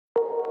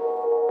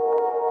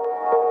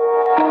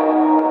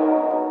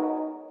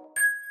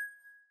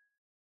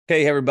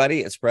Hey,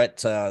 everybody, it's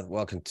Brett.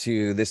 Welcome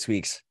to this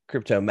week's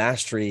Crypto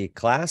Mastery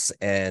class.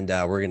 And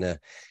we're going to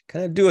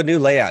kind of do a new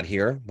layout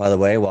here, by the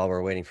way, while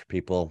we're waiting for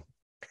people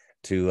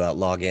to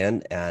log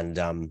in. And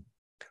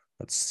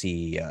let's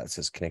see, it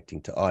says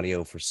connecting to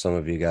audio for some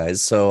of you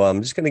guys. So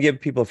I'm just going to give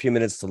people a few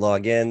minutes to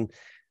log in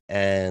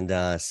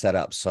and set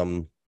up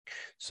some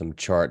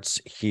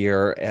charts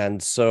here.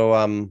 And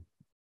so,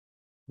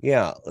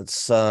 yeah,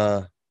 let's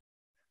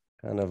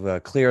kind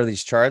of clear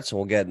these charts, and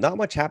we'll get not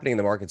much happening in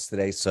the markets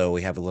today, so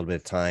we have a little bit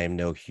of time.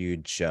 No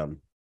huge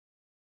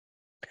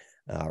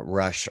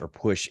rush or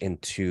push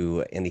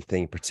into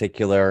anything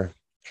particular,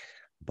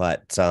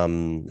 but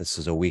this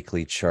is a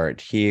weekly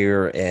chart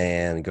here,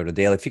 and go to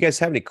daily. If you guys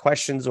have any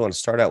questions, I want to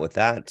start out with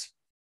that,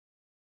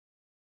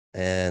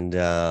 and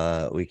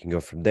we can go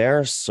from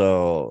there.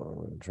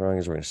 So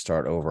drawings, we're going to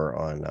start over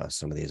on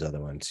some of these other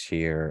ones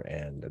here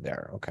and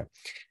there. Okay,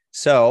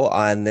 so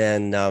and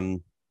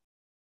then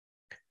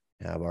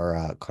have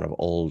our kind of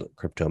old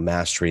crypto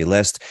mastery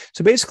list.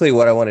 So basically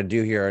what I want to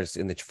do here is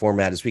in the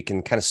format is we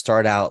can kind of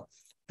start out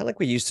kind of like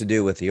we used to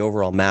do with the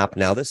overall map.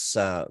 Now this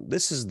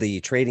is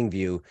the trading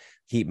view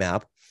heat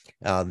map.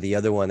 The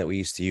other one that we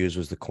used to use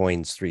was the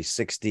coins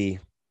 360.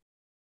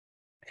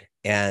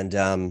 And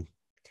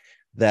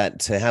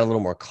that had a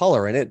little more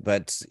color in it,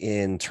 but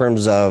in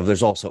terms of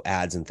there's also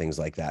ads and things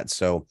like that.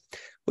 So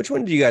which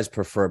one do you guys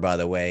prefer, by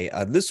the way?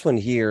 This one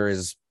here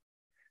is,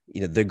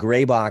 the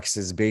gray box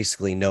is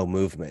basically no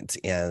movement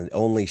and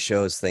only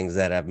shows things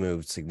that have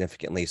moved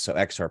significantly. So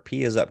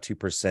XRP is up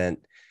 2%.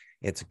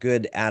 It's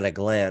good at a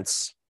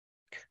glance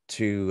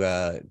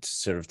to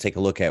sort of take a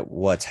look at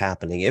what's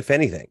happening, if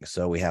anything.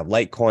 So we have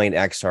Litecoin,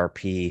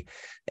 XRP,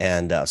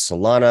 and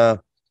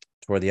Solana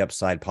toward the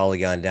upside,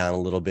 Polygon down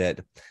a little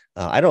bit.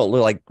 I don't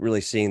like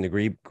really seeing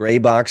the gray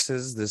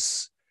boxes.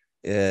 This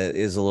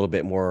is a little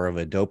bit more of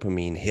a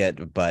dopamine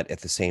hit, but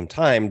at the same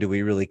time, do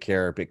we really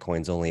care?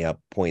 Bitcoin's only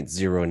up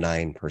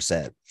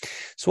 0.09%.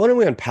 So why don't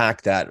we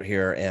unpack that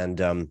here?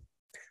 And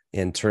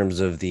in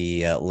terms of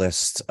the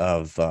list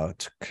of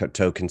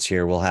tokens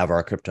here, we'll have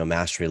our crypto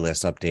mastery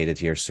list updated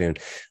here soon.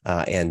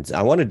 And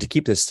I wanted to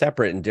keep this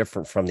separate and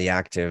different from the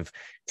active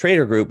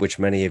trader group, which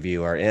many of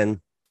you are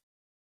in.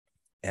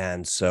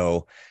 And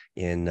so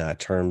in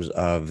terms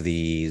of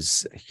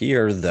these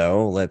here,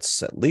 though,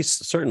 let's at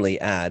least certainly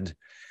add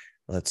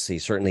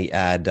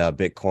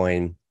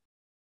Bitcoin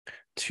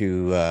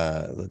to,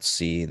 let's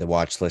see, the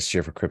watch list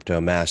here for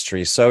Crypto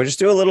Mastery. So just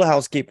do a little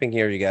housekeeping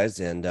here, you guys,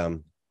 and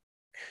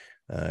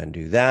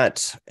do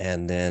that.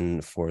 And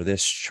then for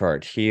this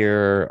chart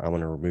here, I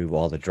want to remove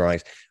all the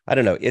drawings. I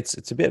don't know,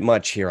 it's a bit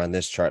much here on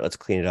this chart. Let's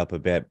clean it up a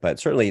bit, but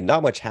certainly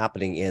not much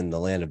happening in the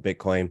land of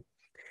Bitcoin.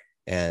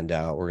 And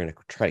we're going to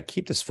try to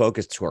keep this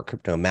focused to our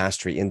Crypto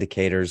Mastery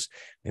indicators.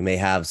 We may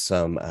have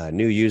some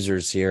new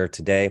users here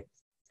today.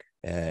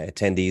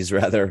 Attendees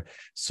rather.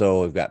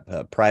 So we've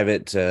got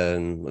private,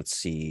 let's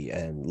see,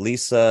 and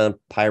Lisa,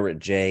 Pirate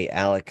J,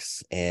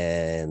 Alex,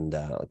 and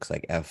looks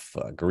like F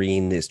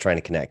Green is trying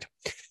to connect.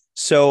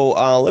 So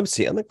let's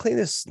see. I'm gonna clean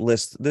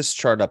this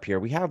chart up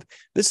here.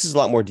 This is a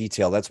lot more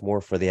detail. That's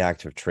more for the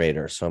active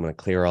trader. So I'm gonna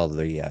clear all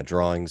the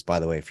drawings. By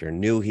the way, if you're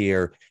new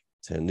here,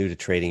 new to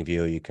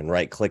TradingView, you can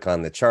right click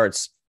on the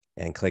charts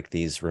and click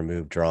these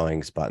remove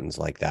drawings buttons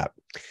like that.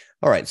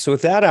 All right, so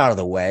with that out of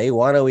the way,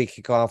 why don't we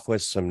kick off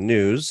with some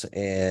news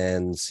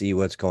and see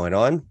what's going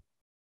on?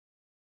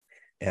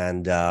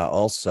 And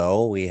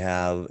also, we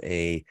have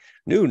a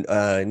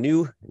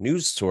new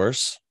news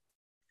source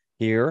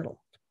here,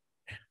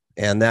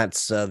 and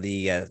that's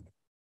the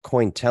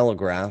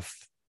Cointelegraph,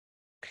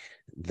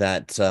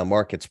 that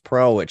Markets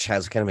Pro, which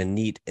has kind of a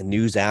neat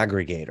news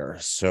aggregator.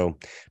 So,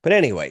 but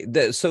anyway,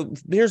 so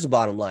here's the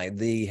bottom line.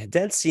 The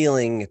debt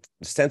ceiling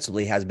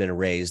ostensibly has been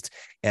raised,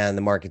 and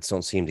the markets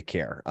don't seem to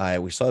care.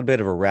 We saw a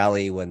bit of a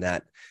rally when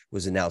that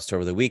was announced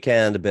over the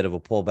weekend, a bit of a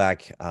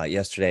pullback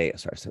yesterday.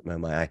 Sorry, I slipped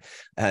my eye.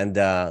 And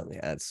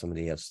add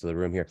somebody else to the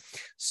room here.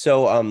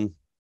 So,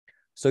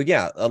 so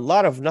yeah, a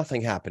lot of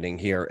nothing happening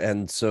here.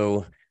 And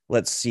so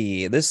let's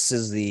see. This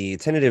is the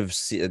tentative,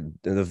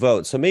 the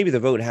vote. So maybe the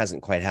vote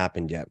hasn't quite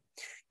happened yet.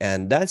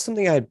 And that's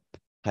something I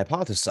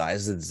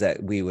hypothesized, is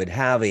that we would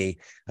have a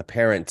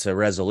apparent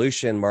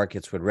resolution,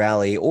 markets would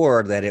rally,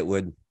 or that it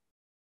would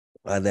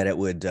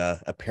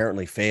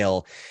apparently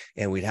fail,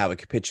 and we'd have a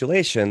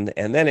capitulation,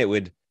 and then it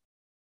would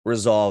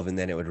resolve, and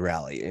then it would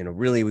rally.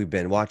 Really, we've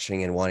been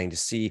watching and wanting to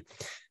see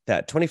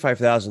that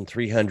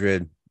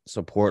 25,300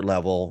 support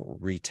level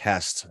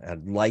retest.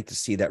 I'd like to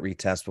see that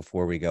retest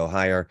before we go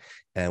higher,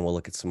 and we'll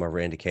look at some of our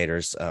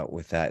indicators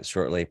with that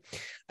shortly.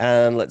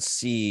 And let's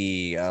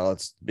see,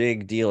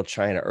 big deal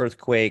China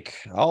earthquake,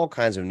 all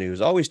kinds of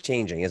news, always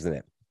changing, isn't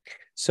it?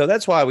 So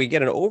that's why we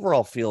get an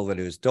overall feel of the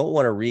news. Don't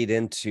want to read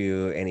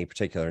into any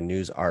particular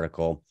news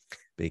article,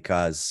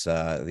 because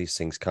these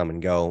things come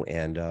and go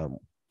and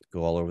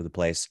go all over the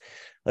place.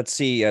 Let's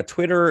see,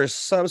 Twitter,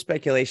 some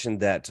speculation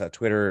that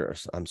XRP,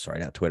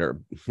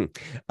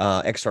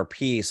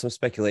 some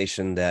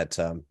speculation that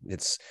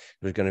there's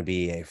going to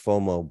be a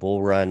FOMO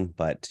bull run,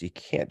 but you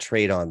can't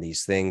trade on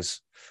these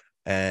things.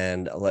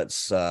 And let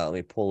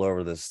me pull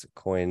over this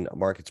Coin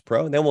Markets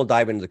Pro, and then we'll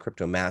dive into the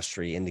crypto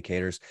mastery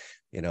indicators.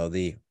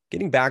 The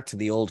getting back to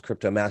the old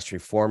crypto mastery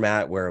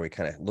format where we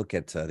kind of look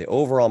at the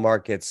overall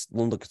markets,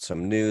 we'll look at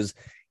some news,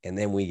 and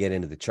then we get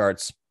into the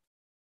charts.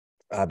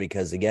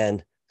 Because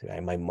again,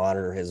 my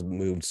monitor has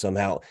moved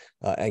somehow.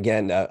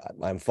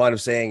 I'm fond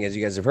of saying, as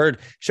you guys have heard,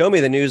 show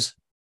me the news,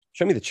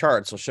 show me the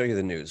charts. I'll show you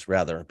the news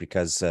rather,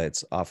 because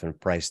it's often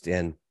priced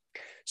in.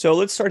 So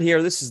let's start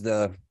here. This is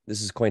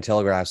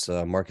Cointelegraph's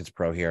Markets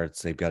Pro here.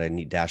 They've got a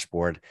neat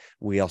dashboard.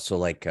 We also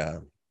like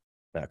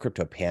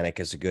Crypto Panic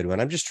is a good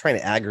one. I'm just trying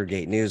to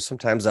aggregate news.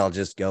 Sometimes I'll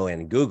just go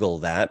and Google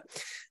that,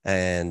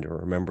 and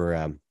remember,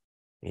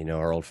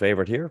 our old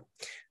favorite here,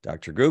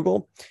 Dr.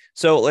 Google.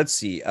 So let's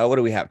see. What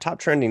do we have? Top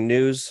trending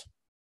news.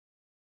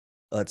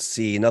 Let's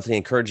see. Nothing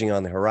encouraging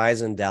on the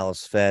horizon.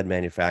 Dallas Fed,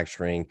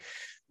 manufacturing.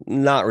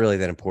 Not really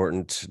that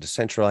important.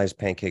 Decentralized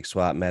pancake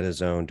swap,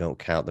 MetaZone, don't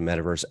count the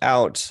metaverse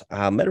out.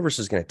 Metaverse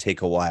is going to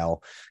take a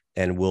while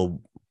and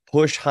will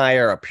push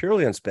higher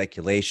purely on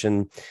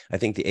speculation. I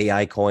think the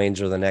AI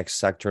coins are the next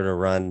sector to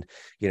run.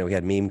 We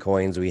had meme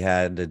coins, we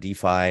had the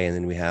DeFi, and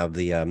then we have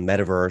the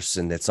metaverse.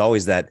 And it's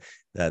always that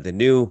the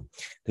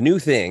new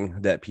thing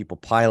that people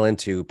pile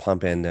into,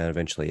 pump in, and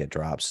eventually it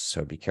drops.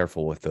 So be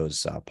careful with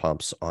those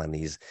pumps on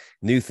these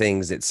new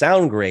things that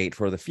sound great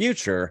for the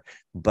future,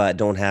 but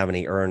don't have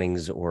any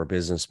earnings or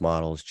business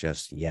models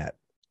just yet.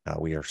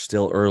 We are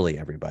still early,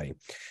 everybody.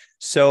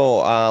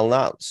 So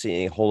not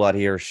seeing a whole lot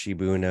here.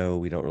 Shiba Inu,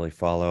 we don't really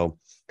follow.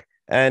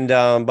 And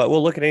but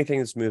we'll look at anything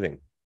that's moving.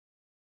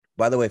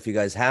 By the way, if you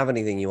guys have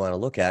anything you want to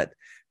look at,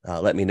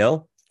 let me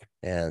know.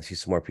 And I see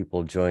some more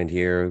people joined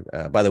here.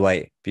 By the way,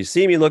 if you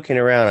see me looking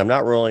around, I'm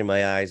not rolling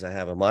my eyes. I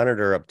have a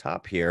monitor up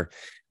top here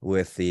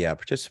with the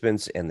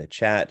participants in the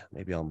chat.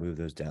 Maybe I'll move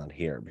those down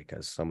here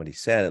because somebody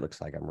said it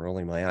looks like I'm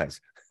rolling my eyes.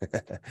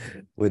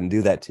 Wouldn't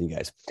do that to you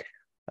guys.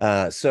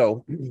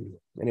 So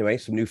anyway,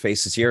 some new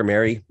faces here.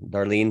 Mary,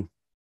 Darlene,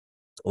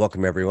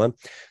 welcome everyone.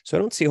 So I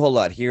don't see a whole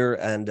lot here.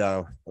 And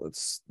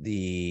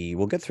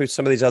we'll get through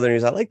some of these other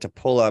news. I like to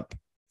pull up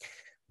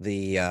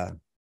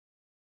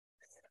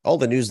all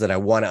the news that I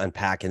want to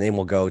unpack, and then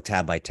we'll go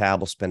tab by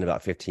tab. We'll spend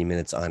about 15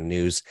 minutes on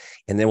news,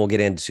 and then we'll get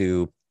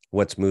into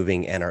what's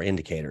moving and our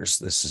indicators.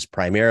 This is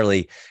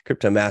primarily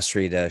Crypto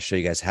Mastery to show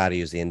you guys how to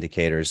use the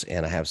indicators,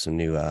 and I have some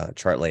new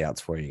chart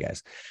layouts for you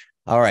guys.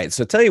 All right,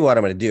 so tell you what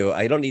I'm going to do.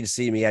 I don't need to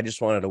see me. I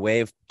just wanted to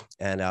wave.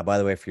 And by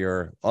the way, if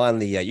you're on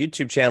the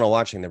YouTube channel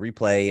watching the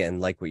replay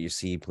and like what you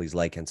see, please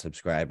like and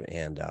subscribe,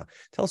 and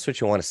tell us what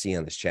you want to see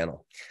on this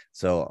channel.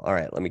 So, all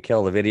right, let me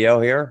kill the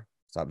video here.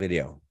 Stop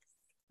video.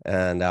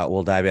 And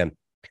we'll dive in.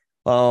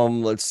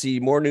 Let's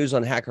see more news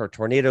on Hacker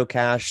Tornado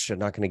Cash. I'm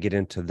not going to get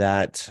into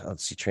that.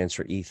 Let's see,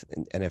 transfer ETH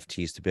and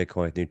NFTs to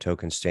Bitcoin with new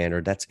token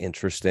standard. That's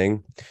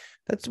interesting.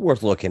 That's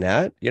worth looking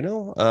at.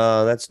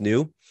 That's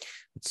new.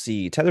 Let's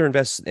see, Tether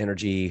Invests in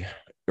Energy,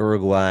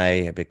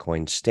 Uruguay,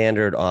 Bitcoin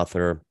standard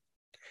author.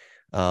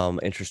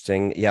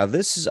 Interesting. Yeah, I'm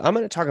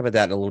going to talk about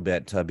that in a little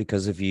bit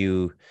because if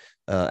you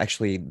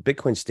actually,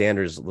 Bitcoin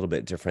Standard is a little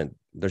bit different.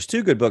 There's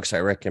two good books I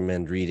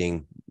recommend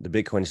reading: the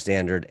Bitcoin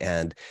Standard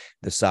and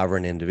the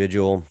Sovereign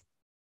Individual.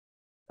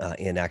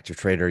 In Active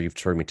Trader, you've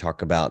heard me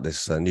talk about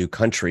this new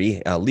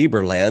country,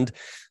 Liberland,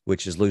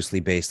 which is loosely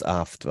based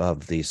off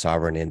of the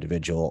Sovereign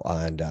Individual.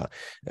 And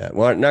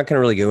well, I'm not going to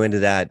really go into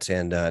that.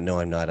 And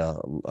no, I'm not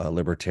a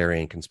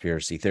libertarian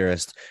conspiracy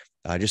theorist.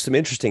 Just some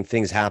interesting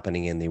things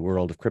happening in the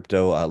world of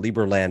crypto.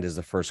 Liberland is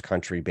the first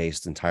country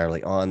based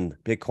entirely on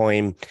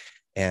Bitcoin.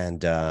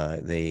 And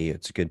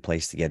it's a good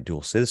place to get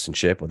dual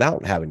citizenship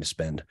without having to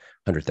spend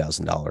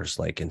 $100,000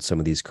 like in some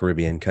of these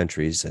Caribbean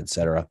countries, et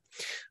cetera,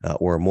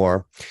 or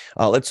more.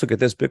 Let's look at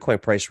this.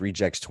 Bitcoin price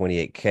rejects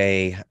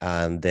 28K,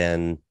 and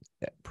then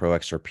pro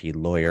XRP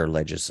lawyer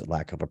alleges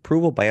lack of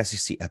approval by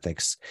SEC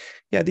ethics.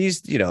 Yeah,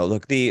 these,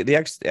 look, the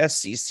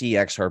SEC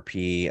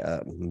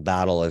XRP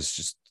battle is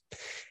just,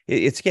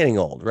 it's getting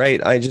old,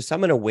 right? I'm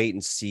going to wait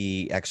and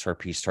see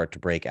XRP start to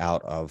break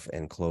out of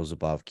and close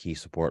above key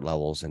support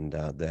levels, and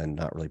then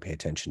not really pay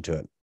attention to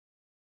it.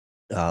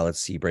 Let's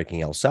see,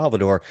 breaking El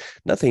Salvador.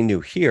 Nothing new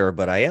here,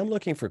 but I am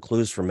looking for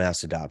clues for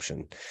mass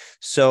adoption.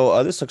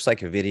 So this looks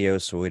like a video,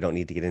 so we don't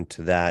need to get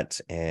into that.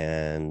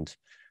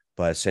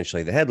 But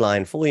essentially the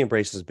headline: fully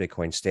embraces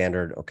Bitcoin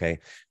standard. Okay.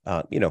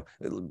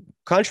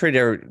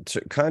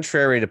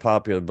 Contrary to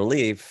popular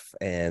belief,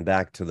 and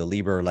back to the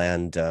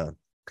Liberland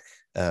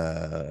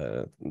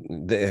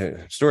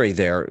the story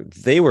there,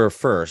 they were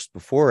first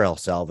before El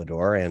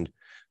Salvador, and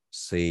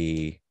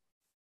see,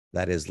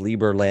 that is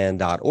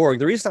liberland.org.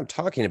 The reason I'm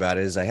talking about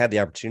it is I had the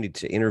opportunity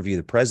to interview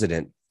the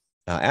president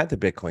at the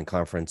Bitcoin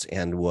conference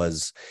and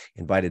was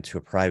invited to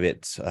a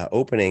private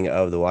opening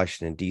of the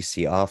Washington,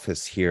 D.C.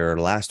 office here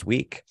last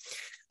week,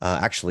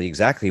 actually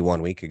exactly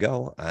 1 week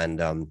ago. And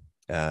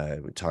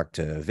we talked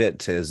to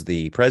Vit as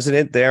the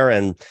president there,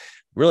 and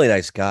really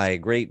nice guy,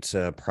 great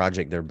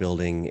project they're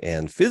building.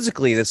 And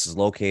physically, this is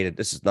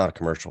not a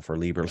commercial for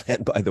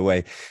Liberland, by the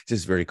way.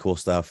 Just very cool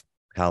stuff,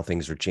 how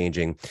things are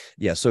changing.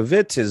 Yeah, so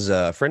Vit is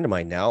a friend of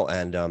mine now,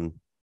 and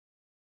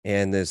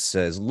and this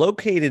is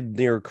located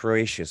near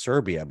Croatia,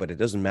 Serbia, but it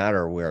doesn't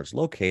matter where it's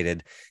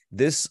located.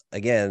 This,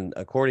 again,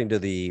 according to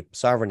the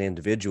sovereign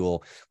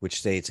individual, which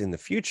states in the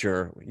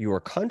future, your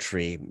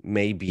country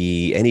may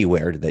be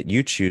anywhere that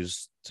you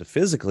choose to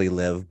physically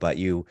live, but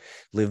you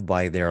live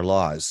by their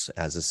laws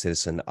as a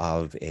citizen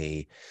of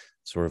a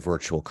sort of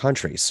virtual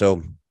country.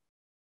 So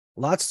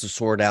lots to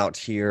sort out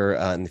here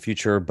in the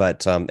future.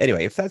 But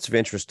anyway, if that's of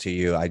interest to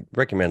you, I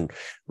recommend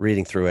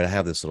reading through it. I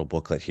have this little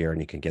booklet here,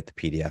 and you can get the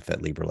PDF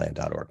at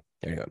Liberland.org.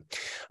 There you go.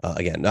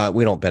 Again,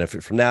 we don't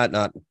benefit from that,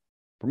 not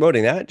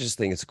promoting that. Just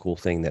think it's a cool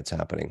thing that's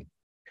happening.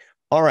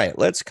 All right,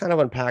 let's kind of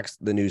unpack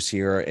the news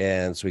here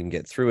and so we can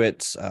get through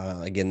it.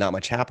 Again, not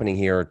much happening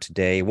here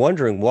today.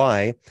 Wondering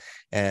why.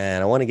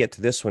 And I want to get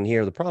to this one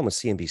here. The problem with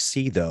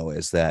CNBC, though,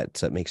 is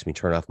that it makes me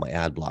turn off my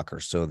ad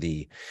blocker. So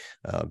the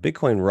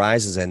Bitcoin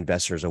rises,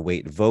 investors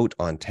await vote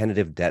on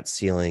tentative debt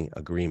ceiling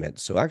agreement.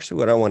 So actually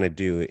what I want to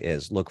do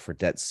is look for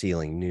debt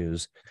ceiling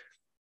news.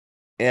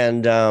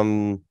 And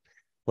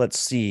let's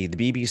see,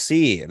 the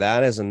BBC,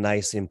 that is a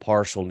nice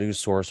impartial news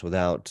source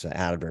without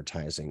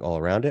advertising all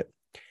around it.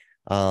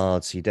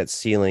 Let's see, debt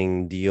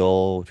ceiling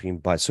deal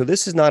between, so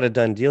this is not a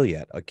done deal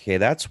yet. Okay,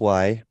 that's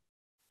why.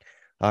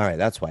 All right,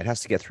 that's why it has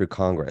to get through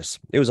Congress.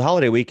 It was a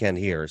holiday weekend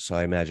here, so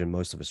I imagine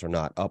most of us are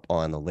not up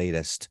on the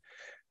latest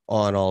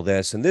on all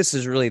this. And this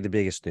is really the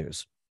biggest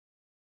news.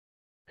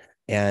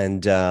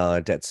 And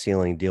debt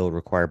ceiling deal would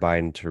require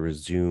Biden to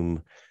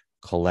resume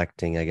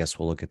collecting. I guess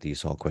we'll look at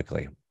these all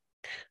quickly.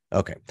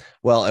 Okay.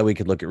 Well, and we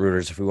could look at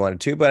Reuters if we wanted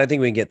to, but I think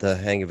we can get the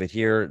hang of it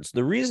here. So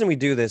the reason we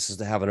do this is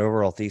to have an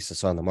overall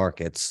thesis on the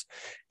markets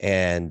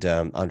and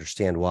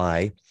understand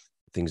why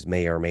things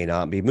may or may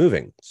not be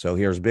moving. So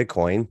here's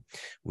Bitcoin.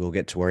 We'll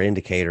get to our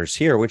indicators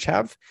here, which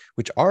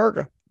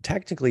are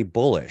technically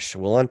bullish.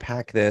 We'll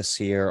unpack this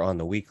here on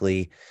the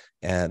weekly.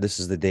 This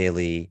is the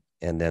daily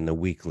and then the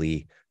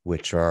weekly,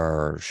 which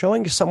are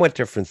showing somewhat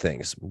different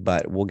things,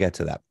 but we'll get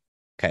to that.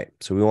 Okay,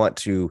 so we want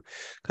to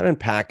kind of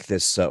unpack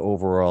this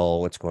overall,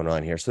 what's going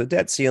on here. So the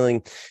debt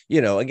ceiling,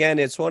 again,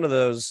 it's one of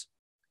those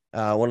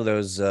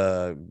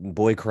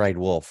boy cried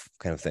wolf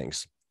kind of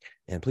things.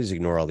 And please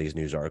ignore all these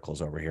news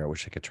articles over here. I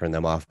wish I could turn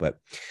them off. But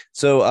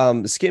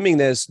so skimming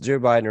this, Joe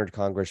Biden urged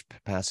Congress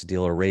pass a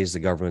deal or raise the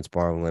government's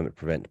borrowing limit,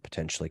 prevent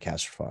potentially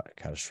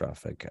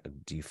catastrophic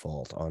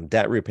default on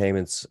debt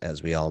repayments.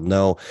 As we all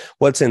know,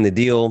 what's in the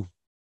deal?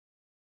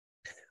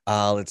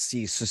 Let's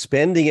see,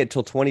 suspending it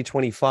till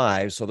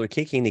 2025. So they're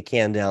kicking the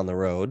can down the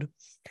road.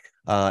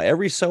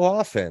 Every so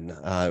often,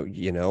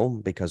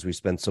 because we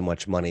spend so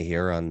much money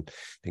here on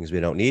things we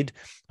don't need,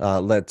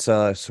 let's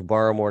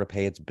borrow more to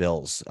pay its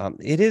bills.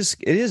 It is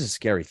a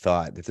scary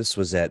thought that this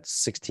was at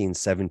 16,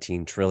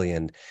 17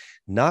 trillion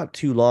not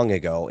too long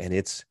ago, and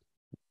it's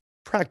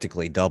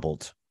practically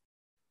doubled.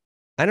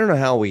 I don't know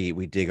how we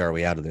dig our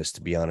way out of this,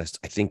 to be honest.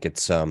 I think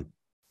it's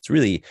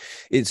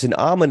an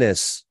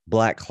ominous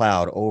black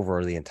cloud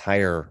over the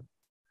entire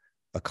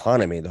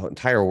economy, the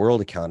entire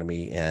world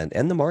economy, and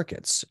the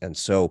markets. And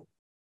so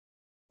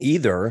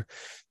either,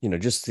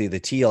 just the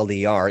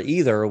TLDR,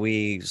 either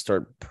we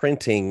start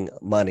printing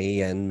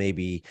money and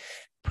maybe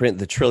print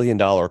the $1 trillion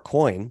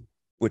coin,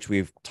 which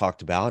we've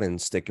talked about,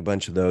 and stick a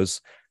bunch of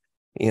those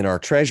in our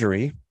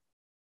treasury,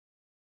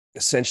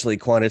 essentially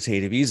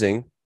quantitative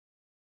easing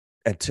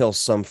until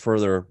some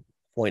further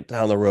point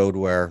down the road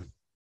where,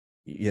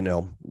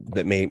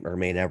 that may or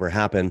may never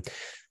happen.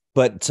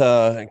 But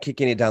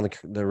kicking it down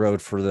the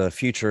road for the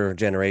future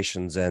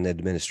generations and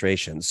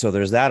administration. So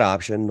there's that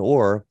option,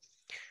 or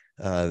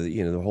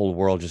the whole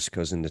world just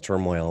goes into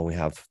turmoil and we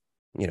have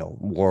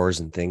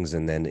wars and things,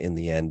 and then in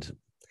the end,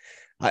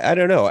 I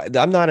don't know.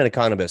 I'm not an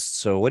economist,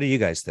 so what do you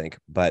guys think?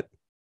 But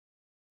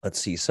let's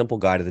see, simple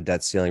guide to the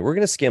debt ceiling. We're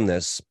going to skim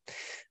this,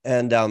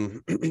 and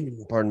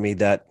pardon me,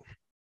 that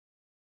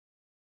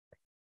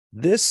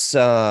this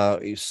so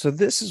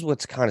this is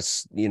what's kind of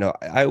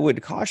I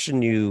would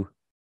caution you.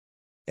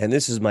 And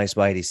this is my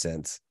spidey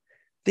sense.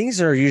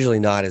 Things are usually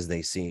not as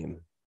they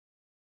seem.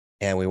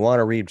 And we want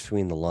to read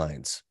between the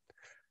lines.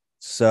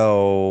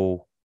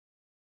 So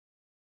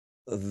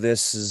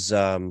this is,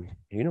 what I'm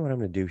going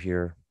to do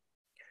here?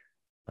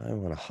 I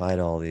want to hide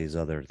all these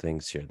other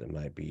things here that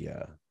might be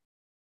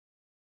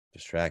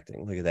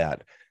distracting. Look at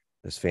that.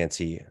 This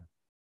fancy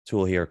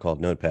tool here called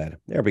Notepad.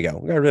 There we go.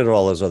 We got rid of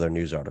all those other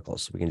news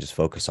articles. We can just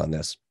focus on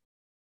this.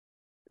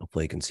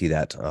 Hopefully you can see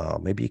that.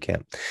 Maybe you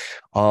can.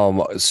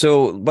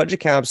 So budget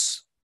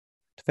caps,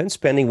 defense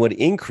spending would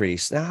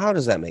increase. Now, how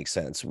does that make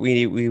sense?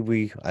 We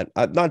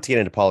not to get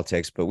into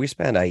politics, but we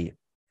spend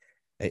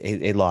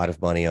a lot of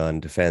money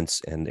on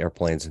defense and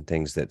airplanes and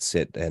things that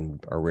sit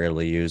and are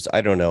rarely used.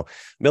 I don't know.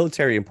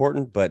 Military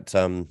important, but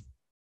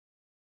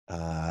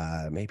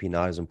maybe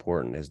not as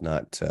important as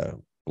not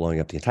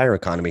blowing up the entire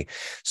economy.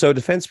 So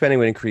defense spending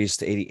would increase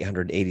to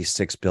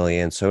 $886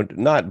 billion. So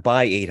not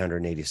by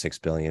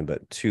 $886 billion,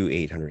 but to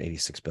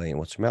 $886 billion,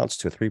 which amounts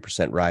to a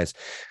 3% rise.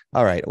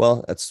 All right,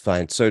 well, that's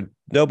fine. So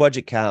no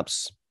budget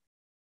caps.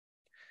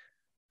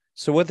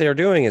 So what they're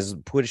doing is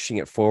pushing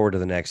it forward to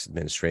the next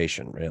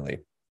administration, really.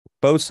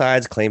 Both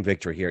sides claim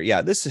victory here.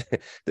 Yeah, this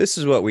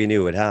is what we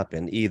knew would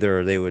happen.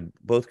 Either they would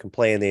both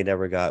complain they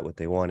never got what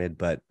they wanted,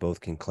 but both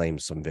can claim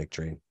some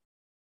victory.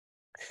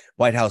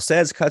 White House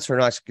says cuts are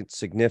not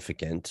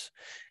significant,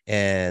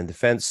 and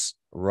defense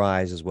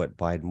rise is what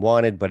Biden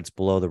wanted, but it's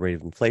below the rate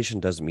of inflation,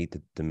 doesn't meet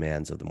the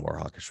demands of the more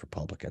hawkish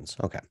Republicans.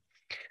 Okay.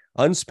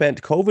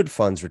 Unspent COVID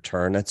funds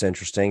return. That's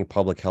interesting.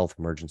 Public health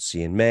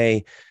emergency in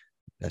May.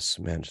 That's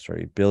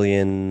mandatory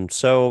billion.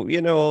 So,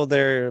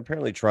 they're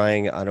apparently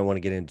trying. I don't want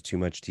to get into too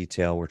much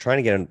detail. We're trying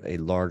to get a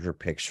larger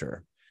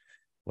picture.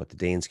 What the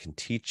Danes can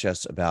teach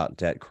us about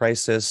debt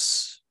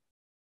crisis.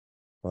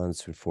 Funds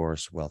to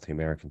force wealthy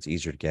Americans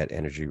easier to get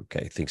energy.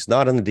 Okay. Thinks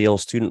not on the deal.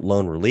 Student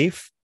loan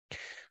relief.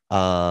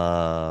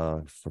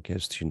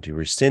 Forgive student to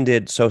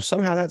rescinded. So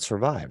somehow that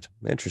survived.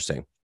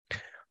 Interesting.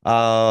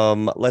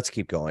 Let's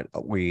keep going.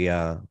 We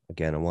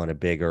again, I want a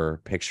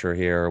bigger picture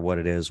here, what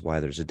it is,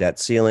 why there's a debt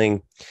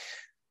ceiling.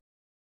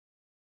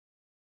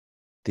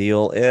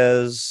 Deal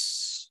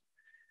is,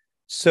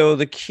 so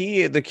the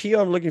key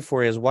I'm looking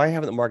for is, why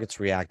haven't the markets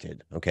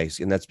reacted? Okay,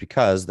 and that's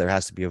because there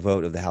has to be a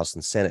vote of the House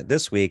and Senate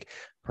this week,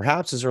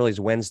 perhaps as early as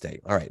Wednesday.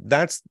 All right,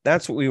 that's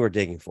what we were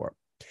digging for.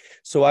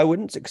 So I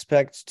wouldn't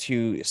expect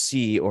to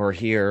see or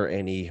hear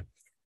any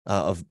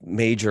of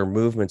major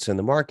movements in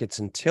the markets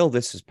until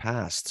this is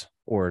passed,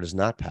 or it does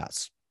not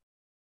pass.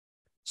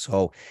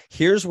 So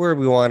here's where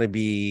we want to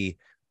be,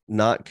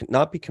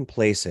 not be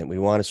complacent. We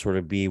want to sort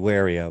of be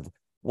wary of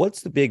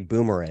what's the big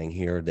boomerang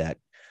here that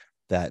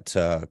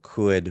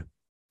could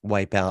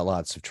wipe out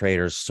lots of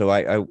traders. So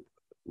I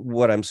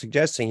what I'm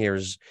suggesting here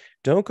is,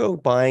 don't go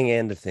buying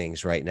into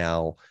things right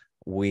now.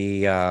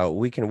 We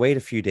can wait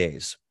a few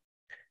days,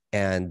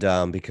 and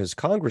because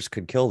Congress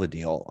could kill the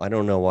deal. I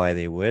don't know why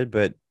they would,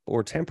 but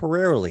or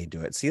temporarily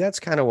do it. See, that's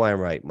kind of why I'm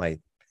right. My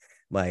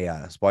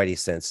Spidey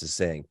sense is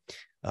saying,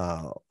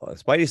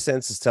 Spidey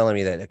sense is telling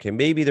me that, okay,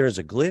 maybe there's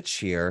a glitch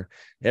here.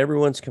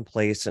 Everyone's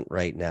complacent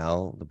right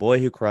now. The boy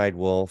who cried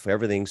wolf,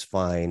 everything's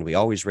fine. We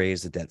always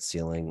raise the debt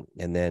ceiling,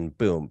 and then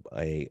boom,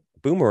 a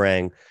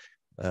boomerang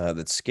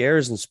that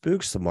scares and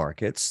spooks the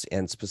markets,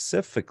 and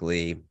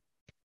specifically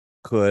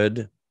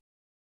could.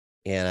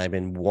 And I've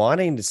been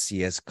wanting to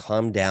see us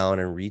come down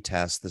and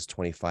retest this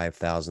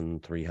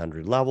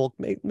 25,300 level,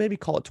 maybe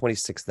call it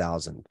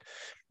 26,000.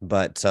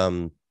 But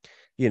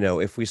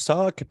if we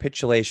saw a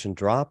capitulation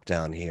drop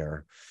down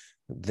here,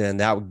 then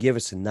that would give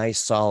us a nice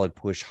solid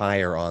push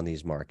higher on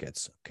these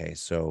markets. Okay,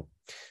 so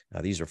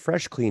these are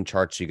fresh, clean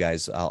charts, you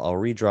guys. I'll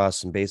redraw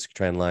some basic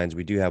trend lines.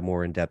 We do have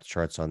more in-depth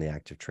charts on the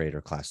active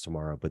trader class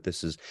tomorrow, but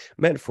this is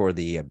meant for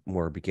the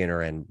more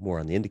beginner and more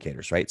on the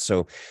indicators, right?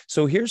 So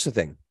here's the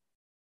thing.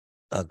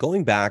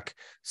 Going back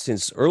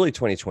since early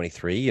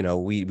 2023,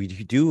 we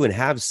do and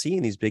have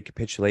seen these big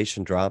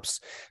capitulation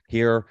drops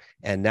here,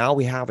 and now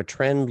we have a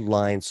trend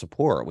line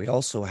support. We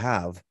also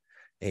have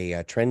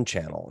a trend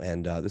channel,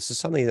 and this is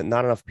something that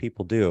not enough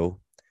people do.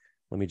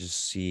 Let me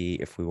just see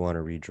if we want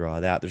to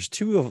redraw that. There's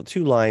two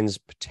lines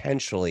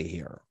potentially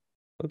here.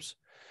 Oops.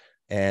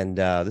 And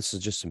this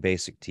is just some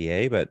basic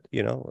TA, but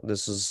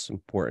this is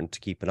important to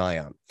keep an eye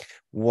on.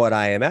 What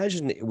I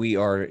imagine we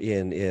are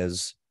in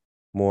is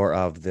more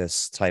of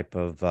this type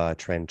of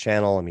trend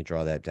channel. Let me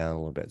draw that down a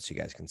little bit so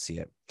you guys can see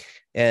it.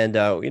 And,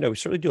 we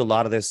certainly do a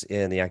lot of this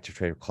in the active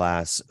trader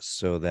class,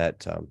 so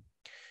that,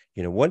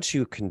 once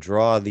you can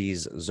draw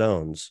these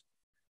zones,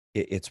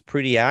 it's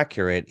pretty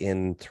accurate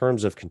in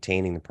terms of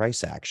containing the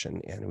price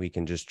action. And we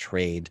can just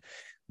trade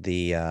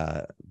the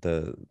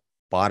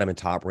bottom and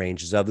top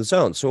ranges of the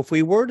zone. So if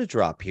we were to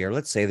drop here,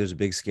 let's say there's a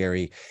big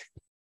scary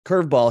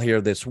curveball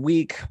here this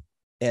week,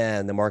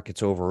 and the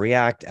markets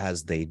overreact,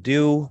 as they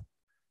do,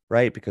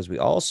 right? Because we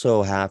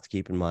also have to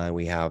keep in mind,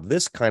 we have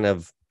this kind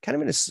of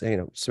in a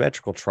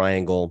symmetrical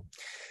triangle.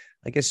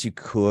 I guess you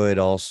could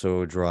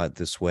also draw it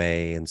this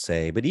way and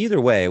say, but either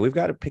way, we've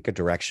got to pick a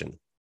direction.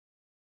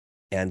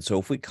 And so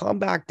if we come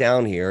back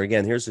down here,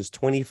 again, here's this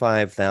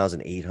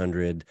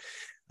 25,800,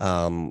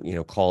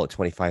 call it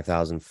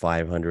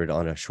 25,500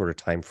 on a shorter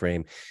time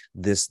frame.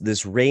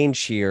 This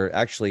range here,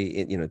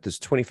 actually, this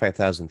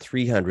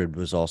 25,300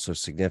 was also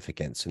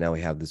significant. So now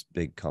we have this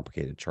big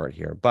complicated chart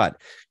here,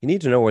 but you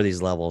need to know where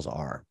these levels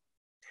are.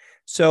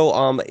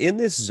 So in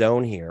this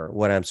zone here,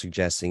 what I'm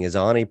suggesting is,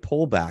 on a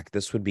pullback,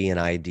 this would be an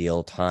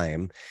ideal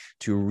time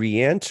to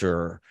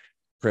re-enter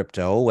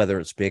crypto, whether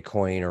it's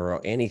Bitcoin or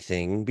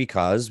anything,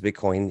 because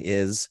Bitcoin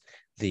is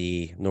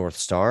the North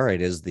Star.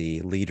 It is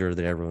the leader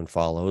that everyone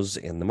follows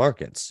in the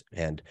markets.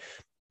 And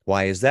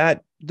why is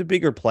that? The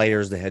bigger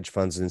players, the hedge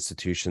funds and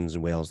institutions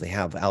and whales, they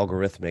have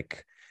algorithmic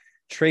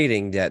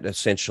trading that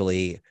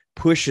essentially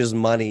pushes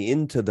money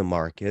into the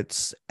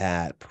markets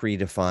at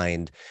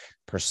predefined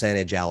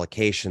percentage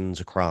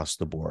allocations across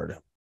the board.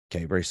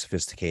 Okay, very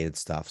sophisticated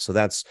stuff. So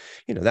that's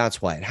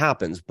why it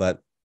happens.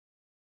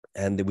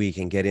 And we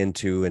can get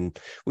into, and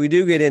we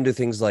do get into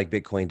things like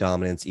Bitcoin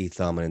dominance, ETH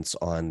dominance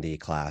on the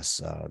class,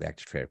 the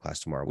active trader class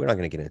tomorrow. We're not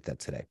going to get into that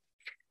today.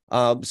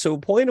 So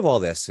point of all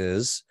this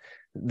is,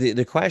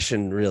 the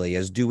question really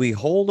is, do we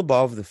hold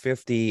above the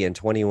 50 and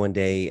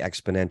 21-day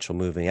exponential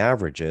moving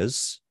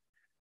averages,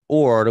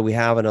 Or do we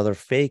have another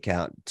fake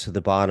out to the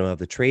bottom of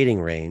the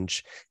trading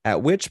range?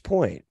 At which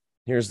point,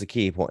 here's the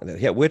key point,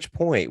 at which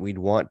point we'd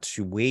want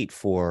to wait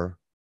for,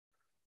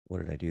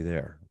 what did I do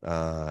there?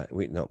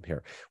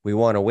 We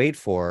want to wait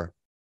for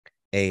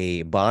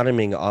a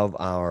bottoming of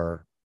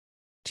our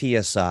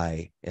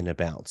TSI in a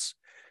bounce.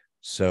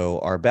 So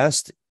our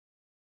best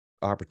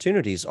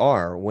opportunities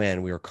are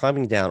when we are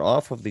coming down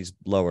off of these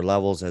lower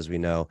levels, as we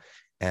know,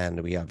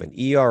 and we have an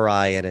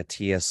ERI and a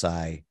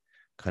TSI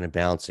kind of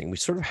bouncing. We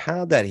sort of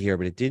had that here,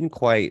 but it didn't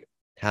quite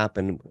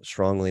happen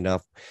strongly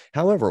enough.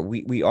 However,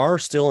 we are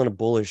still in a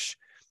bullish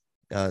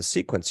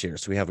sequence here.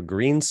 So we have a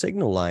green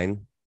signal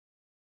line.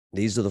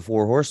 These are the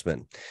four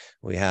horsemen.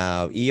 We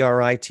have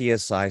ERI,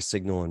 TSI,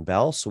 signal, and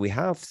bell. So we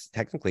have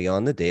technically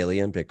on the daily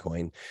in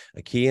Bitcoin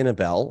a key and a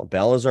bell. A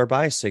bell is our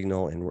buy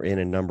signal, and we're in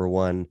a number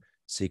one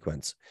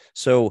sequence.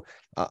 So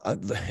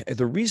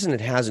the reason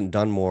it hasn't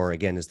done more,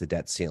 again, is the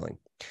debt ceiling.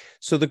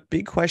 So the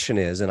big question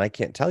is, and I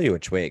can't tell you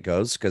which way it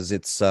goes because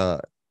it's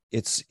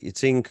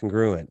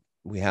incongruent.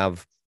 We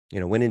have,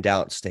 when in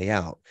doubt, stay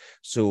out.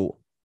 So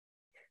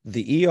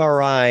the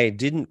ERI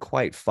didn't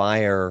quite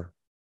fire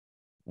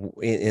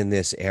in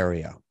this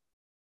area.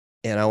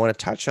 And I want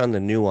to touch on the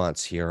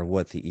nuance here of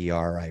what the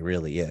ERI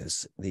really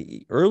is.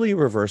 The early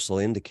reversal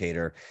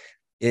indicator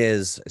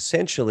is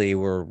essentially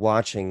we're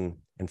watching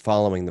and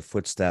following the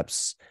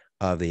footsteps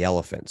of the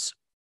elephants.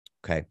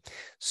 Okay.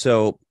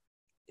 So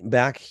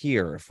back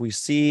here, if we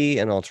see,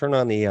 and I'll turn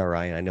on the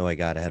ERI, and I know I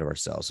got ahead of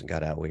ourselves and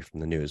got away from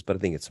the news, but I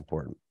think it's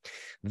important.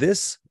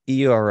 This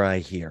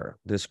ERI here,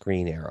 this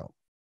green arrow,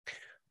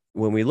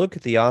 when we look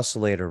at the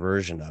oscillator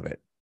version of it,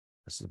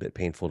 this is a bit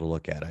painful to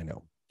look at, I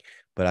know,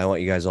 but I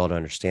want you guys all to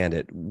understand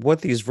it.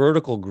 What these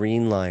vertical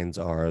green lines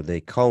are,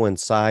 they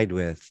coincide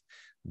with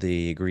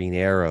the green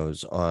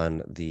arrows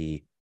on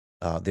the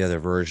other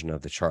version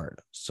of the chart.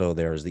 So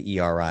there's the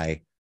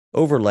ERI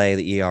overlay,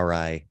 the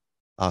ERI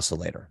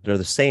oscillator. They're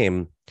the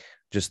same,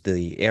 just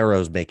the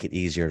arrows make it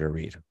easier to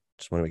read.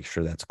 Just want to make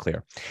sure that's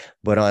clear.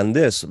 But on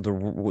this,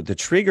 the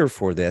trigger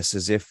for this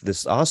is if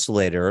this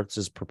oscillator, this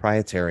is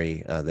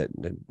proprietary that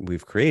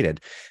we've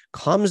created,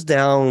 comes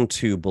down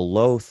to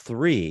below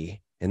 3.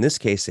 In this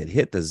case, it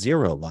hit the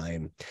 0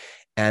 line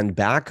and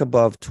back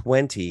above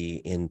 20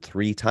 in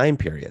 3 time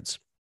periods.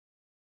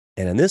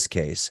 And in this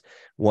case,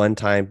 1,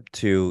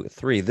 2,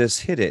 3, this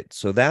hit it.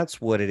 So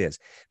that's what it is.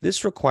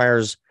 This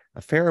requires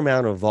a fair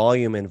amount of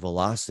volume and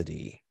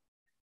velocity,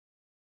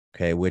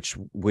 okay,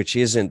 which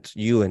isn't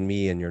you and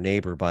me and your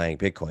neighbor buying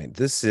Bitcoin.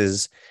 This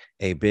is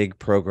a big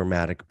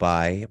programmatic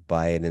buy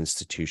by an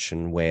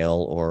institution,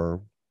 whale,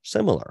 or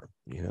similar,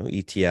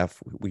 ETF,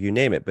 you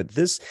name it. But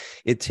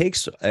it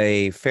takes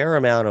a fair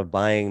amount of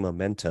buying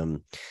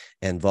momentum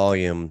and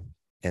volume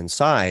and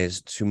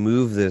size to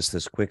move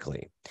this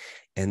quickly.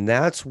 And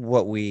that's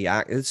what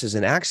this is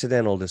an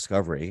accidental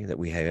discovery that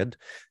we had.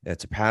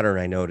 It's a pattern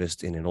I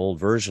noticed in an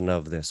old version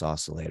of this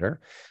oscillator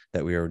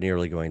that we were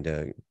nearly going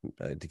to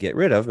get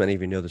rid of. Many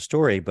of you know the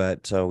story,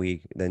 but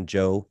then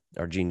Joe,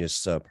 our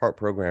genius part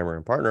programmer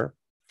and partner,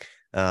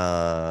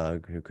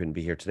 who couldn't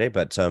be here today,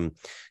 but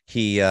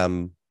he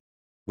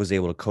was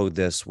able to code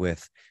this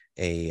with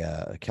a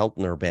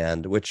Keltner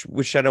band,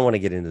 which I don't want to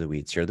get into the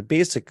weeds here. The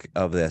basic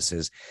of this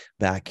is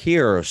back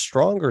here, a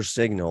stronger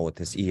signal with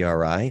this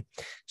ERI.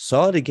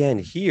 Saw it again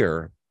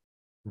here,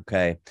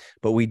 okay,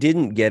 but we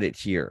didn't get it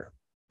here.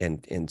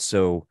 And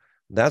so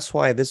that's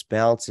why this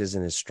bounce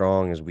isn't as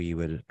strong as we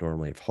would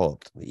normally have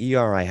hoped. The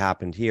ERI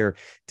happened here,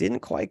 didn't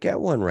quite get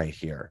one right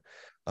here.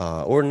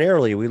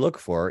 Ordinarily, we look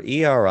for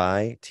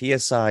ERI,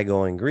 TSI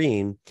going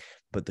green,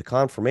 but the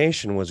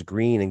confirmation was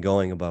green and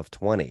going above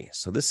 20.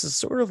 So this is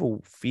sort of a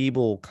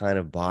feeble kind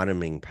of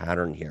bottoming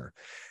pattern here,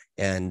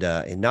 and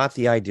not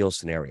the ideal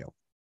scenario.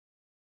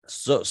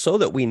 So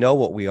that we know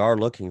what we are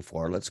looking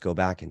for, let's go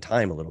back in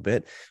time a little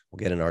bit. We'll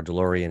get in our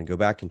DeLorean and go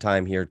back in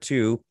time here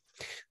to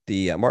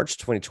the March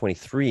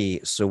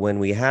 2023. So when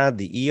we had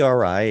the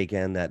ERI,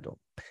 again, that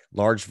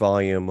large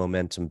volume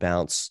momentum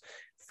bounce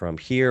from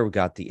here, we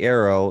got the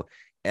arrow,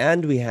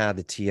 and we had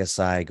the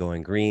TSI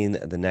going green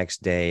the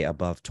next day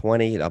above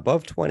 20.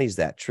 Above 20 is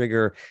that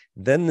trigger.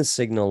 Then the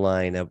signal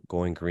line up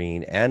going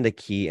green and a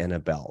key and a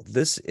bell.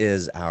 This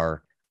is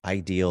our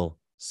ideal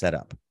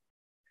setup.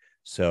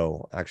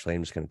 So actually,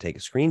 I'm just going to take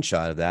a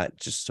screenshot of that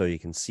just so you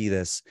can see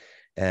this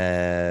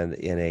and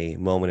in a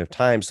moment of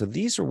time. So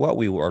these are what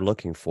we are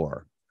looking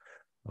for.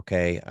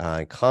 Okay.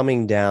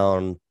 Coming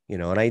down,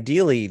 and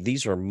ideally,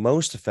 these are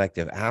most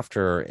effective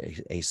after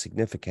a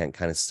significant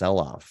kind of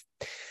sell-off.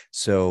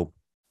 So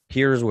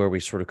here's where we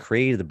sort of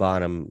created the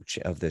bottom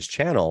of this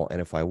channel.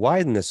 And if I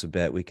widen this a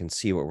bit, we can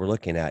see what we're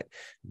looking at,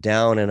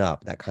 down and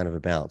up, that kind of a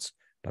bounce.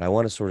 But I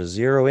want to sort of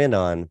zero in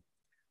on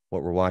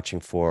what we're watching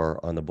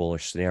for on the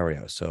bullish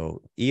scenario.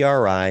 So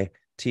ERI,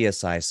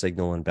 TSI,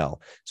 signal, and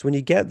bell. So when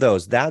you get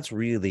those, that's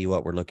really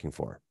what we're looking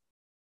for.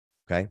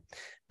 Okay.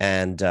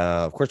 And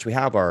of course, we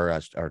have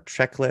our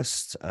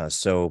checklist.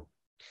 So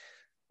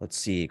let's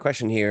see,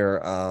 question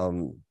here.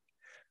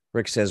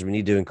 Rick says we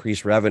need to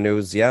increase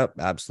revenues. Yeah,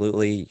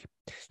 absolutely.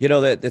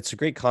 That's a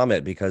great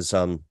comment because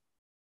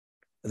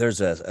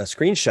there's a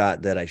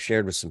screenshot that I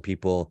shared with some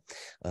people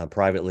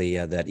privately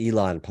that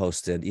Elon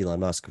posted, Elon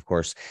Musk, of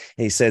course.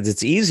 And he says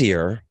it's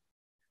easier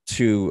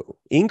to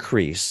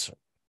increase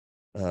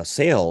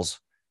sales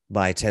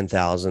by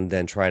 10,000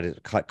 than try to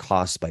cut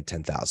costs by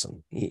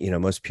 10,000.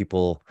 Most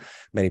people,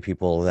 many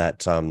people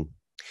that,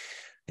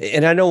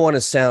 and I don't want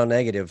to sound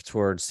negative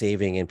towards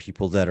saving and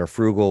people that are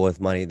frugal with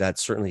money.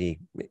 That's certainly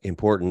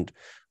important.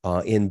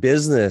 In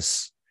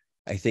business,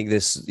 I think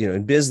this,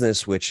 in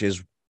business, which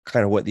is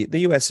kind of what the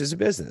U.S. is a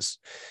business,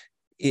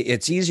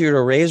 it's easier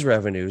to raise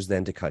revenues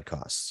than to cut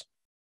costs.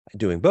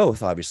 Doing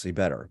both, obviously,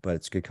 better, but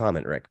it's a good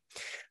comment, Rick.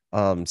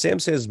 Sam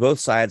says both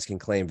sides can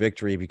claim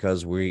victory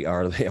because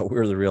we're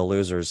the real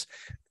losers.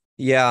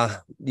 Yeah,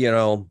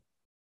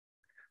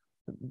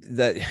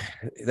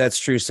 that's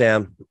true,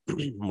 Sam.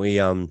 We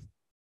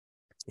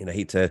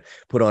hate to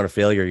put on a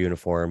failure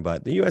uniform,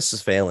 but the U.S.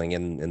 is failing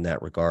in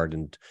that regard,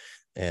 and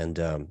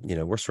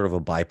we're sort of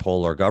a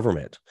bipolar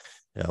government.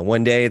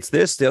 One day it's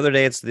this, the other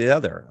day it's the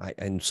other.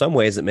 In some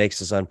ways, it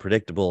makes us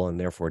unpredictable and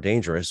therefore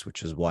dangerous,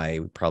 which is why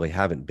we probably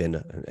haven't been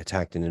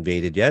attacked and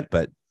invaded yet.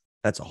 But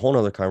that's a whole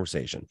nother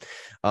conversation,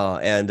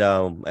 and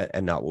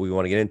not what we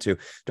want to get into.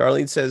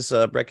 Darlene says,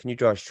 Brett, can you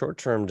draw a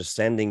short-term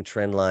descending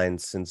trend line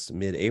since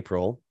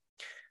mid-April?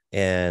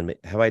 And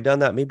have I done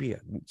that? Maybe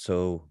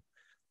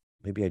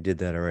I did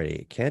that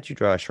already. Can't you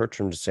draw a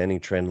short-term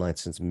descending trend line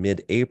since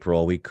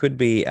mid-April? We could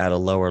be at a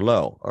lower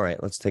low. All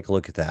right, let's take a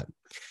look at that.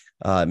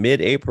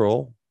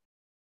 Mid-April.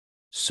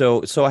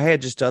 So I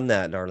had just done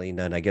that, Darlene,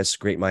 and I guess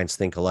great minds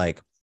think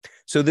alike.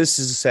 So this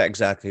is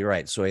exactly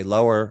right. So a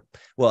lower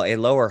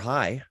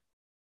high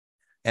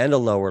and a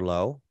lower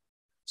low.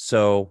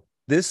 So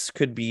this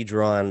could be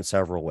drawn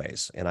several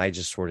ways, and I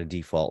just sort of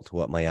default to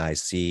what my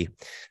eyes see.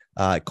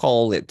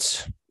 Call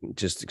it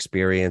just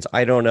experience.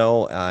 I don't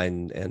know,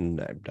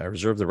 and I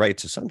reserve the right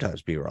to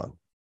sometimes be wrong.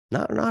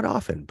 Not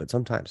often, but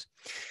sometimes.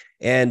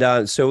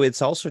 And so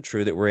it's also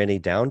true that we're in a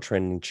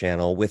downtrending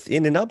channel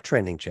within an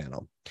uptrending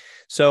channel.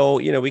 So,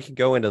 we could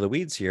go into the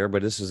weeds here,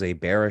 but this is a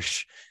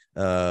bearish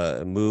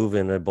move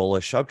in a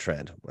bullish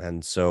uptrend.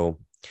 And so,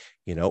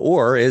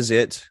 or is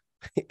it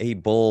a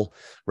bull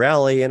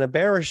rally in a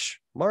bearish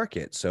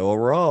market? So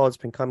overall, it's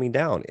been coming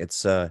down.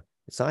 It's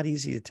not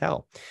easy to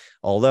tell.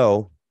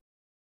 Although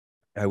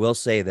I will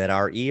say that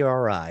our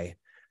ERI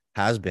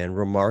has been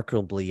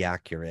remarkably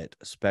accurate,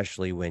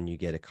 especially when you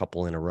get a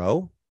couple in a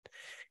row.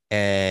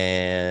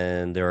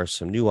 And there are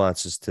some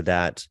nuances to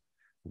that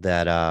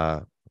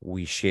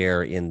we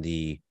share in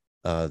the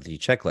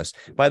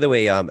checklist. By the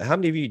way, how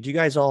many of you, do you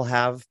guys all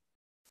have,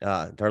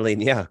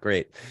 Darlene? Yeah,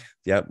 great.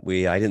 Yep.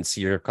 I didn't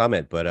see your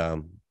comment,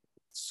 but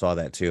saw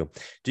that too.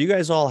 Do you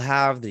guys all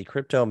have the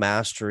Crypto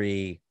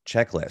Mastery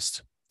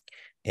checklist?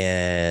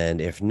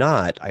 And if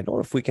not, I don't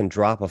know if we can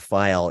drop a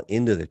file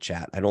into the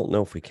chat. I don't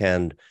know if we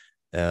can.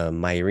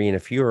 Myrene,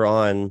 if you're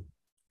on,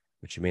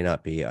 which you may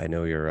not be, I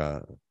know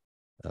you're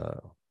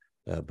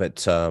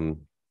but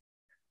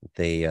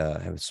they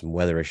have some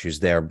weather issues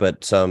there,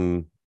 but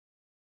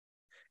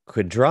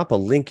could drop a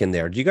link in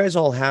there. Do you guys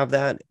all have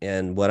that?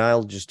 And what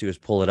I'll just do is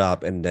pull it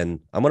up, and then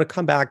I'm going to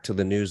come back to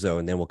the news though,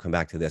 and then we'll come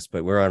back to this,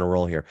 but we're on a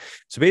roll here.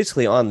 So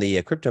basically on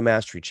the Crypto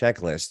Mastery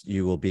checklist,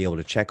 you will be able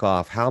to check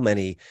off how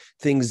many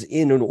things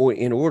in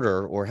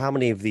order, or how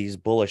many of these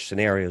bullish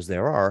scenarios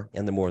there are,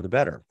 and the more the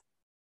better.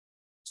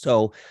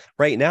 So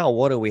right now,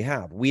 what do we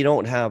have? We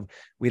don't have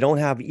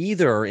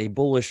either a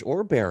bullish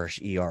or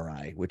bearish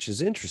ERI, which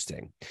is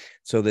interesting.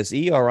 So this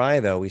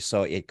ERI, though, we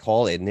saw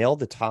it nailed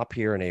the top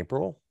here in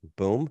April,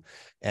 boom,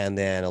 and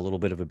then a little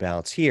bit of a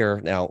bounce here.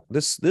 Now,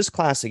 this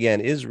class again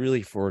is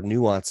really for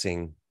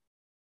nuancing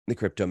the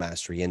Crypto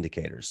Mastery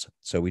indicators.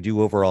 So we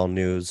do overall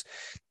news,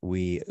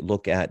 we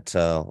look at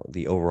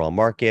the overall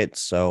market.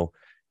 So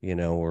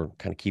we're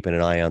kind of keeping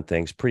an eye on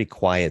things. Pretty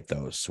quiet,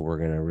 though, so we're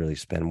going to really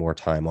spend more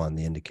time on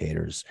the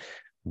indicators.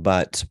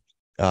 But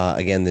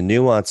again, the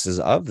nuances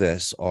of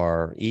this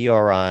are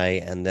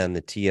ERI and then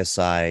the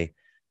TSI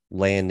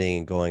landing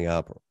and going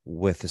up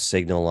with the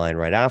signal line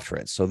right after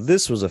it. So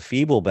this was a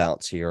feeble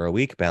bounce here, a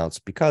weak bounce,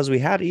 because we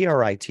had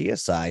ERI,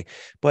 TSI,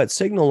 but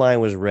signal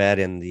line was red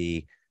in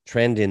the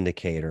trend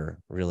indicator,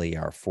 really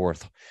our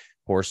fourth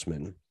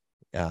horseman.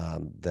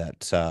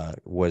 That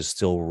was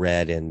still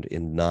red and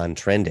in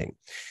non-trending.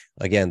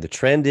 Again, the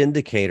trend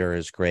indicator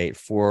is great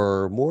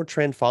for more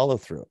trend follow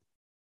through.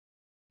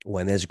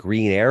 When this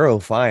green arrow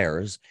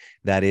fires,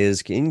 that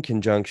is in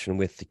conjunction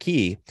with the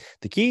key.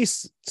 The key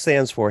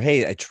stands for,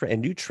 hey, a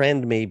new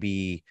trend may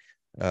be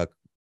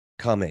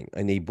coming,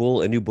 a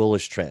new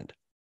bullish trend.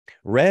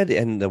 Red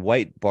and the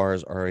white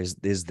bars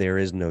there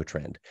is no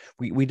trend.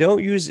 We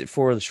don't use it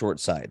for the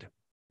short side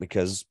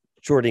because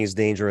shorting is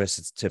dangerous.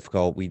 It's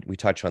difficult. We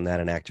touch on that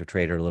in Active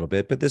Trader a little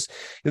bit, but this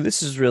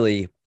is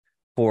really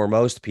for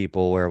most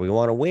people where we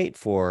want to wait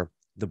for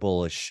the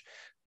bullish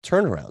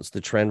turnarounds,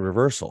 the trend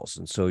reversals.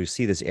 And so you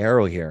see this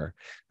arrow here.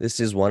 This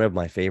is one of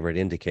my favorite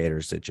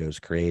indicators that Joe's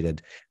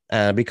created.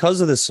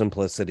 Because of the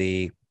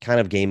simplicity, kind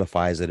of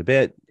gamifies it a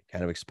bit.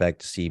 Kind of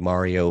expect to see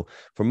Mario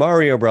from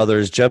Mario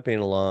Brothers jumping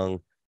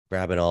along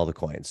grabbing all the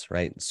coins,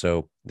 right?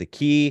 So the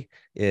key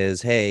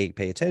is, hey,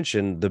 pay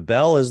attention. The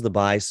bell is the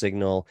buy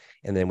signal.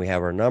 And then we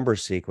have our number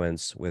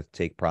sequence with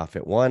take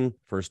profit one,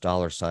 first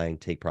dollar sign,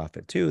 take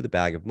profit two, the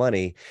bag of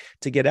money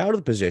to get out of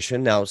the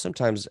position. Now,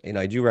 sometimes,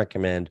 I do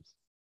recommend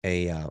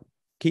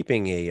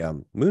keeping a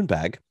moon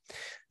bag,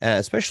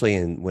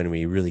 especially when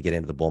we really get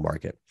into the bull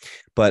market.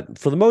 But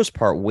for the most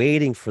part,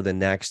 waiting for the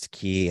next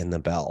key in the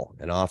bell.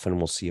 And often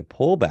we'll see a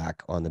pullback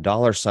on the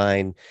dollar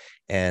sign,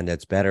 and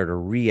it's better to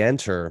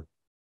re-enter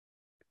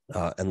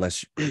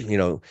unless,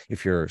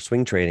 if you're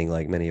swing trading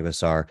like many of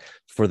us are,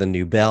 for the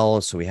new bell.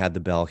 So we had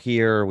the bell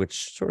here,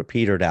 which sort of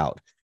petered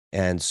out.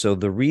 And so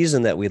the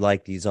reason that we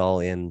like these all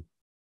in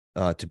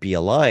to be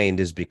aligned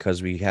is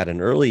because we had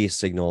an early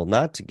signal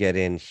not to get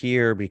in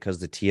here because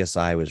the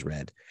TSI was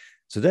red.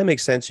 So that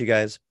makes sense, you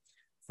guys,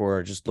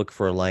 for just look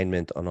for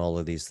alignment on all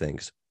of these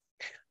things.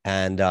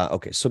 And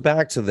okay, so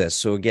back to this.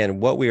 So again,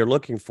 what we are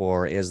looking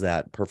for is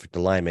that perfect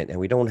alignment, and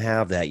we don't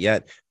have that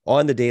yet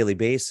on the daily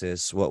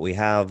basis. What we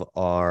have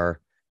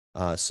are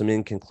some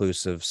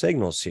inconclusive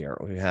signals here.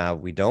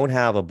 We don't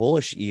have a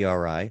bullish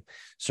ERI.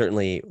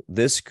 Certainly,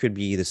 this could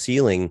be the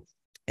ceiling,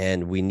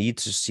 and we need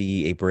to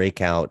see a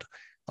breakout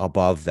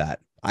above that.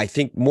 I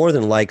think more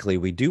than likely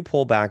we do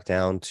pull back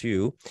down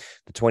to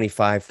the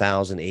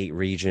 25,008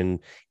 region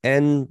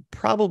and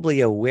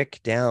probably a wick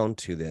down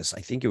to this.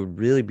 I think it would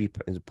really be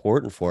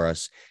important for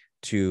us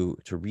to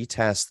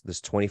retest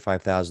this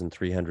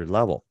 25,300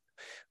 level.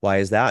 Why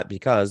is that?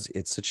 Because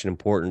it's such an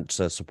important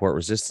support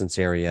resistance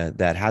area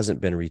that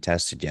hasn't been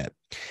retested yet.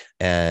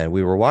 And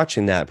we were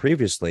watching that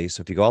previously.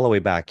 So if you go all the way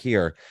back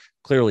here,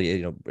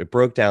 clearly, it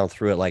broke down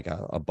through it like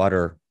a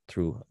butter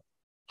through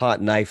hot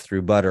knife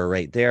through butter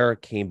right there,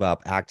 came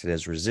up, acted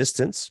as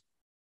resistance,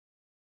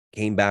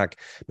 came back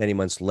many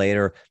months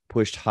later,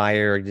 pushed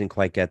higher, didn't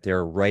quite get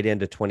there, right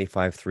into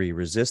 25.3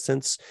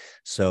 resistance.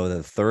 So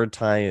the third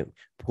time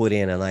put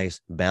in a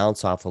nice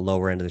bounce off the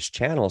lower end of this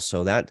channel.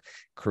 So that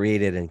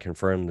created and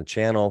confirmed the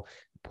channel,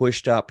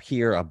 pushed up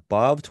here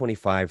above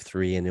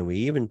 25.3. And then we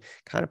even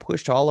kind of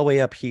pushed all the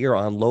way up here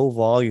on low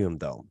volume,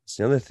 though. It's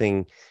the other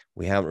thing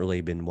we haven't really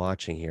been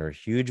watching here.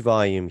 Huge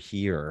volume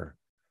here.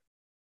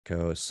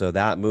 So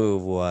that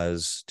move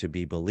was to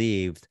be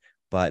believed,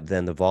 but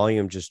then the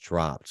volume just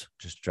dropped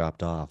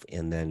off.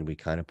 And then we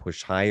kind of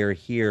pushed higher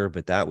here,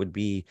 but that would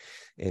be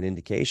an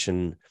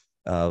indication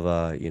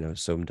of,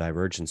 some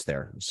divergence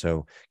there.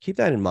 So keep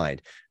that in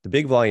mind. The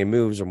big volume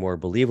moves are more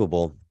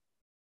believable.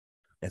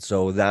 And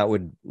so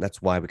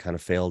that's why we kind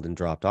of failed and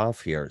dropped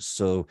off here.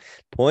 So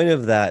point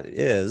of that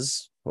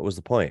is, what was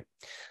the point?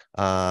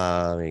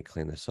 Let me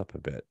clean this up a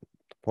bit.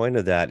 The point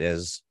of that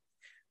is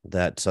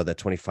that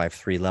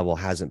 25.3 level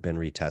hasn't been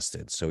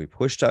retested. So we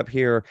pushed up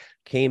here,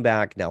 came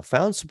back, now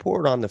found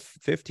support on the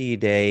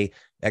 50-day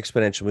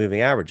exponential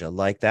moving average. I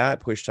like that.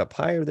 Pushed up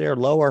higher there,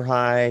 lower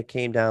high,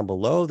 came down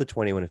below the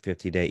 21 and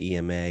 50-day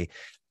EMA,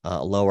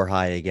 lower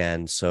high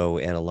again,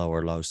 and a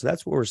lower low. So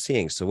that's what we're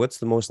seeing. So what's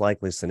the most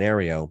likely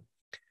scenario?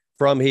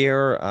 From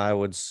here, I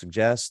would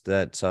suggest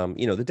that,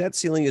 the debt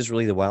ceiling is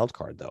really the wild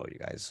card, though, you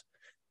guys.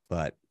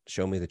 But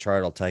show me the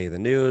chart, I'll tell you the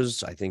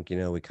news. I think,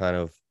 we kind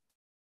of,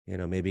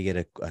 maybe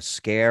get a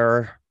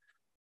scare,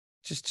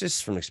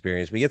 just from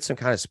experience. We get some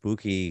kind of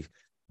spooky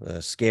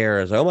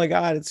scares. Oh my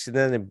God,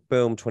 then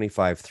boom,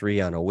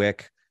 25.3 on a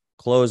wick,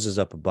 closes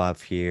up above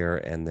here,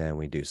 and then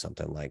we do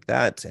something like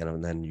that.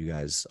 And then you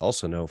guys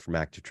also know from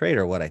Active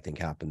Trader what I think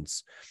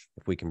happens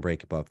if we can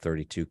break above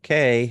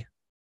 32K.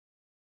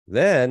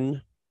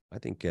 Then I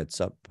think it's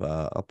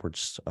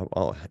upwards,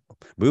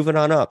 moving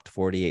on up to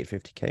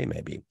 48.50K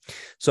maybe.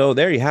 So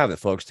there you have it,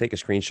 folks. Take a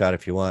screenshot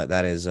if you want.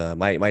 That is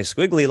my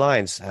squiggly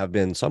lines have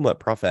been somewhat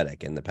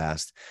prophetic in the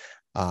past.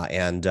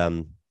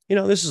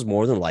 This is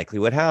more than likely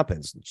what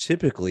happens.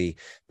 Typically,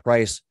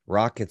 price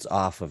rockets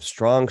off of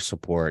strong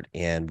support,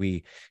 and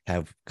we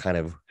have kind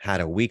of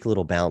had a weak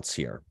little bounce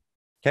here.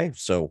 Okay,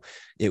 so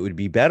it would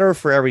be better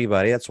for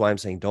everybody. That's why I'm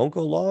saying don't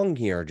go long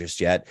here just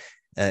yet.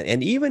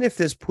 And even if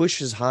this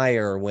pushes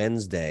higher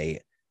Wednesday,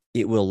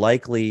 it will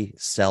likely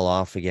sell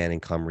off again and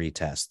come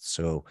retest.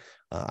 So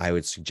I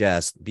would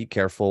suggest be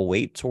careful,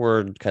 wait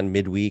toward kind of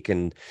midweek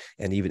and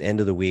even end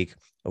of the week.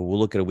 We'll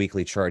look at a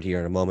weekly chart here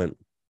in a moment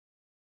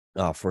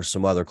for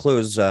some other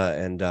clues.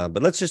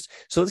 But let's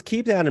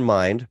keep that in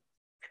mind.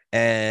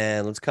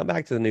 And let's come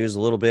back to the news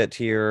a little bit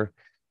here.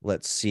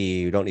 Let's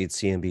see. We don't need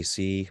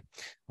CNBC.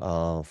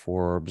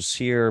 Forbes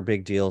here.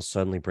 Big deal.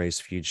 Suddenly brace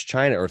huge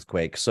China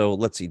earthquake. So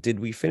let's see. Did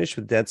we finish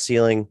with debt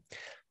ceiling?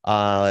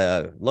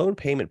 Loan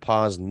payment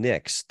pause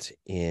nixed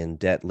in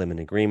debt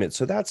limit agreement.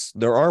 So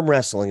they're arm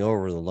wrestling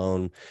over the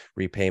loan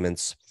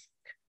repayments.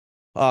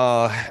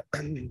 I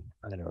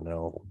don't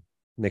know.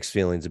 Mixed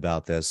feelings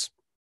about this.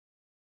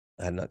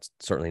 And that's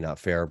certainly not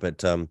fair.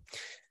 But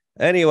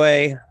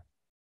anyway.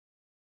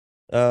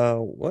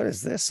 What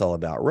is this all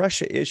about?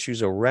 Russia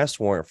issues arrest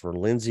warrant for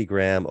Lindsey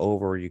Graham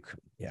over Ukraine.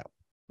 Yeah.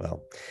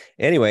 Well,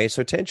 anyway,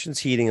 so tension's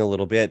heating a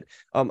little bit.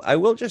 I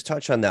will just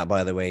touch on that,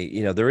 by the way.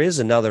 There is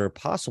another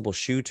possible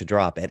shoe to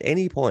drop at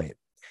any point,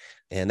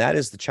 and that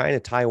is the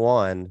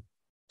China-Taiwan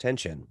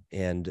tension,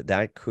 and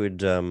that could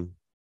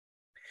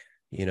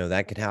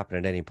that could happen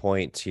at any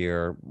point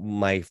here.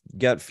 My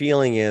gut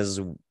feeling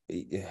is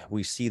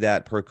we see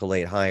that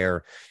percolate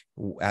higher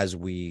as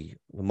the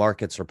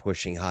markets are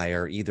pushing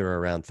higher, either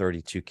around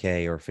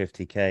 32K or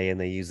 50K, and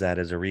they use that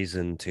as a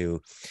reason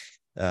to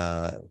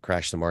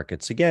crash the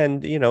markets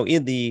again,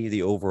 in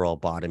the overall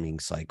bottoming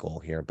cycle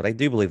here. But I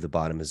do believe the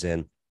bottom is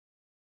in,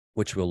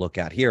 which we'll look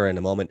at here in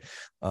a moment.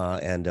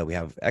 And we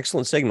have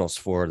excellent signals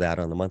for that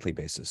on the monthly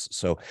basis.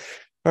 So,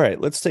 all right,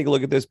 let's take a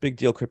look at this big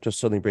deal. Crypto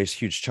suddenly braced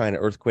huge China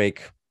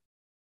earthquake.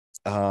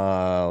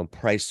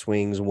 Price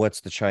swings.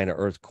 What's the China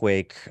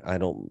earthquake? I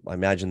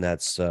imagine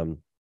that's a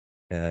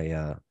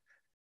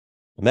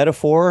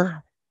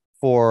metaphor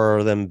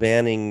for them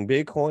banning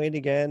Bitcoin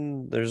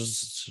again.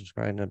 There's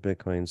China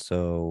Bitcoin.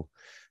 So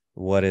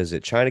what is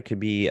it? China could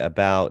be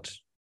about,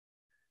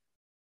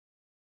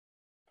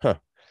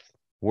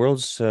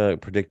 worlds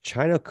predict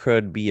China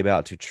could be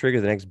about to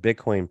trigger the next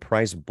Bitcoin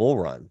price bull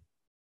run.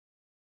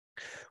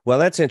 Well,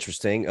 that's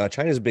interesting.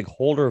 China's a big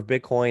holder of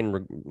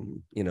Bitcoin,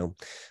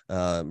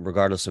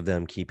 regardless of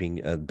them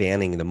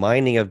banning the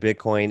mining of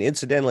Bitcoin.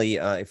 Incidentally,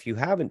 if you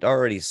haven't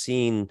already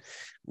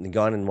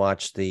gone and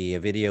watched the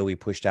video we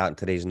pushed out in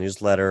today's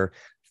newsletter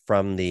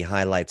from the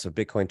highlights of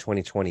Bitcoin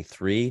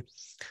 2023,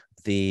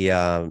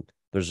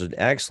 there's an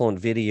excellent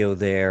video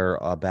there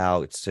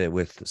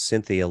with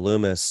Cynthia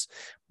Loomis,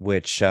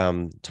 which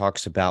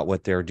talks about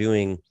what they're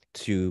doing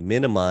to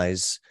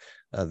minimize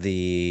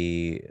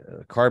the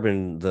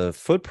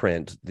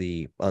footprint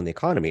on the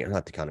economy, or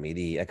not the economy,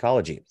 the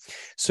ecology.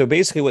 So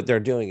basically what they're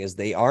doing is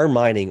they are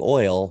mining.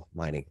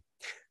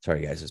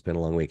 Sorry, guys, it's been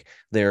a long week.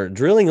 They're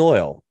drilling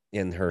oil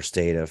in her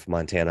state of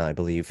Montana, I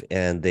believe,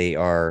 and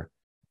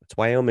it's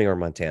Wyoming or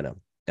Montana.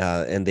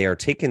 And they are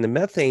taking the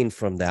methane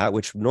from that,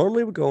 which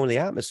normally would go in the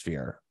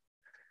atmosphere,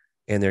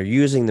 and they're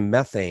using the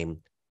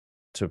methane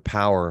to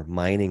power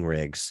mining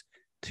rigs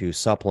to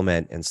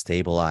supplement and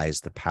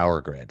stabilize the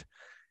power grid.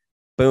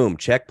 Boom,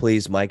 check,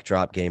 please, mic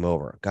drop, game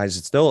over. Guys,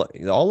 it's still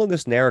all of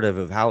this narrative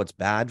of how it's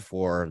bad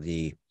for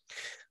the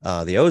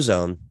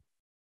ozone,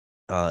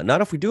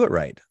 not if we do it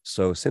right.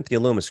 So Cynthia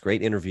Loomis,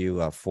 great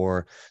interview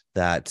for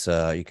that.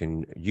 You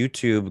can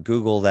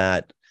Google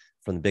that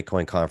from the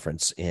Bitcoin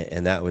conference,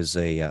 and that was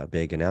a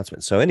big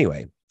announcement. So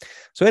anyway,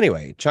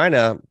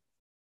 China,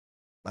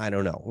 I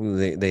don't know.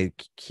 They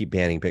keep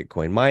banning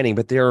Bitcoin mining,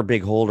 but they're a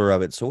big holder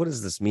of it. So what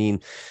does this mean?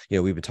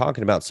 We've been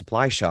talking about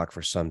supply shock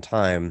for some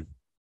time.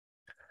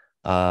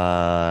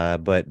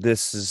 But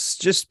this is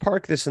just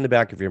park this in the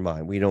back of your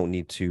mind. We don't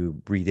need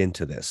to read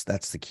into this.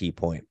 That's the key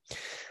point.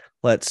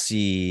 Let's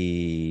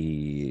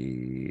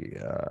see.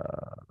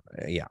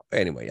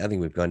 Anyway, I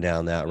think we've gone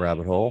down that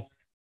rabbit hole.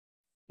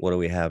 What do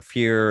we have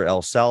here?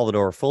 El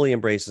Salvador fully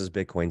embraces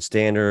Bitcoin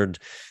standard.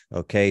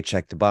 Okay,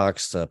 check the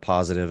box.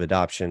 Positive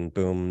adoption.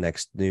 Boom.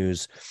 Next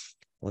news.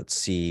 Let's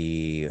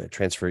see.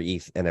 Transfer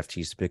ETH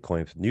NFTs to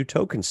Bitcoin with new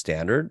token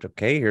standard.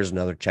 Okay, here's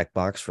another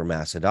checkbox for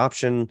mass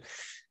adoption.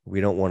 We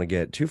don't want to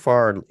get too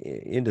far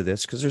into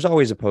this because there's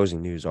always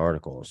opposing news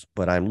articles,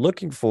 but I'm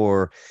looking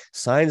for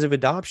signs of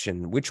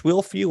adoption, which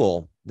will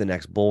fuel the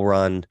next bull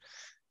run.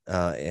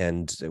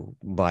 And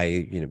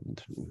by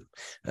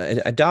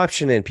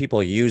adoption and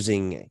people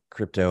using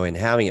crypto and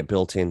having it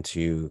built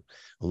into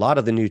a lot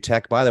of the new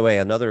tech. By the way,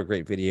 another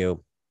great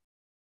video.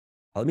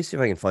 Let me see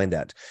if I can find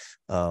that,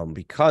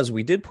 because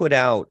we did put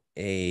out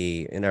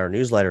in our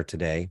newsletter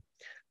today.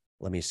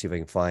 Let me see if I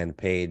can find the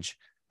page.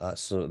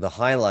 So a link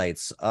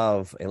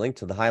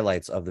to the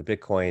highlights of the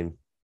Bitcoin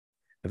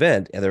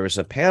event. And there was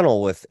a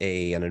panel with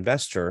an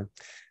investor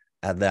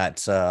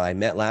that I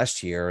met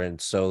last year. And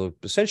so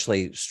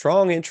essentially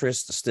strong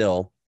interest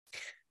still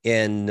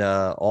in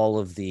all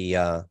of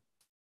the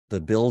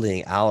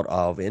building out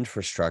of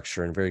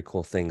infrastructure and very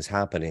cool things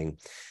happening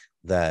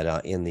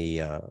that in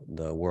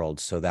the world.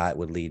 So that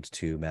would lead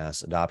to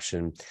mass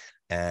adoption.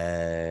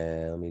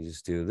 And let me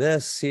just do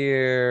this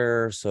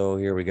here. So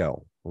here we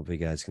go. Hope you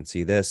guys can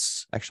see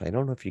this. Actually, I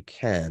don't know if you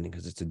can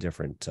because it's a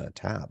different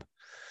tab.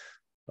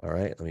 All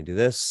right, let me do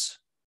this.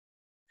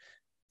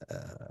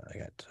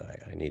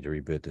 I need to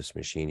reboot this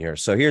machine here.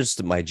 So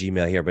here's my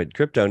Gmail here, but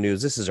crypto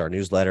news. This is our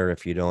newsletter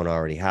if you don't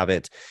already have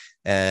it.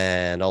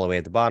 And all the way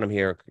at the bottom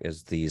here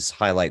is these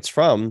highlights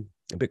from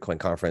the Bitcoin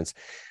conference.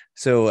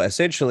 So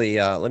essentially,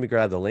 let me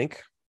grab the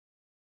link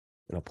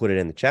and I'll put it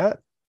in the chat.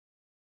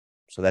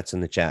 So that's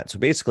in the chat. So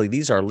basically,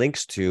 these are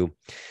links to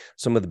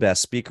some of the best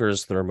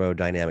speakers,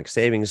 thermodynamic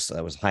savings.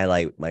 That was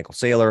highlight Michael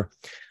Saylor.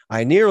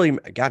 I nearly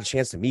got a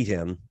chance to meet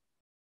him.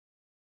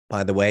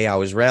 By the way, I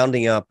was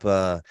rounding up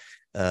an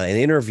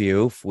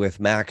interview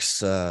with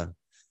Max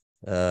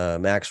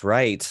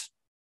Wright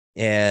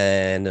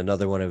and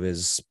another one of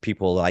his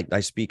people.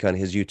 I speak on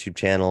his YouTube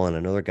channel, and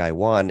another guy,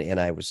 Juan, and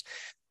I was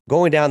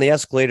going down the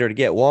escalator to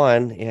get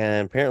Juan,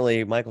 and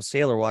apparently Michael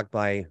Saylor walked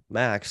by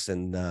Max,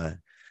 and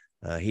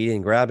he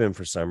didn't grab him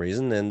for some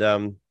reason,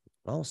 and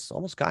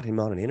almost got him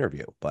on an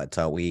interview. But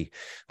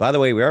by the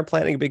way, we are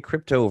planning a big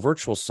crypto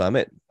virtual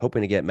summit,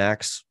 hoping to get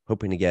Max,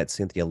 hoping to get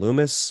Cynthia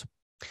Loomis.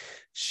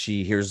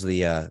 Here's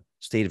the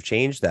state of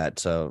change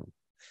that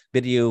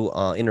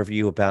video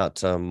interview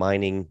about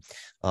mining.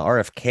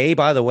 RFK,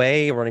 by the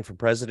way, running for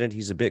president.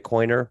 He's a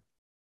Bitcoiner.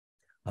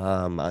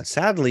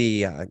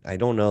 Sadly, I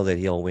don't know that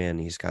he'll win.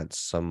 He's got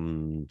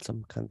some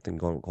kind of thing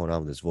going on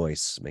with his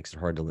voice. Makes it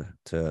hard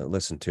to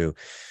listen to,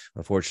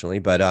 unfortunately.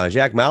 But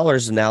Jack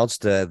Mallers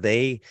announced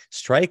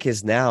Strike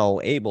is now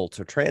able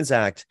to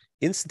transact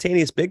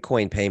instantaneous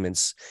Bitcoin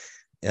payments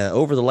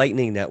over the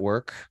Lightning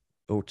Network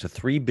to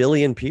 3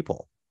 billion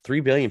people.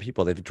 3 billion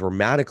people. They've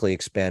dramatically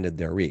expanded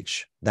their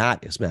reach.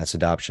 That is mass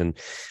adoption.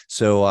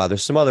 So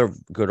there's some other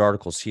good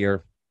articles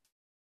here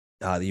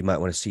that you might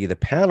want to see. The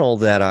panel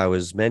that I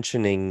was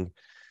mentioning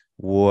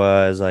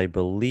was, I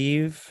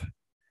believe,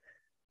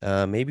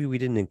 maybe we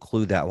didn't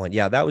include that one.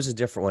 Yeah, that was a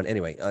different one.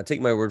 Anyway,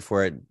 take my word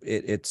for it.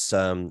 It's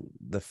one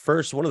of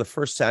the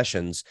first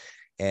sessions,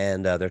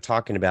 and they're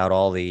talking about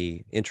all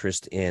the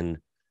interest in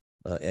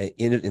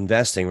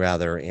investing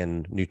rather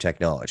in new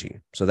technology.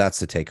 So that's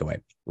the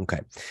takeaway. Okay.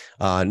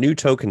 New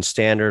token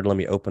standard. Let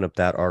me open up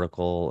that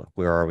article.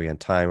 Where are we on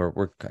time?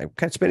 We're kind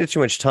of spending too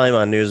much time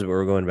on news, but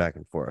we're going back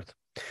and forth.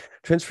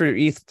 Transfer your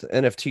ETH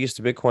NFTs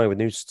to Bitcoin with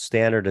new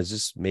standard. Is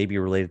this maybe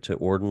related to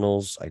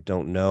ordinals? I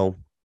don't know.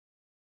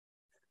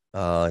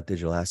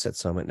 Digital Asset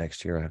Summit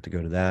next year. I have to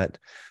go to that.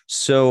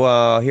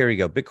 So here you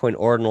go. Bitcoin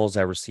ordinals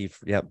I received.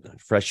 Yep.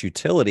 Fresh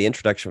utility.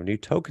 Introduction of a new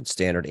token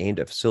standard aimed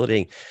at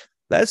facilitating.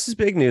 This is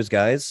big news,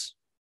 guys.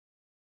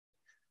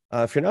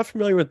 If you're not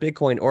familiar with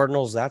Bitcoin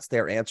ordinals, that's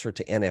their answer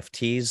to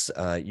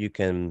NFTs. You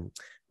can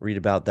read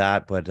about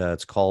that, but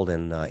it's called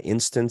an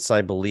instance,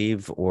 I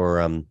believe,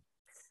 or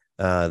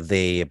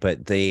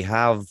they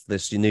have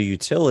this new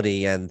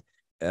utility, and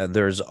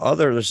there's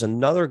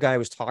another guy I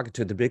was talking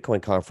to at the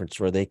Bitcoin conference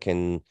where they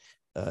can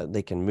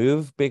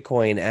move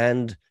Bitcoin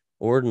and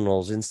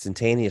ordinals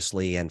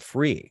instantaneously and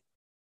free.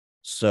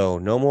 So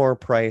no more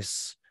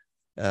price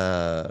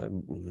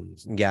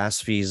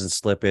gas fees and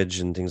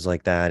slippage and things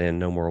like that, and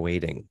no more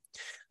waiting.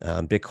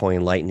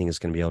 Bitcoin Lightning is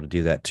going to be able to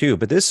do that too.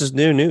 But this is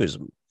new news: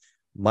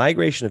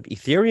 migration of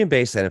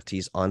Ethereum-based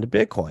NFTs onto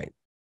Bitcoin.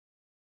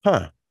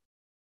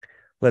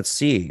 Let's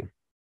see.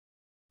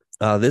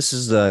 This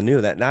is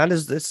new. That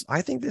is this.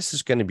 I think this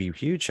is going to be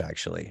huge,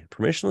 actually.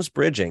 Permissionless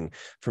bridging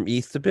from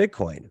ETH to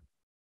Bitcoin.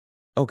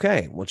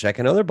 Okay, we'll check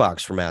another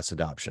box for mass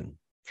adoption.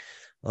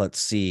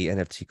 Let's see.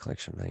 NFT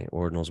collection,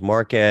 ordinals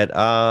market.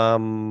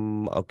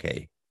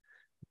 Okay,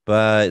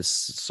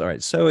 but all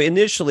right. So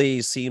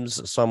initially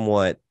seems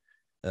somewhat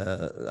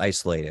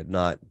isolated.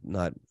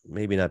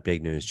 Maybe not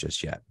big news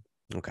just yet.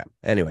 Okay.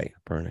 Anyway,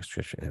 per next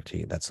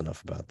NFT. That's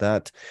enough about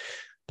that.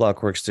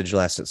 Blockworks Digital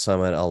Asset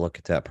Summit. I'll look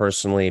at that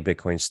personally.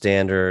 Bitcoin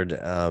Standard,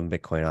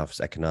 Bitcoin Office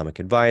Economic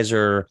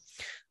Advisor.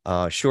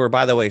 Sure.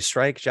 By the way,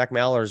 Jack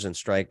Mallers and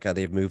Strike,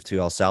 they've moved to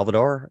El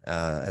Salvador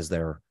as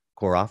their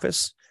core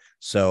office.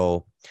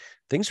 So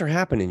things are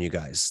happening, you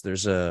guys.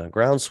 There's a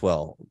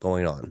groundswell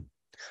going on.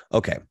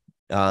 Okay.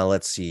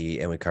 Let's see.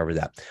 And we covered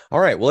that.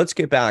 All right. Well, let's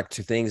get back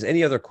to things.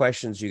 Any other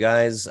questions, you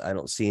guys? I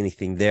don't see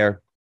anything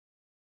there.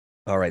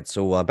 All right,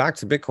 so back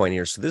to Bitcoin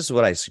here. So this is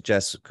what I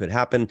suggest could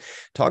happen.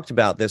 Talked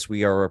about this.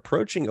 We are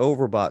approaching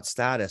overbought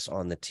status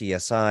on the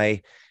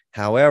TSI.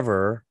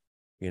 However,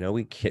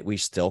 we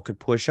still could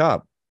push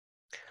up.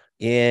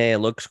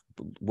 And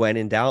when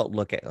in doubt,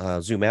 look at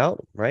zoom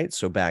out, right?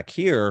 So back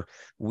here,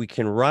 we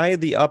can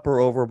ride the upper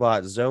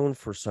overbought zone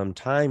for some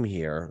time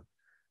here.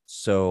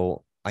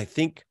 So I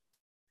think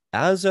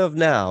as of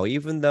now,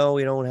 even though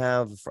we don't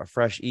have a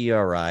fresh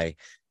ERI,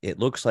 it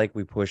looks like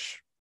we push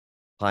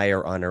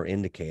higher on our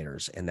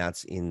indicators, and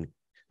that's in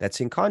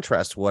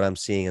contrast to what I'm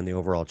seeing in the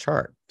overall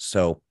chart.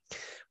 So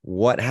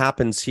what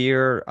happens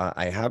here?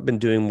 I have been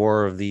doing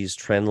more of these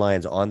trend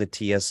lines on the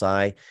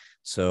TSI,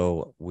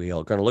 so we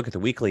are going to look at the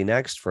weekly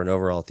next for an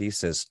overall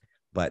thesis.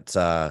 But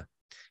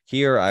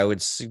here I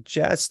would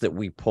suggest that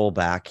we pull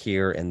back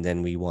here, and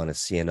then we want to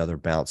see another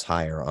bounce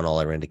higher on all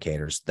our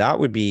indicators.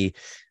 That'll be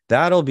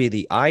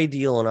the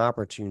ideal and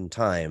opportune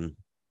time,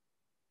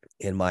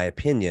 in my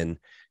opinion,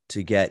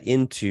 to get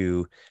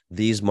into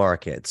these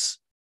markets.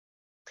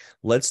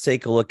 Let's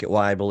take a look at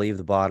why I believe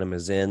the bottom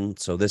is in.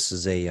 So this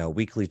is a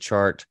weekly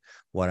chart.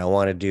 What I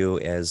want to do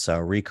is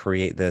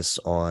recreate this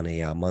on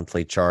a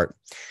monthly chart.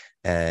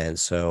 And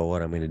so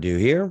what I'm going to do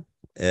here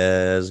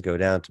is go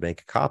down to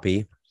make a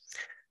copy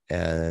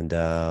and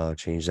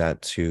change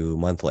that to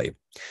monthly.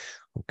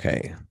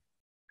 Okay.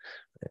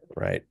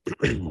 Right.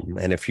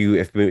 And if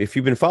you've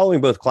been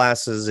following both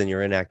classes and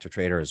you're in Active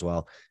Trader as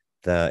well,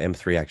 the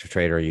M3 Active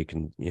Trader,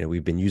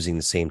 we've been using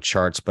the same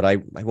charts, but I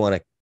want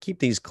to keep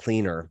these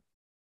cleaner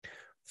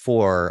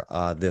for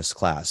this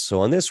class.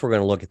 So on this, we're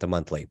going to look at the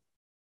monthly.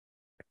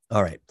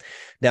 All right.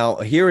 Now,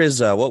 here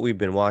is what we've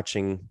been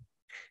watching,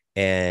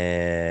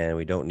 and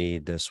we don't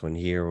need this one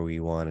here. We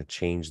want to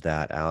change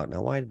that out.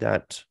 Now, why did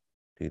that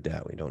do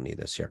that? We don't need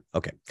this here.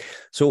 Okay.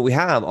 So what we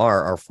have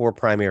are our four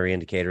primary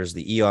indicators: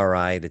 the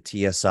ERI, the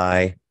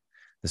TSI,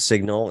 the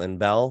signal and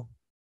bell,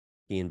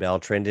 key and bell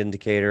trend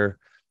indicator.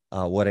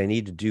 What I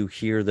need to do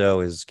here,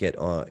 though, is get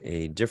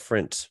a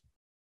different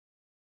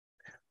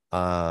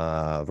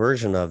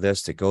version of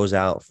this that goes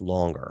out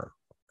longer.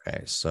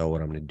 Okay, so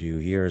what I'm going to do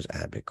here is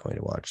add Bitcoin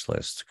to watch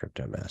list,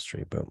 crypto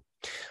mastery. Boom.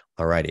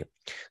 All righty.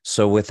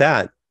 So with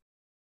that,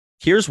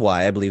 here's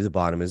why I believe the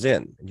bottom is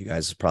in. You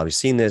guys have probably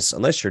seen this,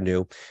 unless you're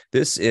new.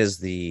 This is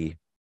the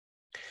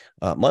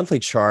monthly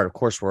chart. Of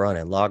course, we're on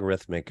a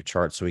logarithmic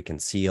chart, so we can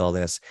see all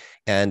this.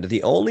 And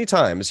the only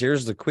times,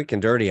 here's the quick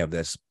and dirty of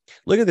this.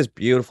 Look at this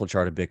beautiful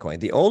chart of Bitcoin.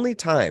 The only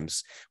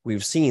times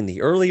we've seen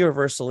the early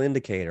reversal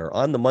indicator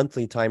on the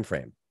monthly time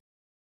frame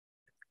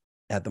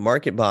at the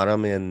market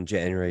bottom in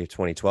January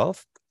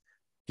 2012.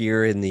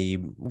 Here in the,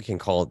 we can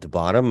call it the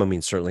bottom. I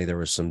mean, certainly there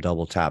was some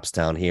double taps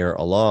down here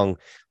along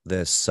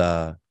this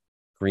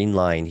green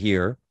line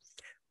here,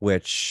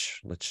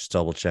 which, let's just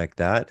double check,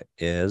 that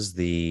is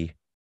the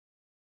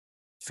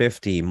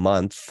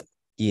 50-month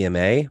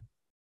EMA.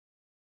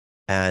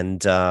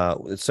 And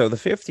so the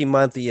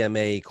 50-month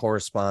EMA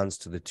corresponds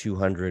to the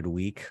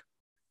 200-week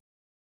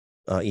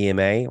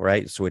EMA,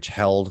 right? So which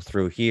held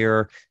through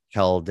here,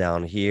 held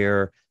down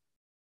here,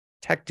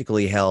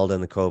 technically held in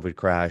the COVID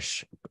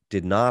crash,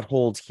 did not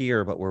hold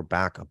here, but we're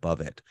back above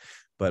it.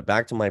 But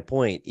back to my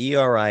point,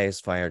 ERI is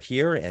fired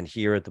here and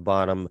here at the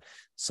bottom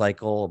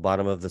cycle,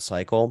 bottom of the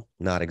cycle,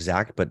 not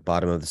exact, but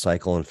bottom of the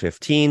cycle in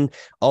 15,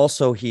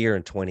 also here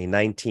in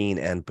 2019,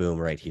 and boom,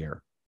 right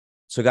here.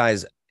 So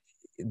guys,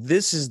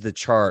 this is the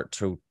chart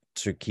to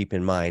keep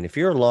in mind. If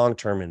you're a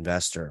long-term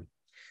investor,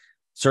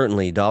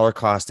 certainly dollar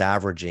cost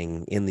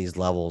averaging in these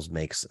levels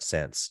makes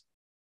sense.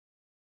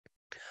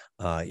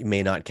 You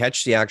may not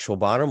catch the actual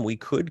bottom. We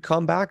could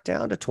come back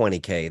down to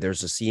 20K.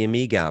 There's a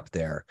CME gap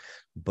there.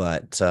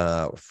 But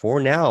for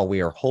now,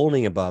 we are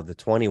holding above the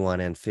 21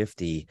 and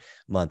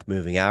 50-month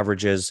moving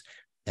averages.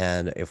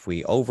 And if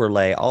we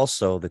overlay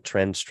also the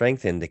trend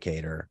strength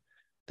indicator,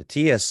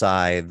 the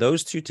TSI,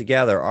 those two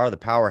together are the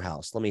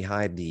powerhouse. Let me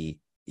hide the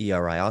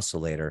ERI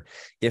oscillator.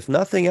 If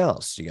nothing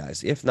else, you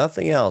guys, if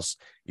nothing else,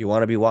 you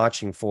want to be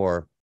watching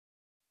for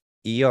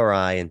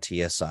ERI and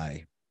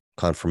TSI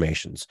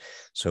confirmations.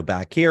 So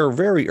back here,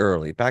 very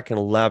early, back in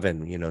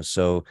 11,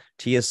 so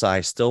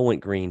TSI still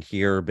went green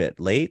here a bit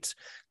late,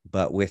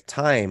 but with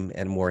time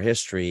and more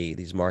history,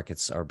 these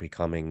markets are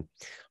becoming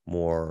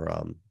more,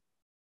 I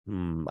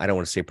don't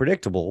want to say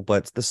predictable,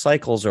 but the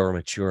cycles are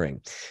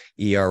maturing.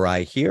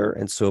 ERI here.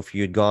 And so if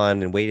you had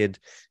gone and waited,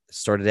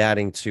 started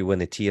adding to when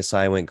the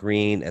TSI went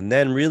green, and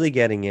then really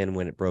getting in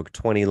when it broke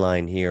 20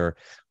 line here,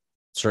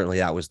 certainly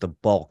that was the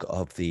bulk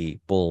of the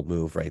bull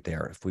move right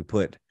there. If we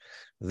put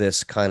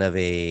this kind of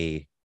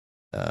we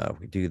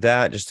do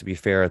that, just to be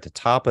fair, at the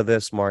top of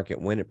this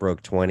market, when it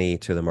broke 20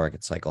 to the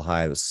market cycle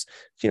high, it was,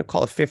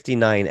 call it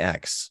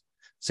 59x,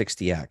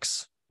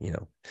 60x,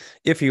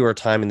 if you were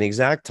timing the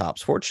exact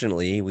tops.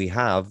 Fortunately, we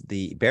have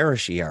the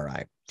bearish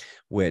ERI,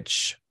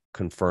 which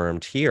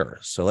confirmed here.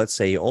 So let's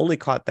say you only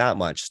caught that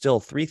much, still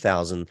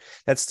 3,000.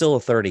 That's still a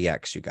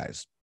 30x, you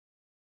guys.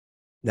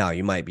 Now,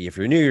 you might be, if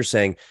you're new, you're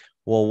saying,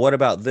 well, what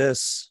about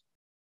this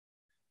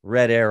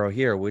red arrow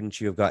here? Wouldn't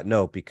you have got?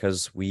 No,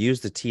 because we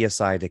used the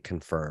TSI to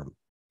confirm.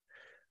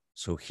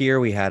 So here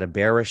we had a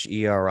bearish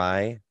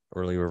ERI,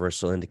 early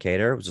reversal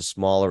indicator. It was a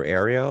smaller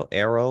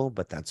arrow,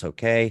 but that's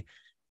okay.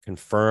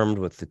 Confirmed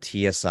with the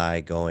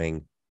TSI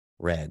going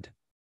red.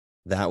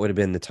 That would have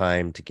been the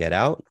time to get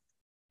out.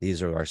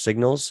 These are our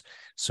signals.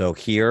 So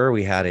here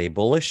we had a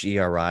bullish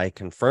ERI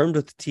confirmed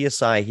with the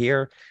TSI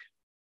here.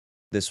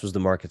 This was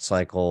the market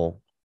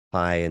cycle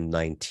high in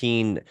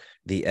 19.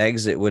 The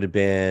exit would have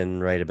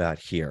been right about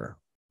here.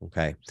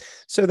 Okay.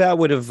 So that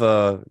would have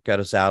got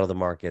us out of the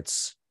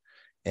markets.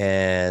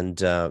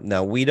 And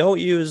now we don't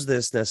use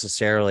this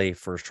necessarily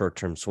for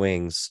short-term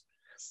swings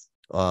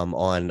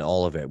on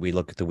all of it. We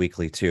look at the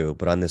weekly too,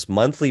 but on this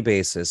monthly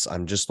basis,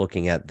 I'm just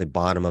looking at the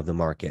bottom of the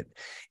market,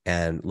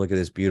 and look at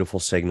this beautiful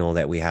signal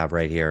that we have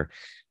right here.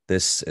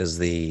 This is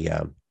the,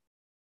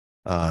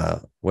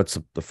 what's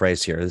the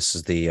phrase here? This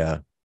is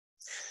the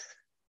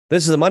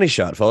money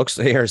shot, folks,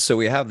 here. So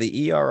we have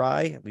the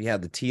ERI, we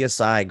have the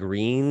TSI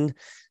green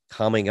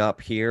coming up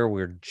here.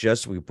 We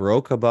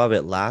broke above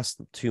it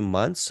last 2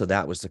 months. So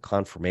that was the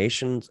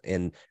confirmation,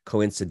 and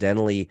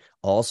coincidentally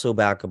also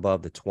back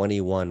above the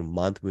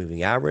 21-month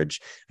moving average.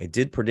 I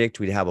did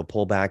predict we'd have a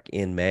pullback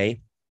in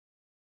May,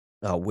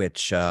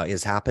 which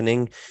is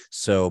happening.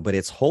 So, but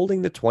it's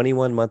holding the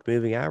 21-month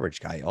moving average,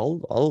 guys.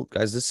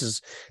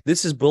 This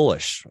is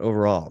bullish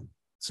overall.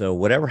 So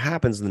whatever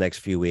happens in the next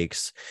few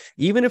weeks,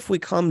 even if we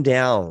come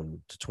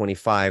down to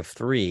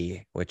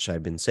 25.3, which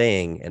I've been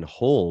saying, and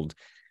hold,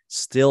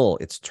 still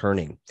it's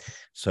turning.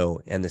 So,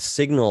 and the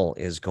signal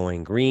is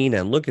going green.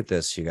 And look at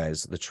this, you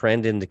guys, the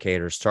trend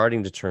indicator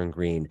starting to turn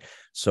green.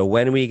 So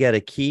when we get a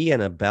key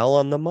and a bell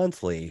on the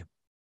monthly,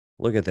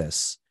 look at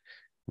this.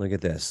 Look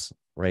at this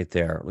right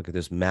there. Look at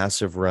this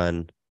massive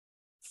run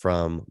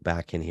from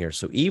back in here.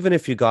 So even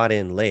if you got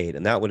in late,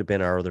 and that would have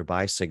been our other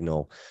buy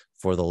signal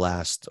for the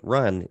last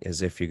run,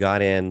 is if you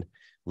got in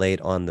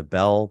late on the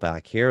bell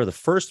back here, the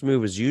first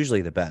move is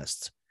usually the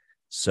best.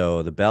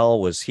 So the bell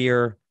was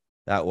here.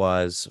 That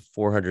was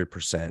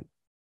 400%,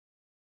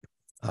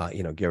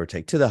 give or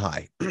take, to the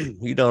high.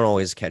 You don't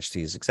always catch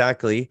these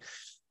exactly,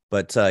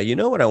 But you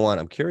know what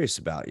I'm curious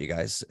about, you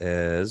guys,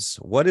 is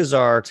what is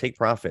our take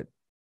profit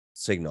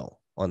signal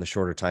on the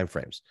shorter time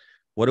frames?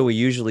 What do we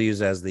usually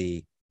use as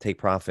the take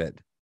profit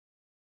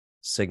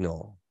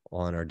signal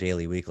on our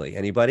daily, weekly?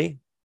 Anybody?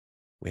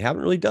 We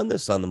haven't really done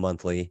this on the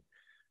monthly.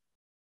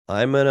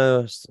 I'm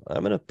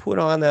gonna put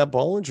on that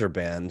Bollinger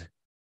Band.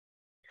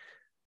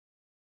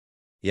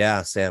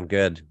 Yeah, Sam,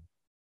 good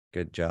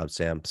job,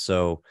 Sam.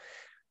 So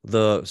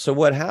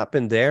what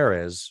happened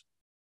there is,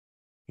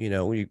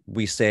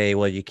 we say,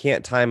 well, you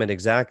can't time it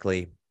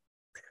exactly.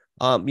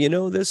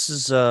 This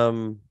is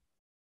look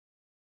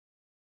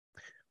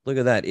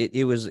at that.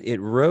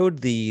 It rode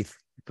the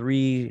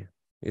three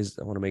is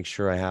I want to make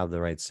sure I have the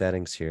right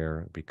settings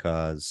here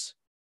because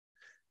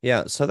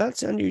yeah, so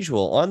that's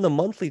unusual. On the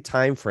monthly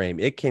time frame,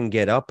 it can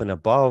get up and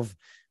above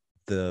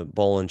the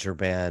Bollinger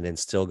Band and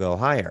still go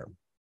higher.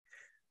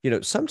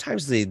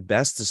 Sometimes the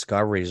best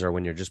discoveries are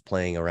when you're just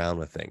playing around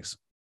with things.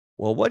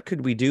 Well, what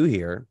could we do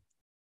here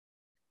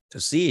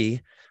to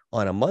see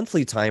on a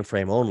monthly time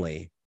frame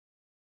only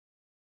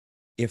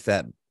if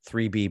that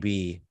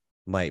 3BB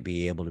might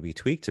be able to be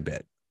tweaked a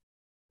bit?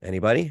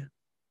 Anybody?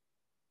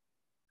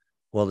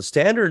 Well, the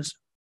standards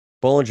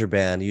Bollinger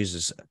Band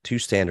uses 2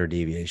 standard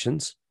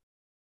deviations.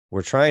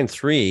 We're trying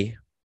 3.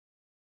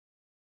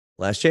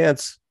 Last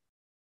chance.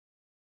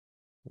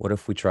 What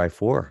if we try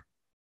 4?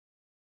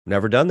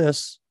 Never done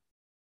this.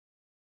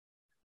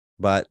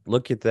 But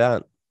look at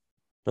that.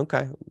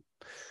 Okay.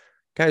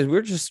 Guys,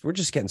 we're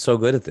just getting so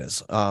good at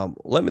this.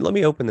 Let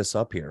me open this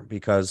up here,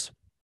 because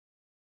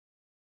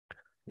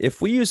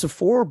if we use a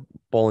 4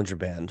 Bollinger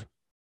Band,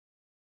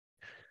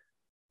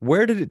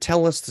 where did it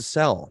tell us to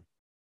sell?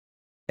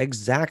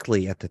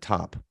 Exactly at the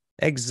top.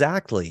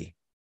 Exactly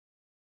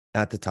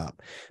at the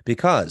top.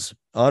 Because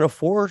on a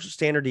 4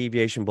 standard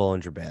deviation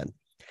Bollinger Band,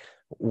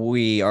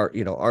 we are,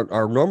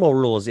 our normal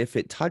rule is if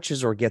it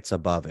touches or gets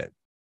above it.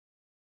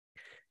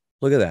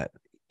 Look at that.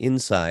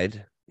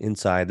 Inside,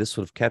 this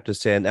would have kept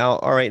us in. Now,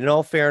 all right, in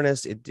all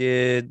fairness, it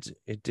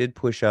did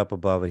push up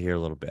above it here a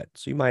little bit.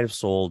 So you might have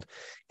sold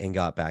and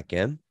got back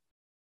in.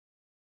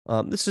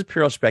 This is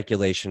pure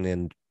speculation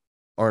and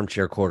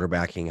armchair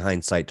quarterbacking,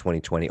 hindsight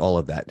 2020, all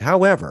of that.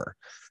 However,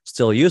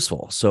 still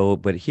useful. So,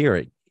 but here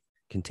it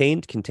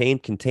contained,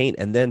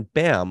 and then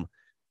bam,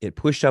 it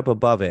pushed up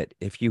above it.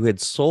 If you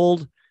had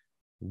sold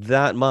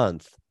that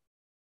month,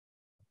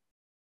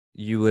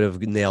 you would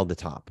have nailed the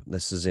top.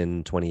 This is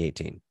in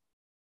 2018.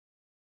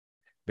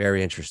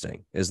 Very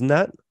interesting, isn't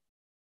that?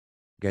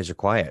 You guys are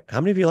quiet.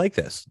 How many of you like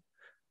this?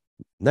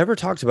 Never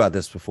talked about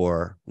this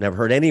before. Never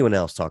heard anyone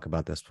else talk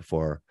about this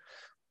before.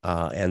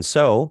 And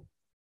so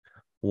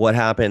what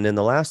happened in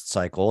the last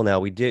cycle?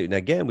 Now we did, and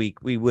again,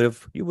 you would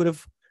have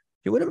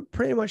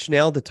pretty much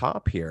nailed the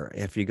top here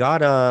if you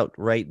got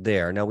right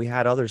there. Now we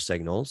had other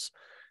signals,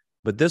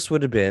 but this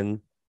would have been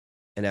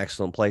an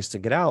excellent place to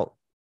get out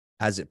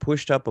as it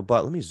pushed up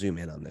above. Let me zoom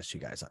in on this,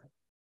 you guys.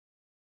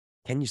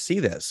 Can you see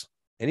this?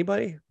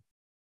 Anybody?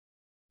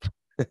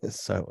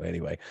 So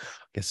anyway, I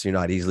guess you're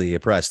not easily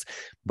impressed.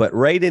 But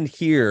right in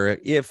here,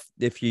 if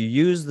you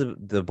use the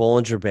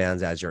Bollinger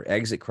Bands as your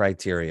exit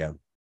criteria,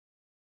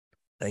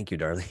 thank you,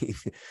 darling.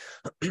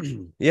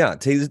 Yeah,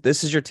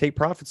 this is your take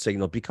profit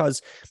signal,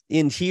 because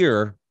in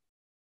here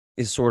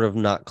is sort of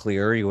not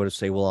clear. You would have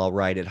say, well, I'll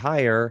ride it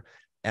higher.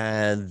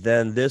 And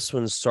then this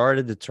one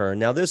started to turn.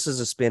 Now, this is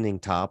a spinning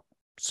top.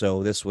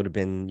 So this would have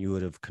been, you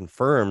would have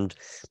confirmed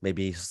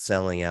maybe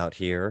selling out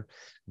here.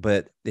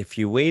 But if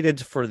you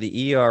waited for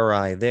the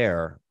ERI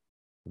there,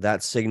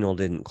 that signal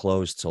didn't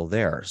close till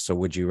there. So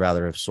would you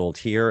rather have sold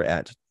here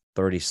at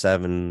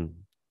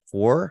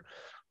 37.4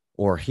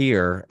 or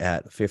here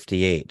at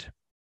 58?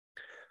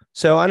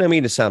 So I don't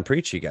mean to sound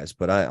preachy, guys,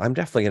 but I'm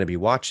definitely going to be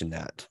watching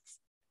that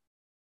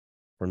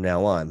from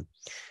now on.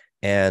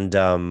 And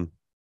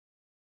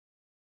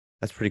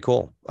that's pretty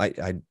cool.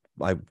 I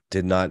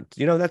did not,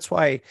 that's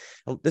why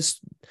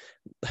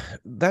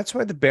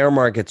the bear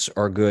markets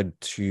are good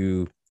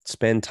to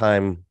spend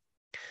time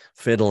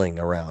fiddling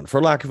around,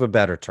 for lack of a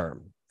better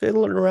term.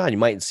 Fiddling around, you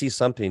might see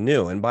something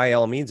new. And by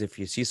all means, if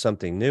you see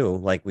something new,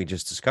 like we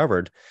just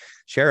discovered,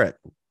 share it.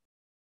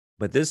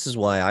 But this is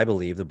why I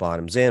believe the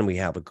bottom's in. We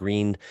have a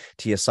green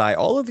TSI.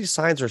 All of these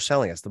signs are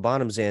selling us. The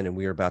bottom's in, and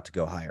we are about to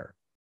go higher.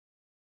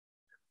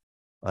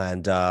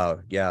 And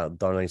yeah,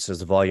 Donnie says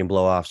the volume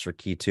blow-offs are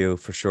key too,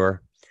 for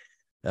sure.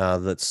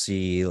 Let's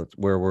see,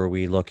 where were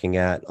we looking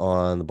at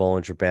on the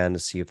Bollinger Band to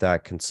see if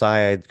that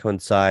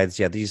coincides.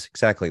 Yeah, these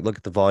exactly. Look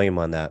at the volume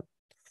on that.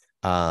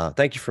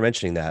 Thank you for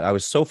mentioning that. I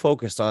was so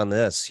focused on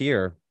this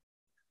here,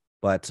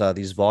 but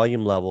these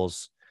volume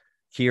levels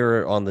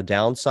here on the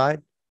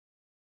downside.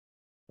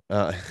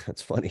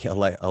 It's funny.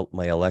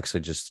 My Alexa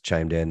just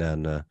chimed in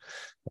on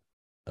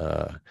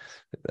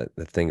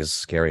the thing is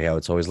scary how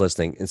it's always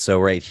listening. And so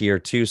right here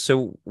too.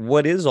 So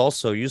what is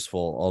also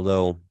useful,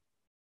 although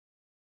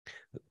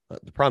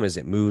the problem is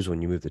it moves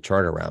when you move the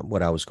chart around.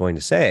 What I was going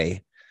to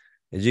say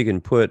is you can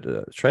put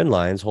trend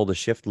lines, hold a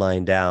shift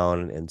line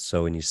down. And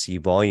so when you see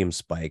volume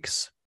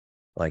spikes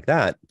like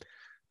that,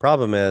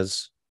 problem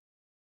is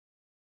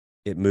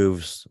it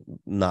moves,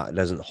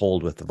 doesn't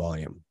hold with the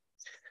volume.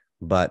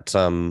 But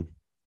yeah,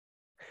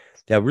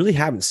 I really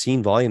haven't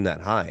seen volume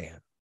that high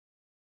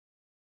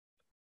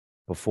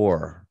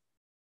before,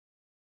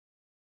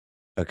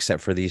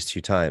 except for these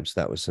two times.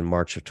 That was in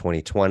March of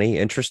 2020.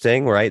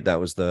 Interesting, right? That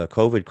was the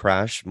COVID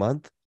crash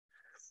month.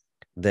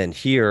 Then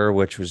here,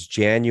 which was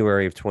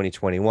January of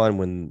 2021,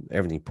 when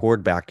everything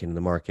poured back into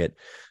the market.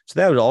 So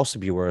that would also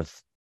be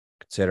worth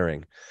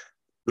considering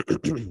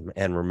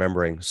and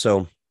remembering.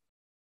 So,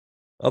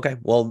 okay,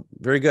 well,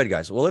 very good,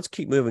 guys. Well, let's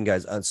keep moving,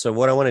 guys. So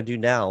what I want to do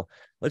now,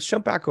 let's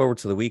jump back over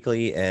to the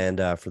weekly. And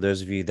for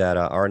those of you that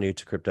are new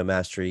to Crypto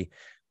Mastery,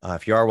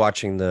 if you are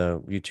watching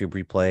the YouTube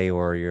replay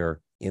or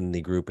you're in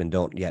the group and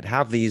don't yet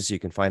have these, you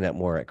can find out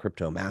more at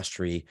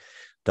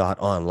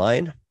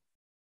cryptomastery.online.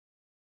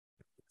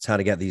 It's how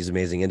to get these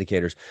amazing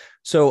indicators.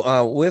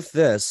 So with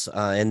this,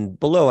 and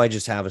below, I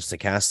just have a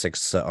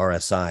stochastics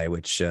RSI,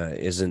 which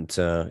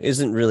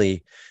isn't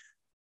really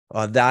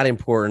that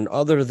important,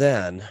 other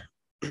than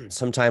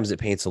sometimes it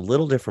paints a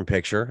little different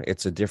picture.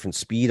 It's a different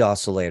speed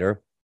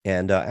oscillator.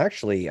 And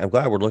actually, I'm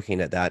glad we're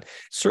looking at that.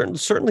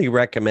 Certainly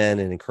recommend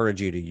and encourage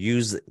you to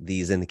use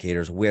these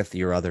indicators with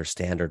your other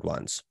standard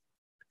ones.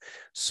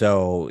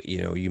 So,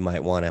 you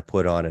might want to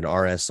put on an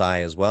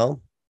RSI as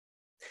well.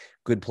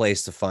 Good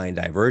place to find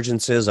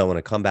divergences. I want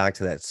to come back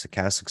to that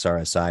stochastics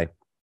RSI.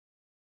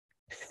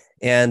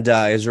 And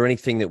is there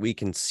anything that we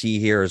can see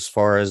here as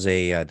far as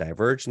a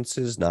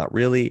divergences? Not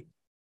really.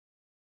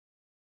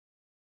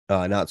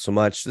 Not so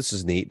much. This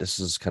is neat. This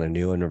is kind of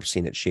new. I've never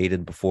seen it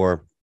shaded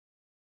before.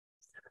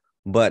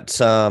 But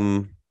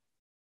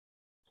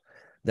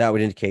that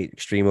would indicate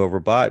extreme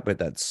overbought, but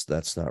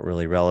that's not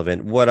really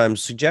relevant. What I'm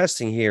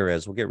suggesting here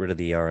is we'll get rid of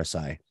the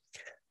RSI.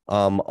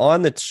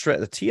 On the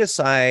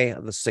TSI,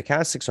 the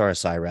stochastics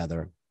RSI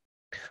rather,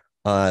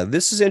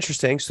 this is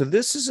interesting. So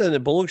this is a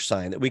bullish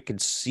sign that we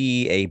could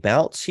see a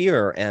bounce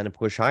here and a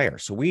push higher.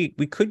 So we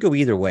could go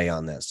either way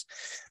on this.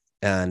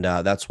 And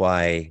that's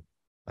why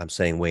I'm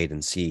saying wait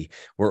and see.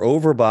 We're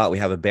overbought. We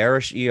have a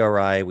bearish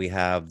ERI. We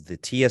have the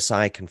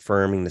TSI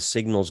confirming the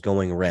signals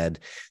going red.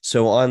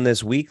 So on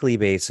this weekly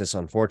basis,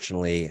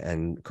 unfortunately,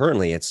 and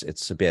currently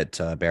it's a bit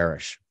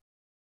bearish.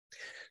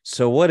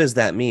 So what does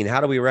that mean?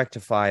 How do we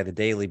rectify the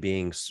daily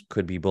beings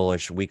could be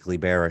bullish, weekly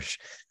bearish?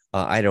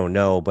 I don't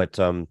know, but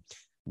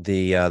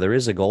there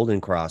is a golden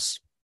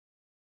cross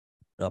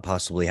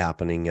possibly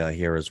happening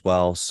here as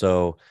well.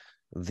 So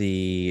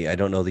I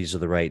don't know these are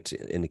the right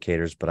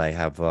indicators, but I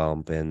have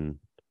been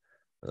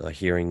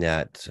hearing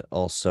that.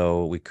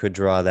 Also, we could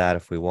draw that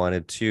if we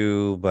wanted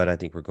to, but I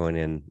think we're going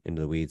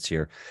into the weeds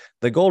here.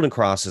 The golden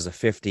cross is a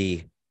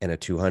 50 and a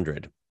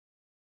 200,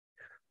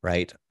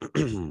 right?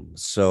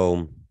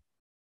 So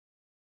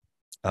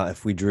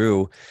if we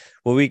drew,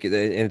 well, and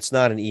it's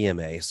not an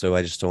EMA, so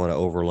I just don't want to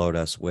overload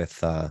us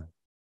with all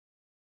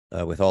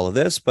of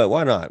this, but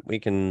why not? We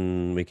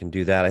can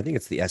do that. I think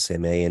it's the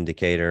SMA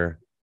indicator.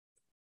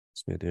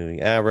 Smooth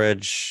moving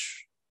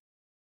average.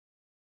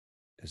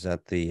 Is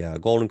that the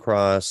golden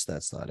cross?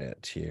 That's not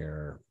it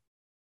here.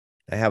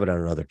 I have it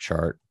on another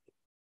chart.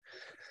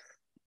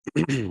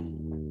 There.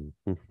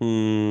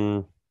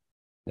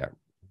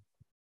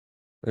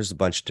 There's a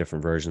bunch of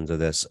different versions of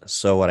this.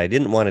 So what I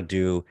didn't want to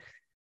do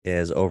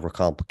is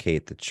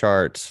overcomplicate the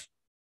chart.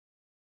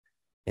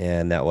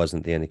 And that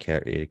wasn't the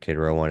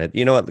indicator I wanted.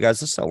 You know what,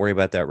 guys, let's not worry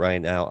about that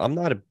right now. I'm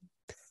not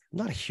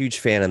a huge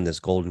fan of this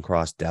golden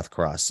cross, death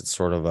cross. It's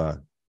sort of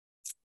a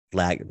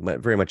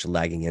very much a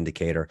lagging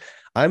indicator.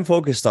 I'm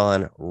focused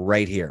on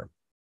right here.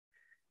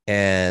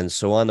 And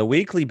so on the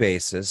weekly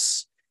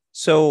basis,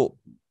 so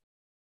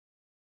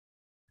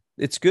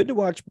it's good to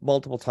watch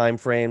multiple time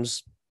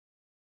frames.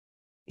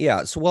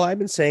 Yeah. So, well, I've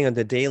been saying on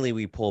the daily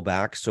we pull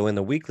back. So in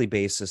the weekly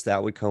basis,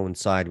 that would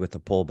coincide with the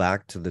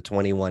pullback to the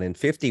 21 and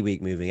 50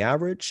 week moving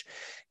average.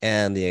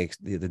 And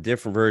the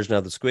different version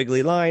of the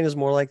squiggly line is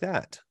more like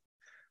that.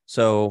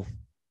 So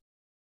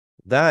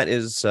that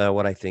is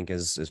what I think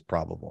is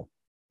probable.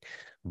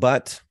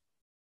 But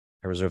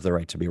I reserve the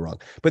right to be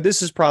wrong. But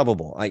this is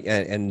probable.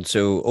 And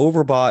so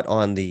overbought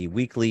on the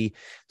weekly.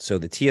 So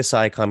the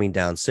TSI coming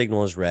down,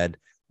 signal is red.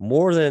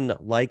 More than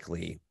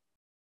likely,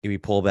 we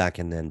pull back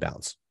and then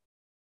bounce.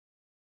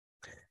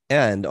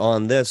 And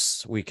on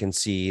this, we can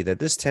see that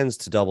this tends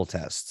to double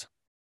test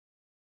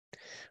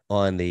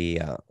on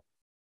the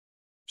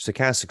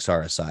stochastics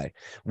RSI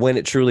when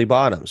it truly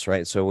bottoms,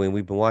 right? So when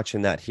we've been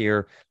watching that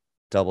here,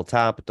 double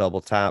tap,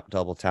 double tap,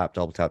 double tap,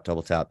 double tap,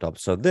 double tap, double.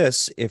 So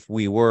this, if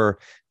we were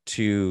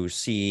to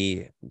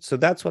see, so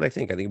that's what I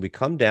think. I think we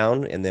come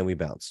down and then we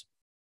bounce.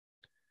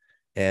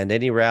 And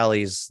any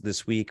rallies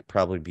this week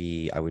I would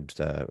be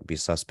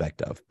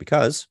suspect of,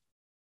 because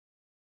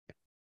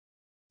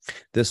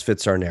this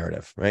fits our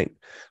narrative, right?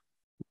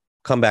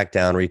 Come back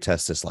down,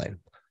 retest this line.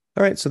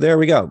 All right, so there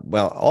we go.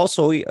 Well,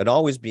 also, and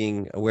always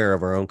being aware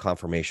of our own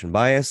confirmation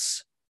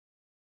bias.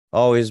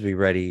 Always be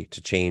ready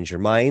to change your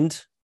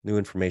mind. New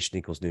information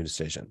equals new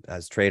decision.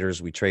 As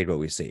traders, we trade what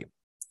we see.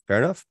 Fair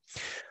enough?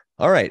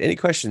 All right, any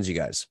questions, you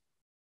guys?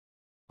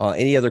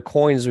 Any other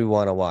coins we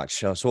want to watch.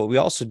 So what we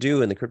also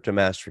do in the Crypto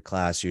Mastery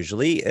class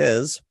usually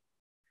is,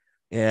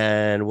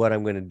 and what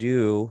I'm going to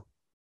do,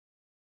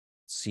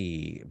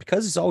 see,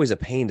 because it's always a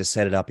pain to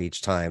set it up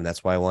each time.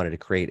 That's why I wanted to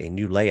create a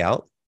new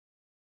layout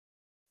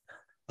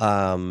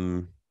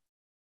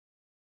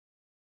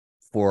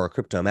for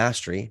Crypto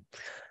Mastery.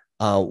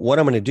 What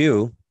I'm going to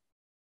do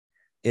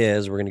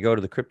is we're going to go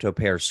to the crypto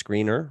pair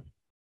screener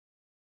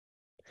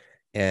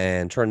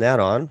and turn that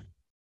on,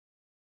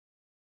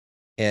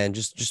 and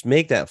just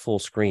make that full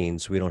screen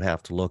so we don't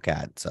have to look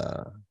at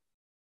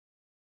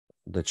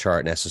the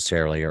chart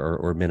necessarily,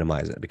 or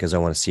minimize it, because I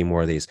want to see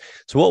more of these.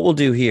 So what we'll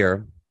do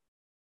here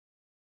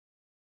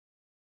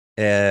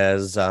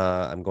is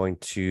I'm going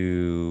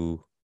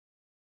to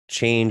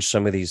change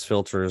some of these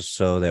filters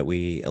so that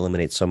we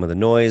eliminate some of the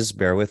noise.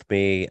 Bear with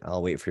me.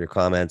 I'll wait for your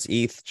comments.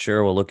 ETH,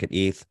 sure, we'll look at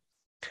ETH.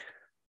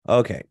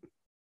 Okay,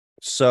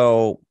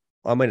 so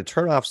I'm going to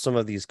turn off some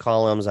of these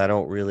columns I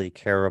don't really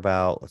care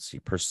about. Let's see,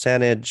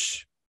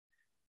 percentage.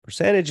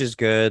 Percentage is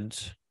good.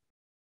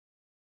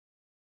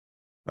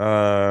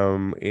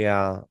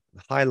 Yeah,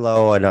 high,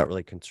 low, I'm not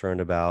really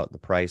concerned about. The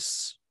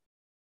price.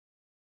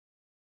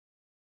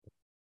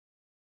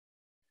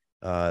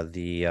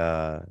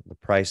 The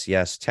price,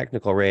 yes.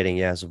 Technical rating,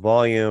 yes.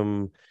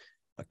 Volume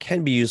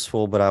can be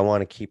useful, but I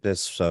want to keep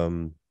this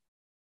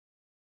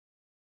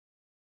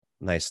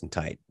nice and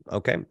tight.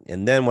 Okay.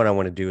 And then what I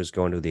want to do is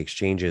go into the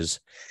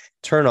exchanges,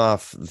 turn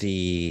off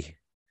the,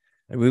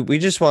 we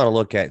just want to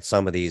look at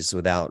some of these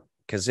without,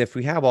 because if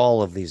we have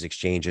all of these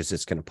exchanges,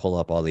 it's going to pull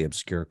up all the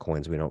obscure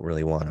coins we don't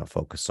really want to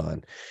focus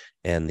on.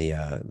 And the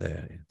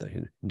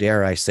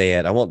dare I say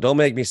it, don't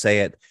make me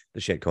say it,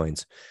 the shit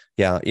coins.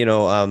 Yeah.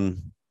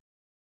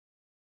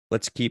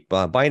 Let's keep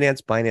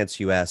Binance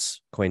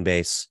US,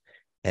 Coinbase,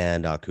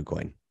 and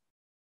KuCoin.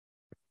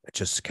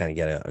 Just to kind of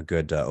get a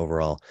good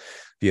overall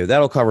view.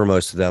 That'll cover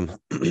most of them.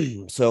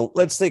 So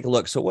let's take a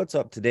look. So what's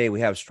up today?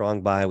 We have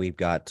strong buy. We've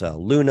got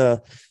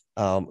Luna.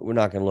 We're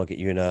not going to look at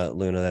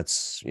Luna.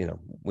 That's,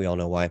 we all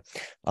know why.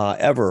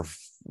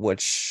 What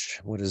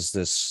is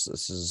this?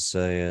 This is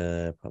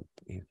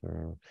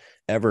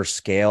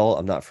Everscale.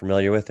 I'm not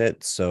familiar with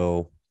it.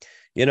 So,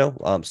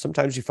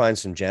 sometimes you find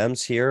some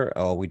gems here.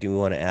 We do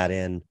want to add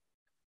in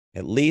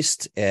at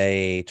least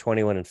a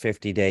 21 and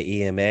 50-day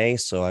EMA.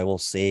 So I will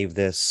save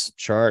this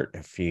chart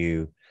if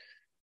you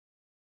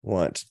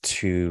want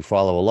to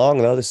follow along.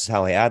 Though this is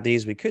how I add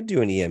these. We could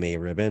do an EMA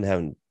ribbon.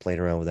 Haven't played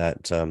around with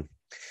that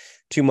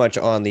too much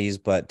on these,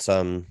 but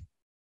the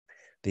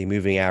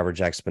moving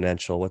average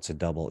exponential, what's a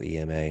double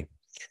EMA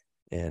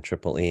and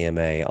triple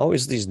EMA?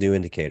 Always these new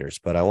indicators,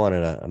 but I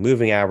wanted a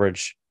moving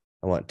average.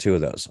 I want two of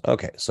those.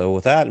 Okay, so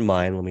with that in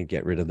mind, let me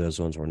get rid of those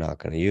ones we're not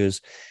going to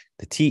use.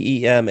 The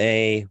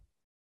TEMA,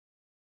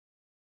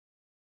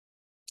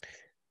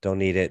 don't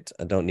need it.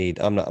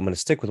 I'm going to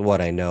stick with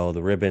what I know.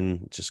 The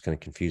ribbon, just going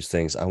to confuse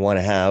things. I want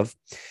to have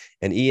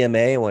an EMA.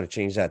 I want to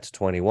change that to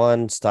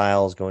 21.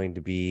 Style is going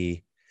to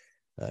be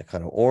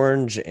kind of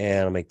orange, and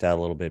I'll make that a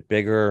little bit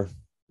bigger,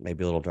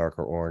 maybe a little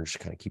darker orange,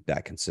 kind of keep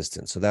that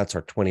consistent. So that's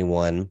our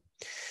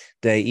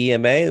 21-day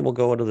EMA. We'll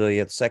go into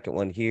the second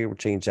one here. We'll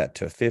change that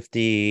to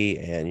 50,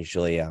 and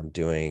usually I'm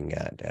doing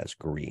it as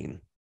green.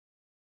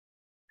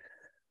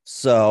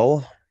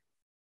 So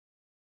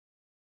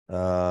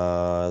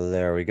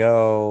there we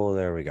go.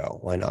 There we go.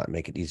 Why not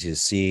make it easy to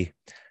see?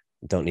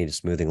 Don't need a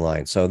smoothing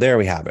line. So there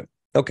we have it.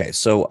 Okay,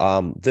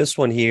 so this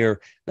one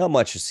here, not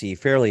much to see,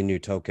 fairly new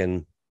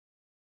token.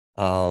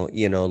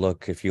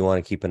 Look, if you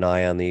want to keep an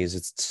eye on these,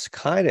 it's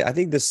kind of, I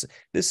think this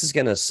is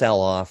going to sell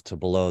off to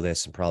below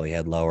this and probably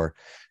head lower.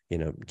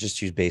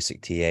 Just use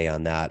basic TA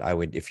on that. I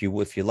would, if you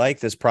like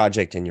this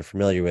project and you're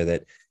familiar with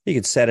it, you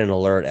could set an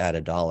alert at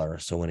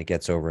 $1. So when it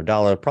gets over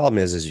 $1, the problem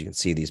is you can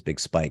see these big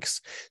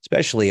spikes,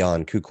 especially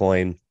on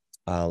KuCoin.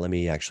 Let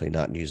me actually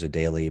not use a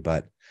daily,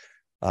 but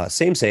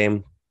same.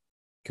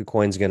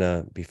 KuCoin's going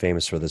to be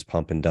famous for this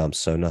pump and dump.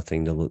 So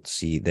nothing to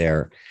see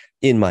there,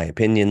 in my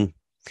opinion.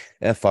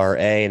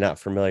 FRA, not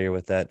familiar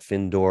with that.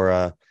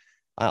 Findora.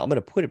 I'm going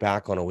to put it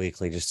back on a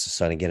weekly just to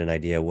sort of get an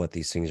idea of what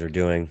these things are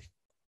doing.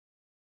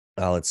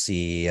 Let's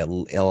see,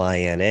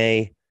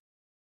 LINA.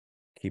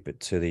 Keep it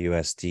to the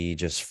USD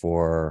just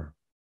for,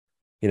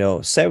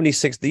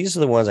 76. These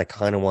are the ones I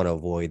kind of want to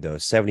avoid, though.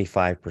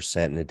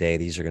 75% in a day.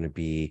 These are going to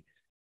be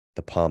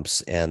the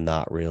pumps and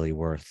not really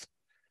worth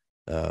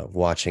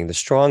watching. The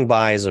strong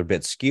buys are a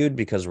bit skewed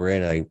because we're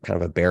in a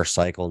kind of a bear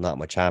cycle, not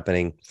much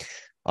happening.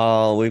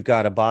 We've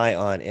got a buy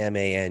on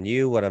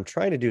MANU. What I'm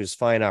trying to do is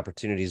find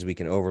opportunities we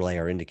can overlay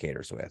our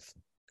indicators with.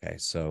 Okay,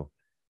 so,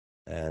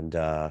 and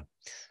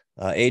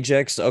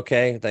Ajax.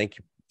 Okay, thank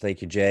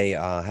you, Jay.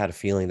 Had a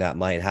feeling that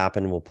might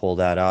happen. We'll pull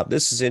that up.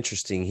 This is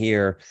interesting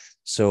here.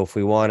 So if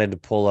we wanted to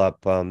pull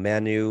up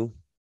Manu,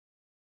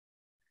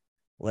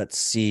 let's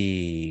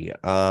see.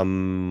 What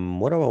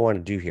do I want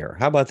to do here?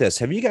 How about this?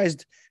 Have you guys?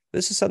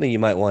 This is something you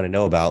might want to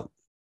know about.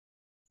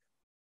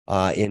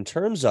 In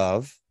terms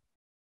of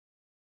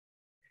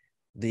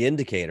the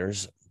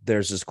indicators,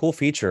 there's this cool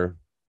feature,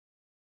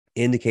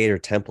 indicator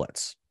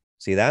templates.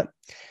 See that?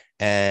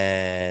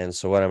 And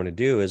so what I'm going to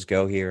do is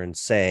go here and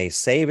say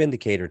save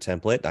indicator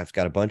template. I've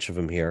got a bunch of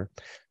them here.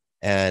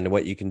 And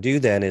what you can do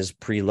then is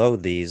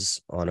preload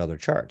these on other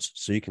charts.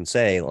 So you can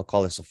say, I'll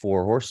call this a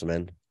 4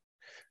 horsemen,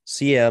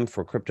 CM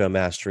for crypto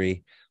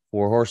mastery,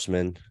 4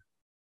 horsemen.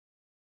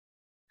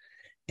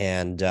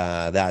 And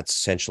that's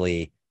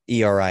essentially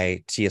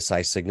ERI,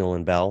 TSI signal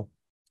and bell,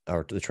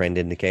 or the trend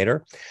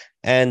indicator.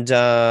 And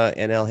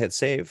I'll hit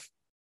save.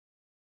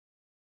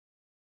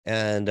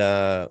 And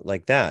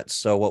like that.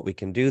 So what we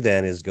can do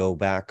then is go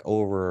back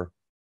over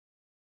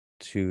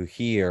to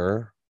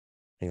here.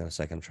 Hang on a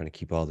second. I'm trying to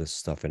keep all this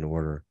stuff in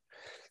order.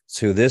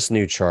 To this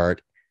new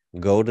chart,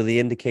 go to the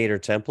indicator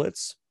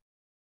templates.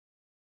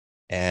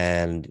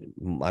 And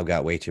I've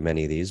got way too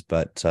many of these,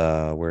 but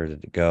where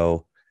did it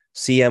go?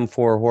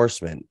 CM4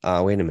 horsemen.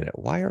 Wait a minute.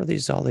 Why are all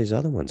these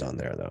other ones on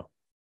there though?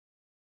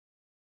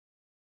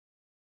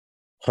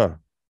 Huh.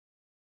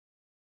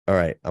 All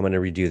right. I'm going to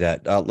redo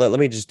that. Let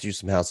me just do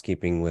some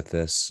housekeeping with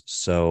this.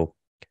 So,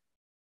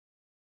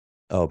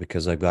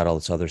 because I've got all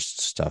this other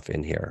stuff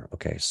in here.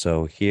 Okay.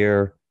 So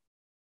here,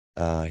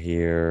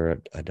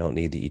 here, I don't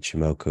need the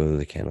Ichimoku,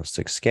 the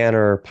candlestick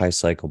scanner, pi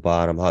cycle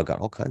bottom. I've got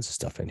all kinds of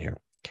stuff in here.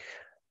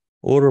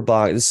 Order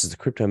block. This is the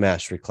crypto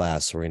mastery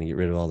class. So we're going to get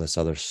rid of all this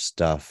other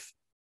stuff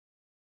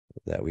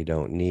that we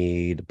don't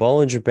need.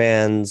 Bollinger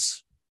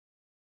Bands.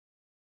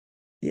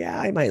 Yeah,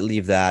 I might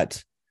leave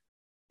that.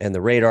 And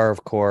the radar,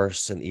 of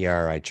course, and the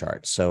ERI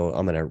chart. So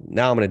I'm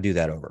gonna do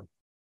that over.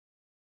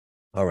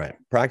 All right,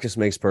 practice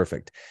makes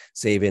perfect.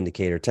 Save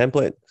indicator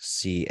template,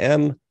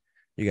 CM.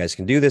 You guys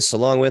can do this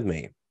along with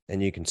me.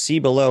 And you can see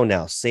below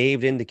now,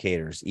 saved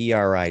indicators,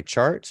 ERI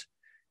chart,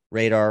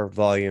 radar,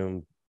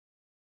 volume,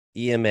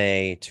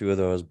 EMA, 2 of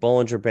those,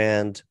 Bollinger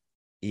Band,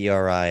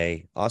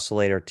 ERI,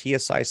 oscillator,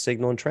 TSI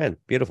signal, and trend.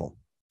 Beautiful.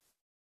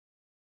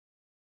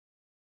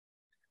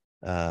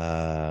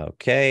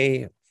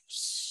 Okay.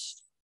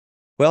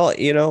 Well,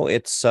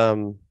 it's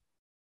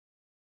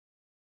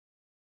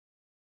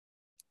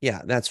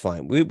yeah, that's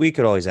fine. We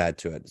could always add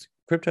to it.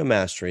 Crypto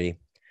mastery,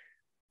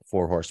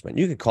 4 horsemen.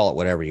 You could call it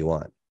whatever you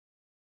want.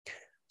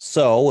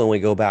 So when we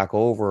go back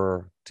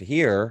over to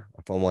here,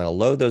 if I want to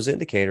load those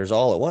indicators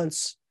all at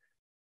once,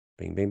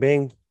 bing, bing,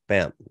 bing,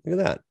 bam. Look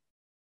at that.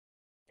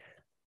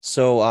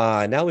 So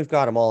now we've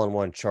got them all in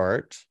one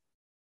chart.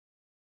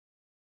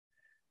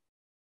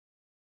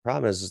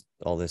 Problem is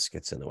all this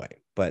gets in the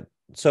way. But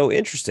so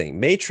interesting.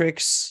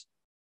 Matrix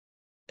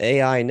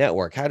AI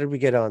network. How did we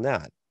get on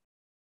that?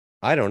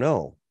 I don't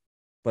know,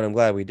 but I'm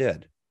glad we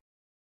did.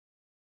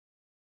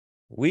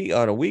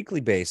 On a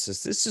weekly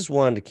basis, this is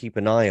one to keep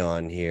an eye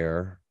on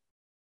here.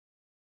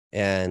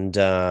 And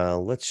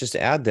let's just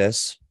add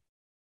this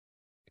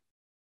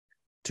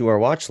to our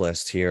watch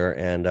list here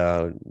and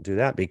do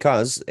that,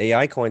 because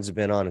AI coins have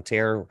been on a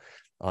tear.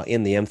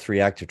 In the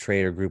M3 Active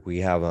Trader group,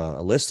 we have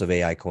a list of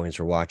AI coins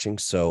we're watching.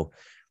 So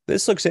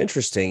this looks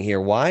interesting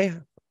here. Why?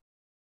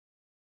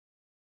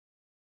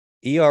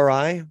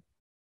 ERI,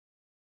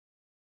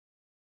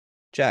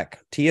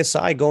 check.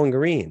 TSI going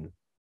green,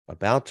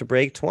 about to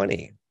break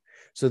 20.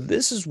 So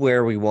this is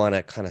where we want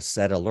to kind of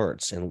set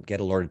alerts and get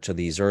alerted to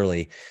these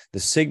early. The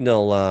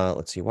signal,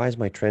 let's see, why is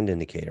my trend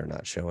indicator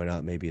not showing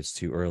up? Maybe it's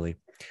too early.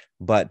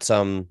 But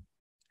so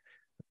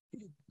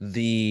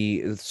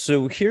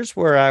here's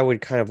where I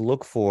would kind of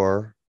look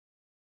for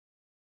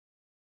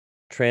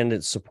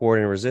trend support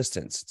and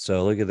resistance.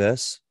 So look at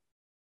this.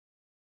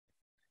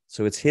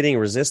 So it's hitting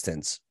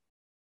resistance.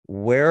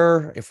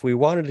 Where, if we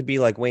wanted to be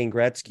like Wayne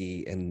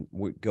Gretzky and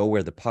go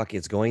where the puck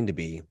is going to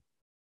be,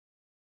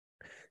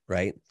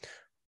 right?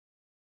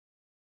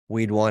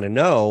 We'd want to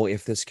know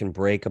if this can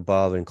break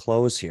above and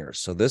close here.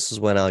 So this is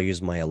when I'll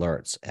use my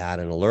alerts. Add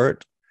an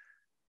alert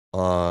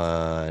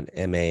on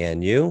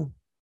MANU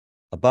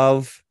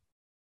above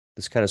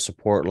this kind of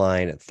support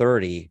line at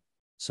 30.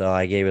 So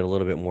I gave it a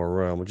little bit more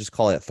room. We'll just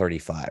call it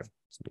 35.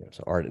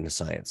 So art and the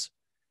science.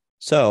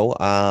 So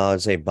I'll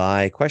say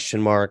buy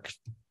question mark.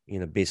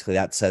 Basically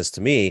that says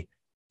to me,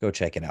 go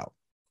check it out.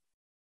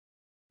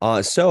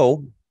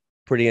 So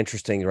pretty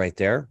interesting right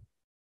there.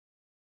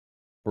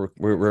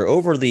 We're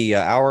over the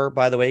hour,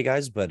 by the way,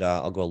 guys, but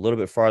I'll go a little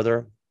bit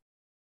farther.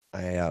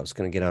 I was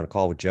going to get on a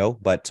call with Joe,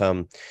 but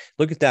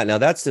look at that. Now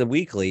that's the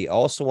weekly. I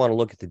also want to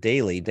look at the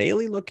daily.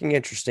 Daily looking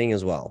interesting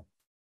as well.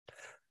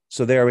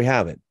 So there we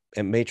have it.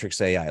 And Matrix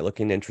AI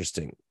looking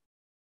interesting.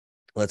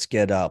 Let's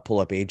get pull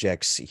up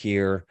Ajax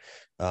here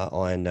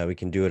we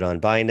can do it on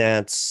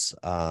Binance.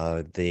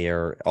 They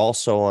are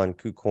also on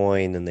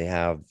KuCoin, and they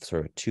have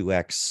sort of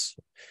 2x.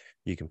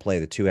 You can play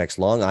the 2x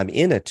long. I'm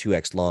in a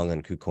 2x long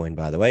on KuCoin,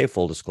 by the way,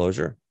 full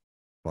disclosure,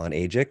 on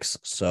Ajax.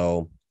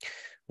 So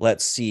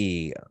let's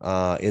see.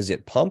 Is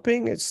it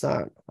pumping? It's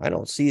not. I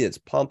don't see it's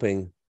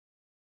pumping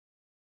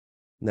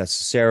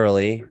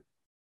necessarily.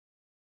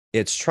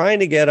 It's trying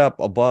to get up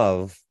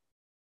above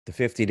the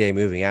 50-day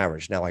moving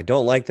average. Now, I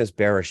don't like this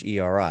bearish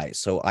ERI,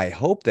 so I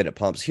hope that it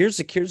pumps. Here's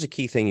the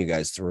key thing, you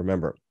guys, to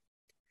remember.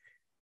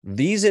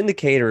 These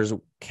indicators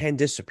can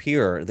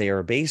disappear. They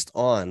are based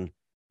on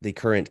the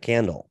current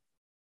candle.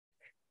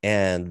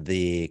 and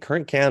the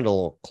current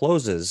candle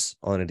closes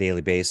on a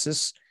daily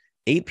basis,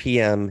 8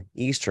 p.m.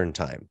 Eastern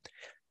time.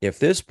 If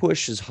this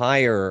pushes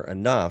higher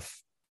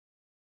enough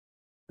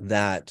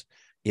that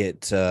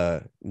it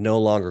no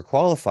longer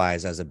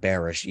qualifies as a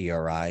bearish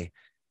ERI,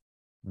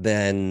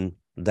 then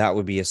that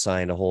would be a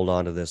sign to hold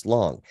on to this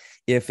long.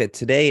 If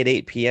today at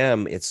 8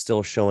 p.m. it's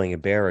still showing a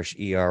bearish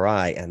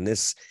ERI and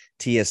this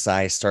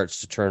TSI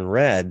starts to turn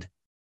red,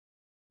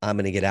 I'm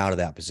going to get out of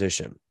that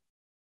position.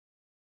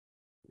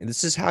 And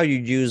this is how you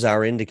use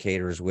our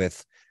indicators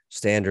with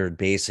standard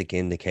basic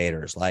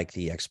indicators like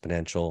the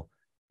exponential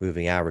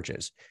moving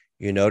averages.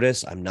 You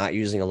notice I'm not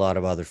using a lot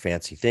of other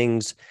fancy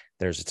things.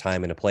 There's a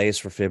time and a place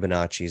for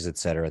Fibonacci's, et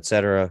cetera, et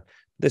cetera.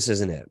 This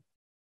isn't it,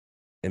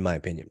 in my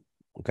opinion.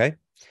 Okay.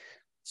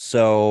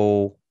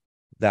 So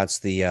that's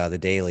the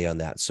daily on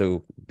that.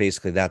 So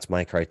basically that's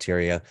my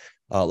criteria.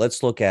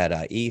 Let's look at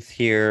ETH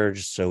here,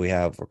 just so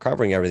we're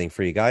covering everything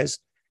for you guys.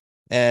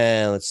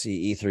 And let's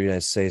see, E3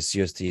 United States,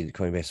 USD,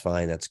 Coinbase,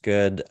 fine. That's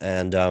good.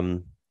 And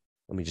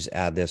let me just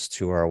add this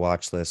to our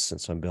watch list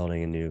since I'm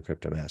building a new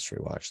crypto mastery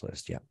watch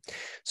list. Yeah.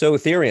 So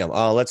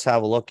Ethereum, let's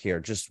have a look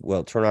here.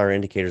 We'll turn our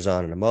indicators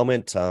on in a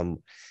moment.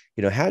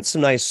 Had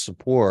some nice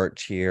support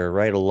here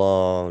right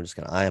along. I'm just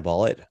going to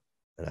eyeball it.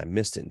 And I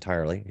missed it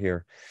entirely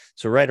here.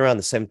 So right around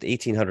the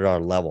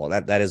 $1,800 level.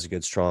 That is a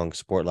good, strong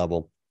support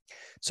level.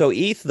 So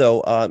ETH,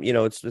 though,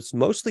 it's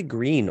mostly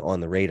green on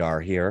the radar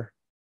here.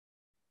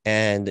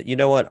 And you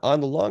know what?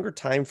 On the longer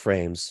time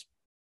frames,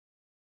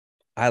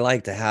 I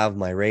like to have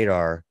my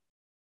radar.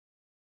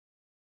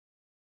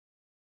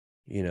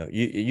 You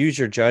use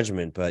your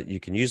judgment, but you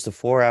can use the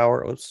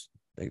 4-hour. Oops,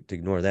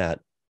 ignore that.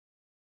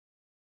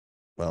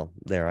 Well,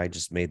 there, I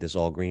just made this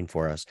all green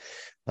for us.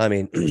 I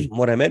mean,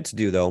 what I meant to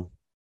do, though,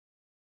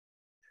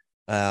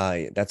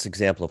 that's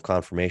example of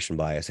confirmation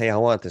bias. Hey, I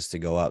want this to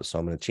go up, so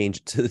I'm going to change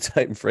it to the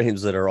time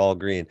frames that are all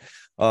green.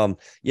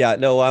 Yeah,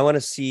 no, I want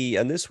to see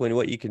on this one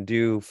what you can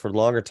do for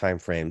longer time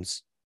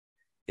frames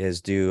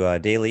is do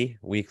daily,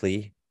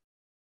 weekly,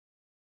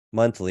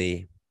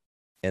 monthly,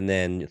 and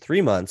then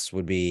 3 months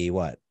would be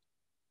what?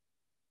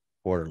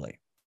 Quarterly.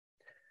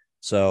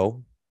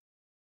 So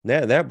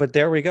but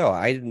there we go.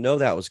 I didn't know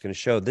that was going to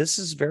show. This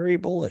is very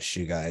bullish,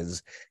 you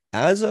guys.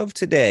 As of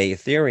today,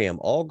 Ethereum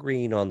all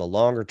green on the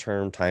longer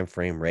term time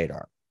frame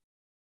radar.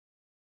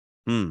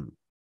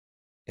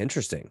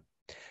 Interesting.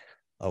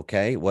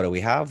 Okay, what do we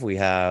have? We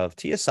have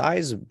TSI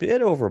is a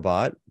bit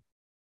overbought,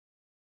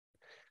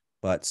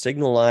 but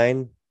signal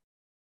line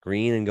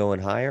green and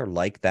going higher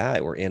like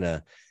that.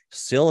 We're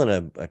still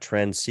in a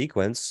trend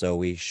sequence, so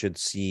we should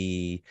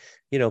see,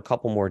 a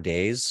couple more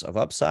days of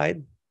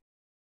upside.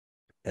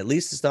 At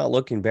least it's not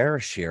looking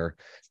bearish here.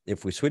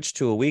 If we switch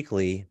to a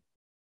weekly,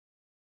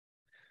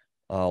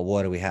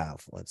 what do we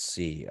have? Let's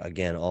see.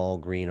 Again, all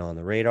green on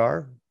the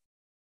radar.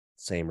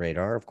 Same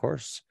radar, of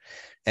course.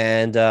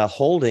 And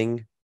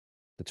holding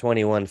the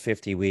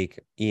 2150 week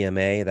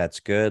EMA, that's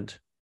good.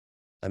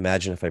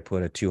 Imagine if I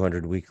put a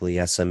 200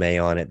 weekly SMA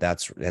on it,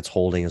 that's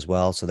holding as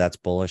well. So that's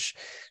bullish.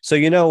 So,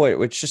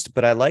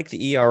 but I like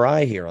the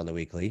ERI here on the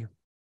weekly,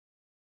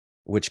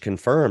 which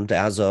confirmed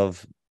as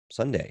of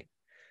Sunday.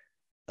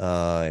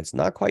 It's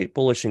not quite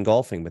bullish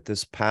engulfing, but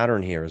this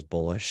pattern here is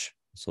bullish.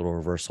 This little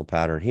reversal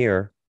pattern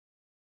here.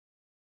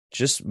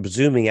 Just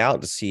zooming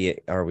out to see,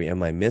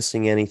 am I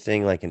missing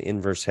anything like an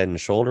inverse head and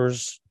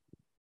shoulders?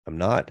 I'm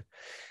not.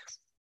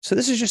 So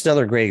this is just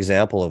another great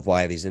example of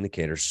why these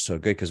indicators are so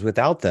good, because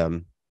without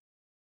them,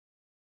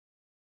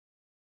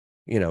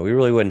 we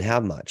really wouldn't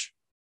have much.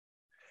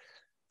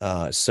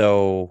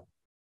 So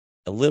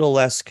a little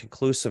less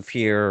conclusive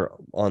here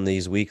on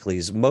these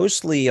weeklies.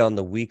 Mostly on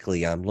the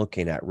weekly, I'm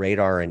looking at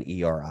radar and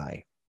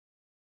ERI.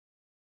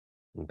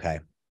 Okay.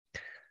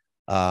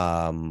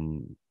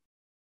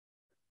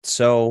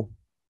 So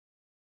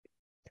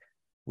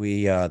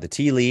the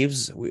tea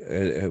leaves,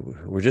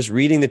 we're just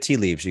reading the tea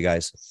leaves, you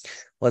guys.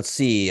 Let's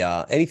see.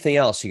 Anything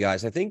else, you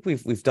guys? I think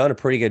we've done a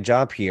pretty good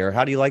job here.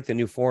 How do you like the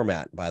new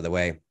format, by the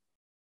way?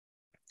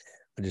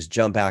 I'll just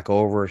jump back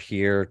over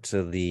here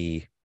to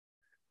the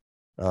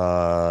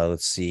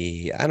let's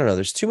see. I don't know.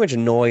 There's too much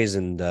noise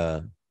on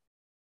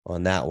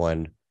that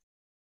one.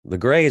 The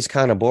gray is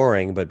kind of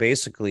boring, but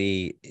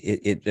basically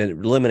it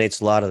eliminates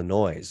a lot of the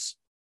noise.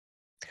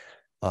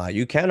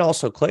 You can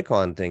also click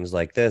on things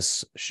like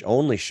this,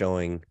 only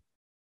showing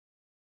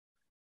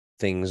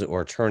things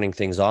or turning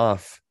things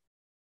off.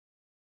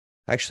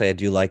 Actually, I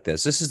do like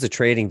this. This is the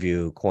Trading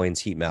View coins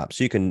heat map.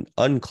 So you can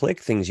unclick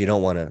things you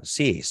don't want to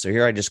see. So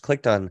here I just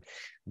clicked on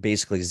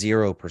basically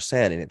 0%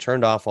 and it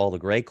turned off all the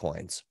gray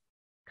coins.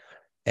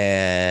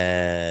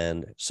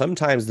 And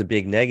sometimes the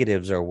big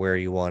negatives are where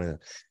you want to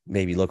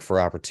maybe look for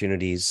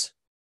opportunities.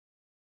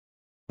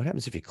 What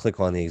happens if you click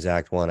on the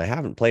exact one? I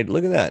haven't played.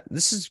 Look at that.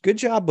 This is good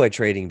job by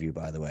TradingView,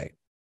 by the way.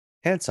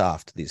 Hats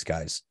off to these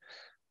guys.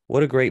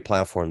 What a great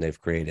platform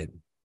they've created.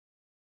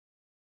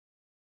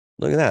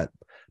 Look at that.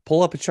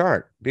 Pull up a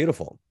chart.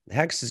 Beautiful.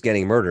 Hex is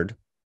getting murdered.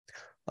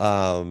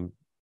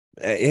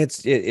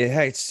 It's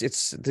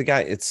the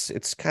guy.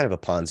 It's kind of a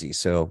Ponzi.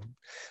 So,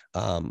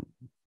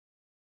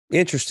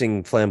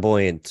 Interesting,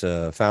 flamboyant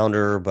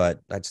founder,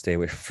 but I'd stay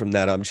away from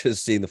that. I'm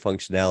just seeing the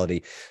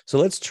functionality. So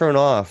let's turn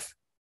off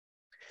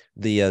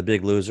the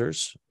big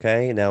losers.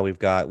 Okay, now we've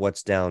got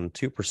what's down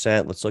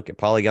 2%. Let's look at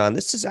Polygon.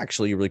 This is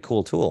actually a really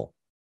cool tool.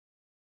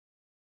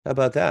 How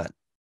about that?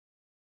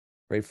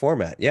 Great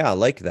format. Yeah, I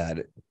like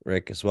that,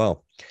 Rick, as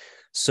well.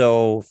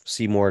 So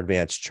see more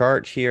advanced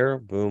chart here.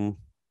 Boom.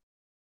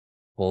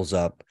 Pulls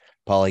up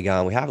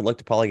Polygon. We haven't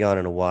looked at Polygon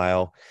in a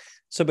while.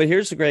 So, but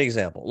here's a great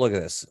example. Look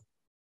at this.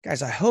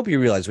 Guys, I hope you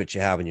realize what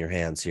you have in your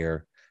hands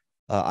here.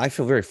 I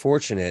feel very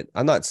fortunate.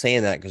 I'm not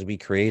saying that because we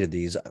created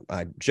these.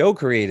 Joe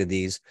created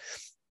these.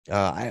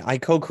 I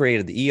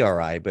co-created the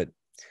ERI, but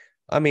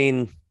I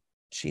mean,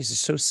 geez, it's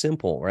so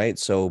simple, right?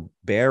 So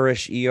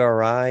bearish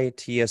ERI,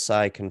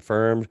 TSI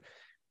confirmed,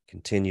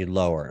 continued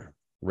lower.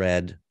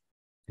 Red,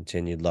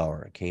 continued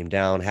lower. Came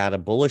down, had a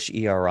bullish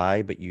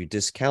ERI, but you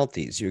discount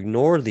these. You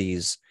ignore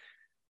these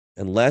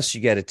unless you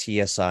get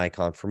a TSI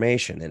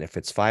confirmation. And if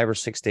it's 5 or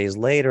 6 days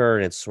later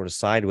and it's sort of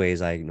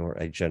sideways, I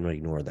generally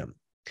ignore them.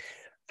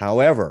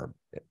 However,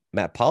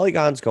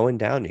 Polygon's going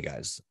down, you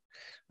guys.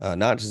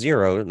 Not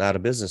zero, not a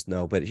business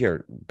no, but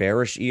here,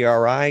 bearish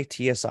ERI,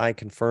 TSI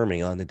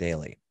confirming on the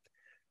daily.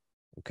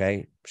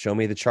 Okay, show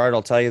me the chart.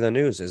 I'll tell you the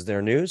news. Is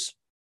there news?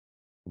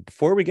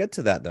 Before we get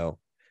to that, though,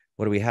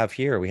 what do we have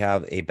here? We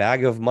have a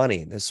bag of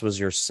money. This was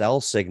your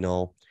sell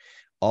signal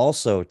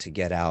also to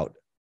get out.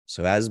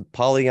 So as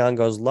Polygon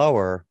goes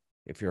lower,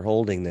 if you're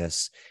holding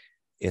this,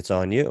 it's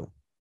on you.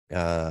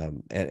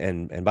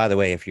 And by the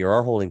way, if you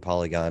are holding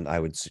Polygon, I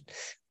would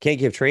can't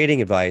give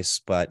trading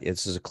advice, but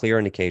this is a clear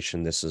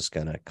indication this is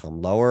going to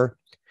come lower.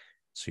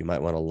 So you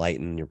might want to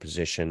lighten your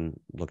position,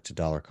 look to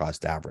dollar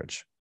cost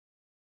average.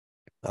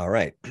 All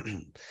right.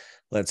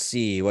 Let's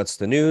see. What's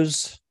the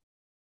news?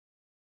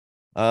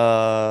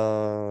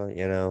 No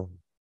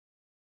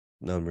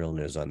real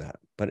news on that.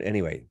 But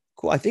anyway,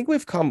 cool. I think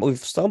we've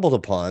stumbled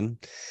upon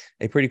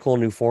a pretty cool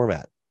new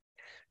format.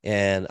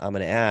 And I'm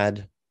going to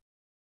add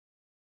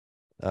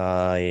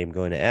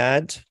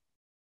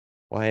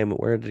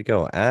where did it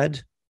go? Add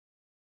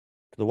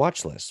to the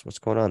watch list. What's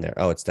going on there?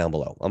 Oh, it's down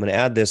below. I'm going to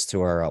add this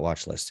to our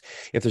watch list.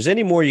 If there's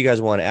any more you guys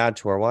want to add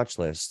to our watch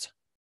list,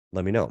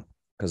 let me know,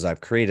 because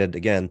I've created,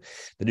 again,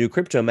 the new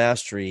Crypto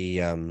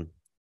Mastery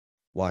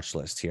watch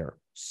list here.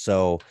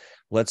 So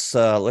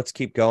let's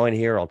keep going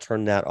here. I'll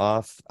turn that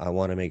off. I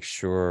want to make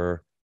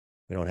sure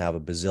we don't have a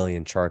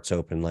bazillion charts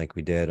open like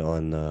we did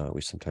on we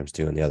sometimes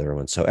do on the other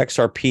one. So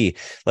XRP,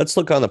 let's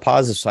look on the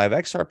positive side.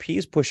 XRP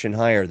is pushing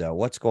higher though.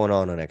 What's going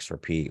on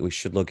XRP? We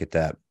should look at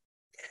that.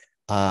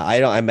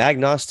 I'm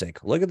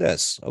agnostic. Look at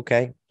this.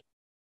 Okay.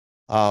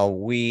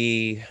 So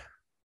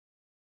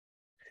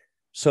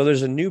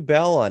there's a new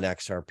bell on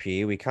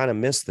XRP. We kind of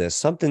missed this.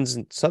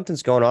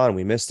 Something's going on.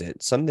 We missed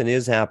it. Something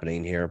is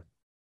happening here.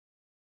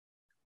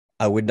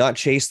 I would not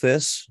chase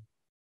this.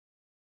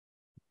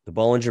 The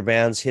Bollinger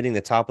Bands hitting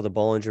the top of the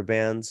Bollinger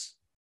Bands.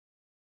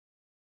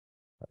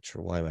 Not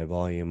sure why my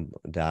volume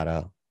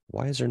data.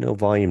 Why is there no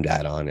volume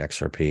data on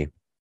XRP?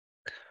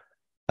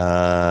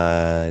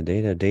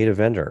 Data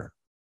vendor.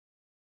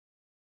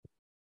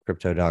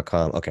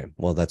 Crypto.com. Okay,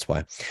 well, that's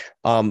why.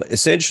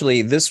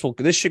 Essentially, this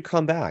should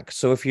come back.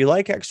 So if you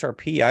like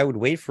XRP, I would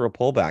wait for a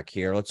pullback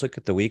here. Let's look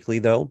at the weekly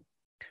though.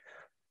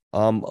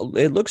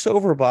 It looks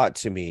overbought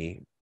to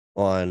me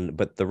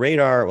but the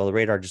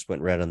radar just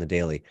went red on the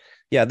daily.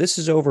 Yeah, this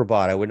is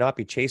overbought. I would not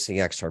be chasing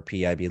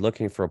XRP. I'd be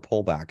looking for a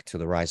pullback to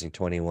the rising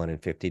 21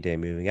 and 50-day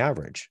moving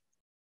average.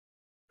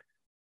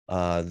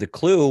 The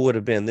clue would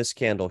have been this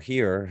candle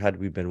here had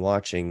we been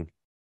watching,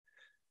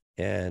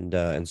 and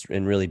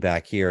really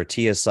back here,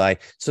 TSI.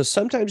 So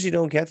sometimes you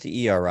don't get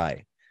the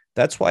ERI.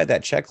 That's why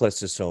that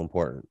checklist is so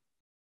important.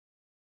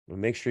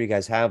 Make sure you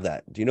guys have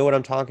that. Do you know what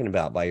I'm talking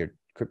about by your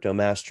Crypto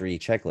Mastery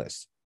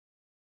checklist?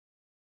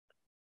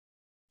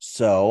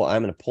 So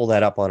I'm going to pull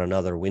that up on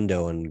another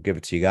window and give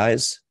it to you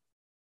guys.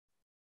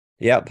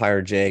 Yeah,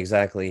 Pirate J,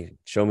 exactly.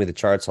 Show me the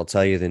charts. I'll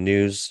tell you the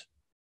news.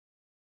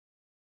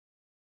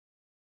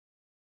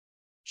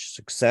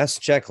 Success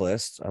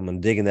checklist.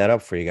 I'm digging that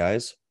up for you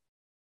guys.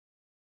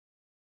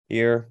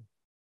 Here.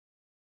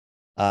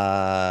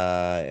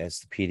 It's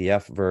the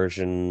PDF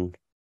version.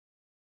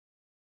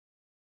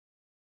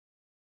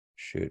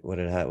 Shoot, what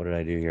did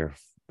I do here?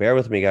 Bear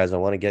with me, guys. I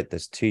want to get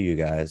this to you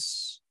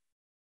guys.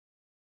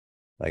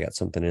 I got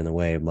something in the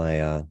way of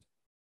my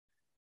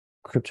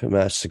Crypto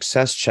Master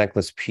Success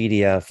Checklist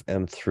PDF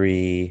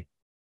M3.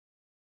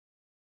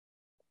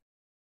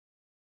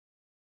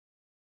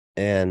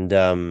 And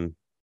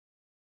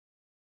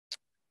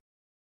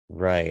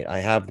right, I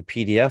have the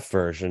PDF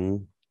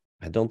version.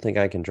 I don't think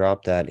I can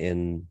drop that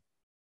in.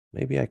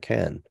 Maybe I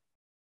can.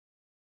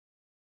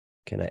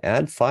 Can I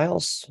add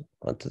files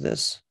onto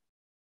this?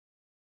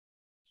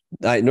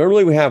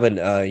 Normally we have an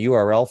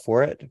URL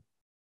for it.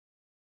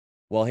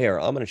 Well, here,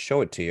 I'm going to show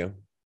it to you.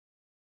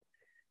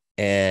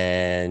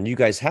 And you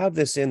guys have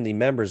this in the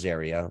members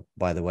area,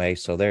 by the way.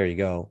 So there you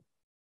go.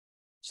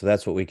 So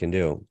that's what we can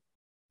do.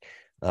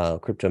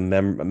 Crypto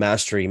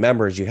Mastery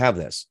members, you have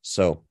this.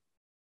 So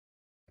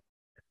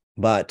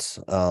But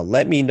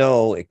let me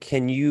know.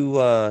 Can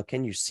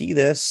you see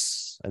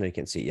this? I know you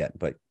can't see it yet,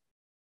 but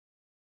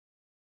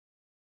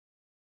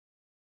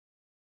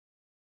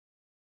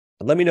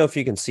let me know if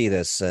you can see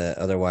this.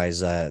 Otherwise,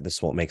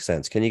 this won't make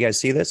sense. Can you guys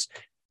see this?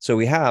 So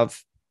we have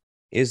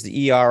is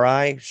the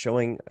ERI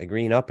showing a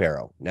green up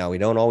arrow. Now we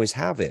don't always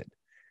have it.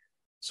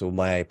 So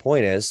my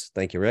point is,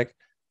 thank you, Rick.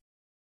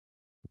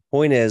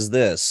 Point is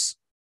this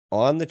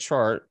on the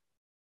chart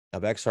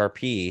of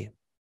XRP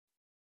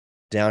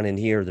down in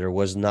here, there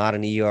was not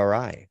an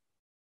ERI,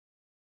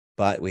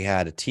 but we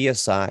had a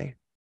TSI,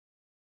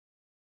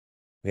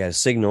 we had a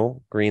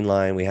signal, green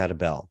line, we had a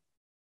bell.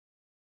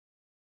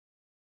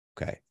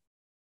 Okay.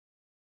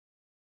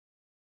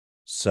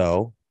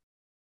 So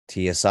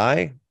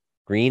TSI,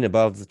 green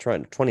above the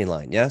 20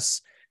 line.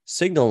 Yes.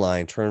 Signal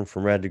line turned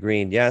from red to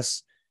green.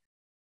 Yes.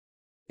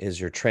 Is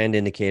your trend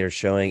indicator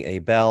showing a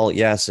bell?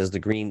 Yes. Does the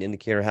green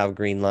indicator have a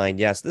green line?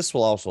 Yes. This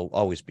will also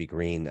always be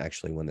green,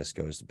 actually, when this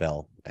goes to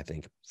bell, I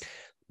think.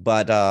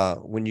 But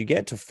when you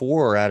get to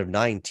 4 out of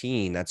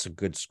 19, that's a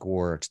good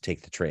score to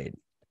take the trade.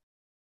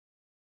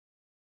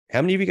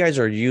 How many of you guys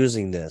are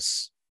using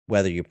this,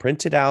 whether you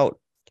print it out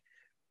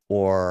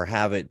or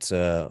have it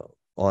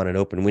on an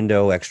open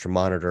window, extra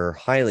monitor?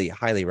 Highly,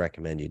 highly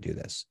recommend you do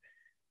this.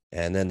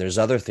 And then there's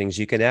other things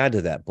you can add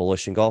to that.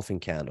 Bullish engulfing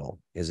candle.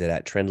 Is it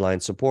at trend line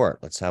support?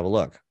 Let's have a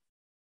look.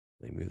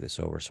 Let me move this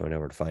over so I know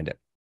where to find it.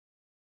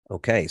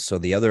 Okay, so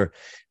the other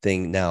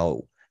thing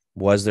now,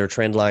 was there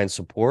trend line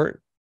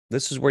support?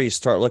 This is where you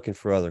start looking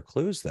for other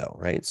clues, though,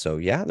 right? So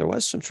yeah, there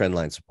was some trend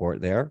line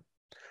support there.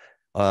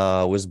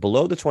 Was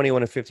below the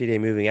 21 and 50-day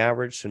moving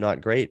average, so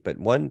not great, but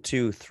 1,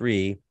 2,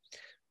 3,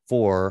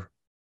 4,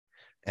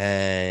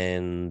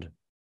 and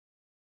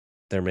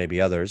there may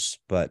be others,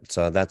 but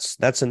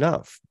that's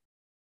enough.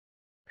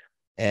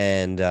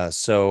 And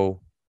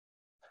so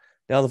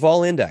now the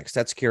vol index,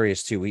 that's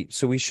curious too.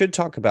 So we should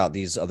talk about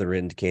these other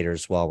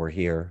indicators while we're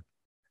here.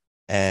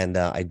 And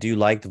I do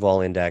like the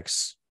vol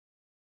index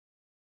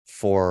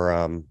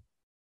for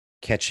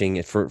catching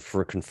it,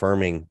 for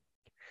confirming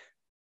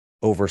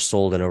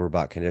oversold and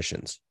overbought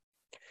conditions.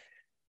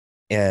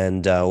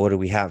 And what do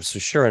we have? So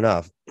sure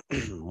enough,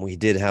 we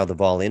did have the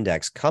vol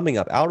index coming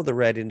up out of the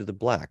red into the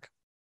black.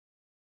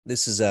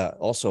 This is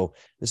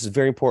this is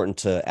very important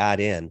to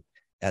add in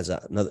as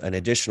an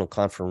additional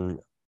confirming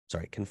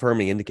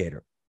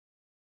indicator.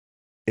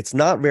 It's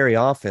not very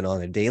often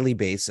on a daily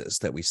basis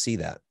that we see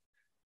that.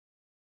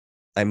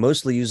 I'm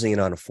mostly using it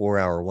on a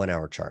 4-hour,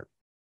 1-hour chart.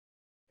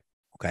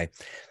 Okay.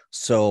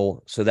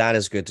 So that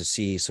is good to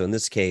see. So in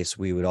this case,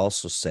 we would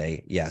also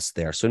say yes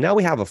there. So now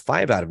we have a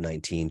 5 out of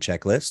 19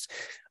 checklist.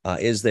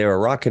 Is there a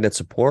rocket at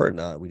support?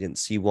 We didn't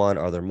see one.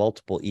 Are there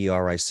multiple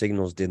ERI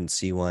signals? Didn't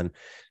see one.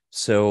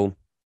 So,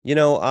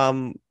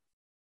 but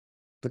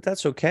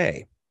that's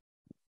okay.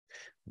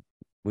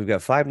 We've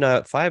got 5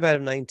 out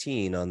of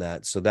 19 on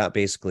that. So that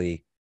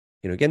basically,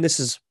 again,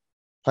 this is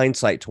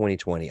hindsight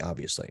 2020,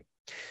 obviously.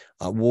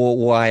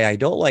 Why I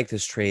don't like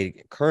this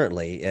trade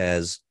currently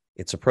is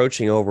it's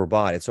approaching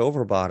overbought. It's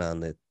overbought on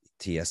the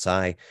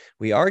TSI.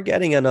 We are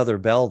getting another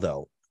bell,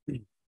 though.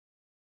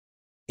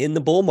 In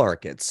the bull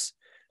markets,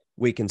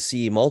 we can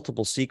see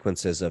multiple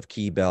sequences of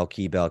key bell,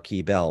 key bell,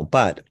 key bell,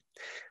 but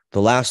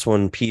the last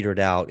one petered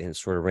out and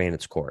sort of ran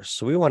its course.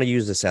 So we want to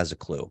use this as a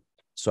clue.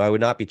 So I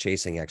would not be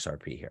chasing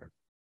XRP here.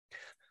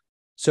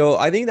 So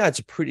I think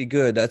that's pretty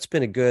good. That's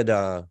been a good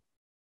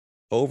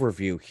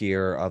overview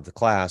here of the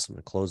class. I'm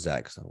going to close that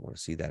because I don't want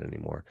to see that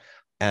anymore.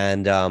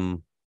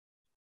 And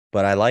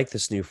but I like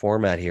this new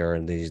format here,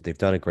 and they've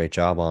done a great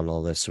job on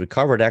all this. So we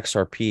covered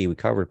XRP, we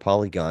covered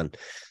Polygon.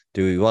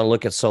 Do we want to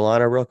look at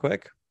Solana real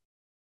quick?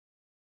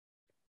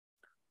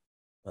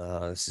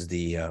 This is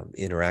the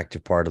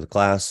interactive part of the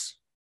class.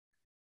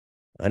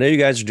 I know you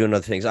guys are doing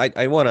other things.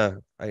 I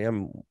want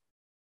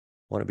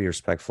to be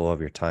respectful of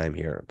your time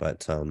here,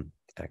 but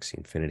Axie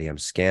Infinity, I'm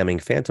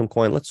scamming Phantom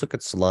Coin. Let's look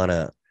at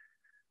Solana,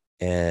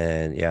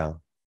 and yeah,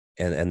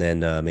 and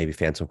then maybe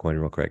Phantom Coin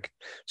real quick.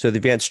 So the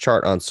advanced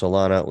chart on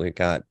Solana, we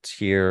got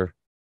here.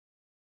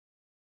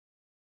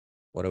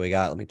 What do we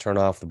got? Let me turn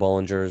off the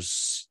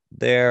Bollingers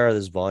there.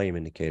 This volume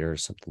indicator,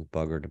 something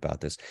buggered about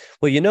this.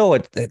 Well, you know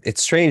what?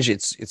 It's strange.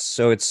 It's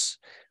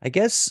I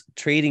guess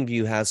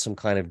TradingView has some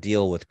kind of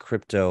deal with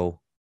crypto.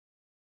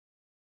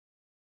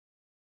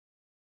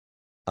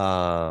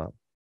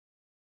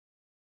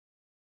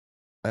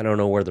 I don't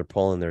know where they're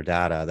pulling their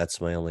data. That's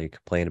my only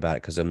complaint about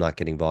it, because I'm not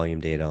getting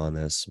volume data on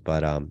this.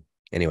 But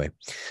anyway,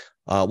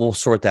 we'll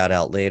sort that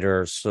out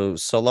later. So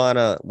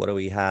Solana, what do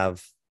we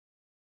have?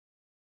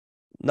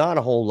 Not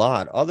a whole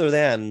lot, other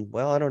than,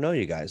 well, I don't know,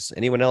 you guys.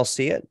 Anyone else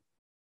see it?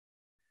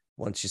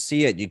 Once you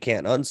see it, you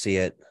can't unsee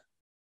it.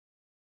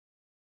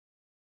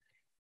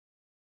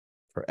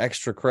 For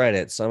extra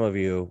credit, some of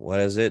you, what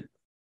is it?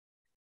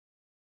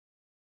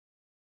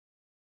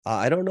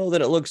 I don't know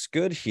that it looks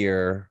good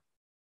here,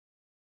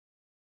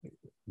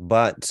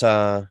 but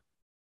let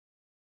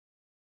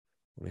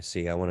me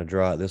see. I want to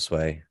draw it this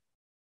way.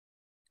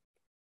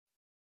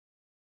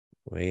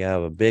 We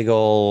have a big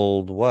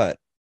old what?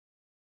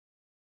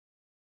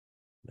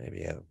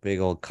 Maybe a big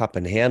old cup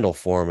and handle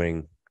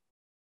forming.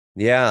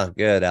 Yeah,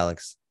 good,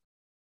 Alex.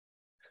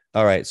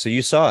 All right, so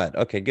you saw it.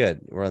 Okay,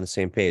 good. We're on the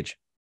same page.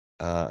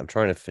 I'm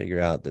trying to figure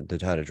out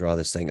how to draw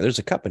this thing. There's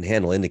a cup and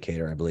handle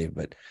indicator, I believe,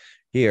 but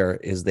here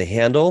is the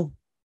handle.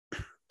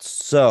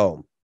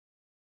 So,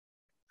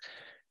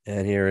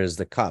 and here is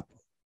the cup.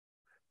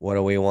 What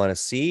do we want to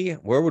see?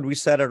 Where would we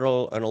set an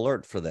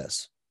alert for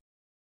this?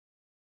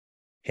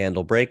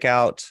 Handle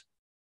breakout.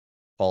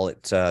 Call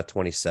it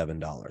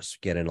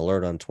 $27. Get an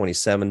alert on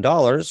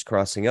 $27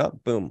 crossing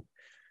up. Boom.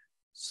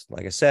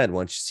 Like I said,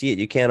 once you see it,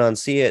 you can't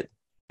unsee it.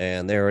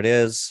 And there it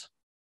is.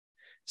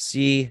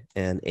 C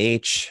and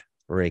H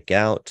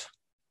breakout.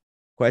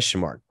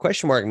 Question mark.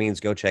 Question mark means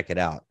go check it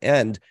out.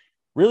 And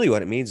really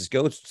what it means is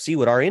go see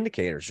what our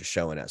indicators are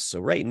showing us. So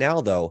right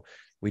now, though,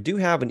 we do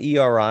have an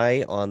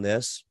ERI on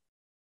this.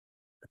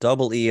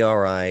 Double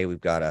ERI.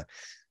 We've got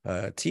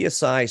a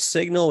TSI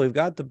signal. We've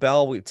got the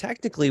bell. We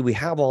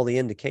have all the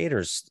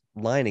indicators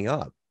lining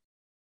up.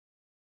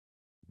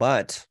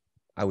 But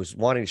I was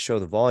wanting to show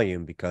the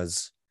volume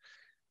because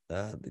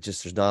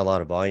there's not a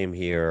lot of volume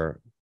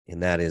here.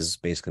 And that is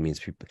basically means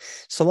people.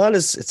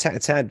 Solana's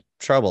it's had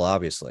trouble,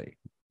 obviously.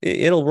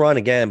 It'll run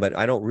again, but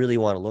I don't really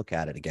want to look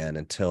at it again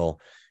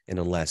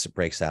unless it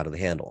breaks out of the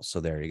handle.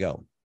 So there you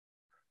go.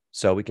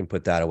 So we can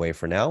put that away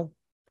for now.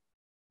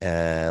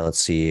 And let's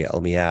see.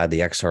 Let me add the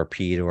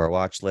XRP to our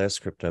watch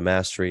list. Crypto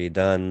Mastery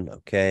done.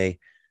 Okay,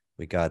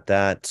 we got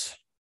that.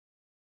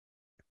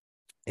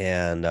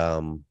 And I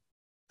don't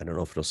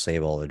know if it'll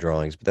save all the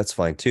drawings, but that's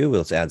fine too.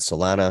 Let's add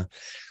Solana.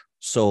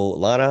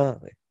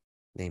 Solana,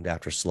 named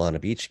after Solana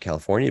Beach,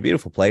 California.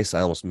 Beautiful place. I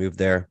almost moved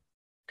there.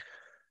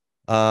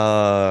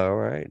 All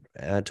right.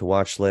 Add to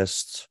watch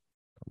list.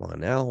 Come on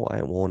now.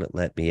 Why won't it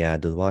let me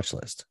add to the watch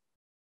list?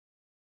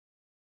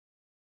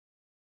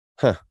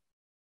 Huh.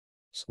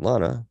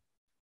 Solana,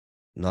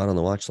 not on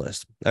the watch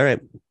list. All right.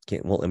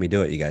 Won't let me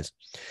do it, you guys.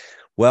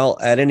 Well,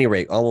 at any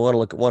rate, I want to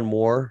look at one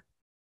more.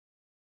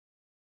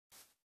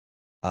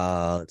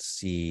 Let's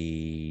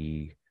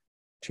see.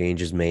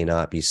 Changes may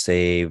not be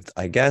saved.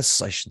 I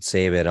guess I should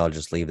save it. I'll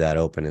just leave that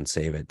open and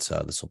save it.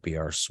 So this will be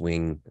our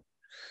swing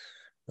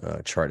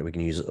chart. We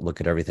can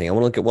look at everything. I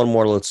want to look at one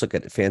more. Let's look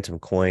at Phantom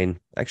Coin.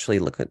 Actually,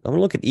 I'm going to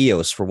look at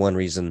EOS for one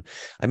reason.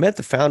 I met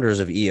the founders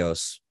of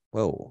EOS.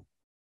 Whoa.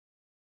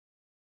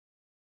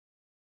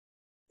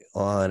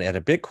 At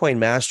a Bitcoin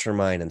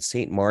mastermind in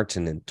St.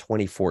 Martin in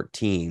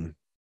 2014.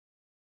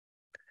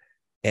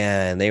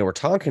 And they were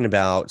talking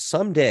about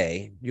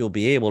someday you'll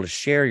be able to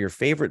share your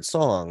favorite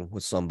song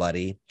with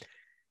somebody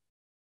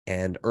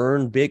and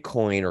earn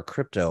Bitcoin or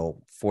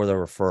crypto for the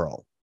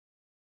referral.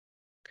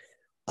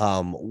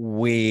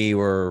 We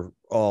were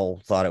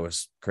all thought it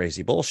was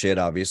crazy bullshit,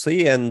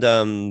 obviously. And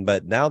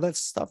but now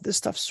this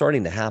stuff's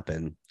starting to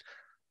happen.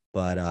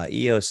 But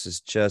EOS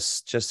is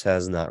just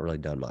has not really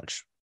done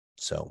much.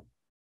 So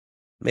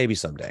maybe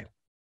someday.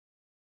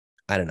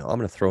 I don't know. I'm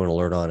going to throw an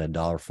alert on at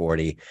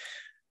 $1.40.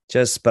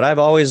 But I've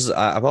always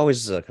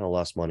kind of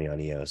lost money on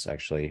EOS,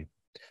 actually.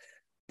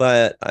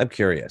 But I'm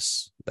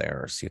curious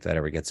there. See if that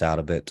ever gets out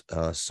of it.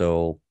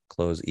 So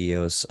close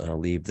EOS,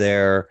 leave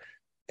there,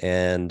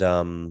 and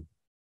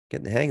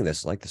get the hang of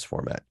this. I like this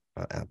format.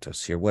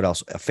 Aptos here. What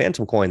else? A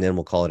Phantom Coin. Then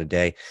we'll call it a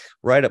day.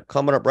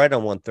 Coming up right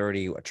on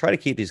 1:30. I try to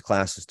keep these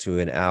classes to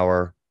an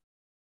hour.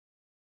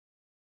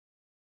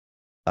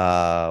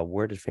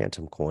 Where did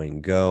Phantom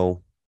Coin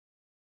go?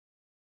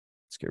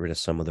 Let's get rid of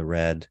some of the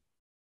red.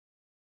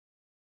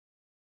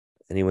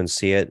 Anyone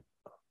see it?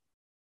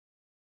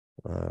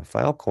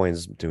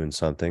 Filecoin's doing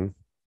something.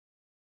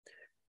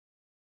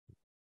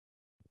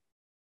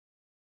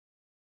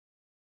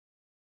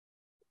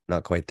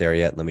 Not quite there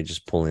yet. Let me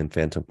just pull in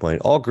Phantom Coin.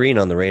 All green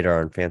on the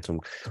radar on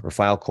Phantom or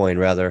Filecoin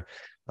rather.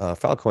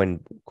 Filecoin,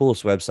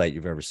 coolest website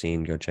you've ever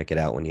seen. Go check it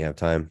out when you have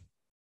time.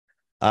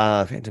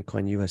 Phantom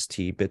Coin,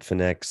 UST,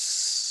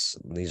 Bitfinex.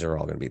 These are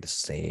all going to be the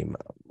same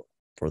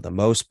for the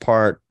most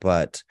part,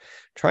 but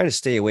trying to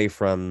stay away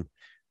from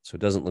so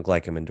it doesn't look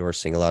like I'm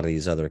endorsing a lot of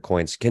these other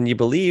coins. Can you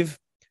believe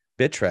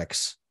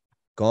Bittrex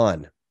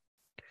gone?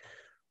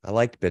 I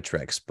liked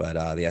Bittrex,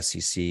 but the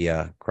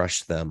SEC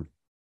crushed them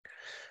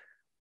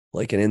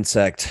like an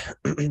insect,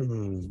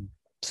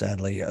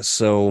 sadly.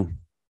 So,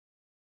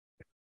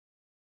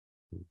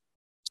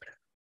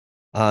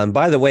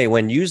 by the way,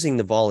 when using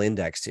the vol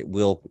index, it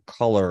will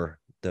color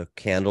the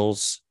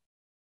candles.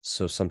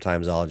 So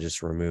sometimes I'll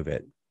just remove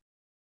it.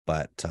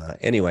 But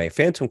anyway,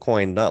 Phantom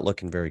Coin not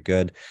looking very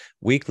good.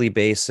 Weekly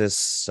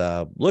basis,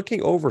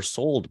 looking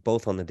oversold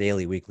both on the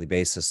daily, weekly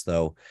basis,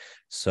 though.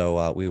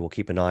 So we will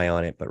keep an eye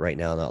on it. But right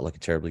now, not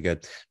looking terribly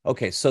good.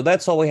 Okay, so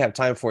that's all we have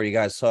time for, you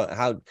guys. So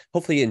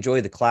hopefully you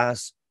enjoyed the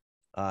class.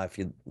 If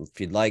you'd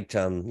like,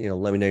 let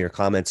me know your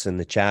comments in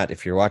the chat.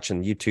 If you're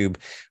watching YouTube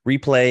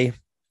replay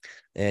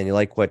and you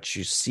like what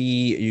you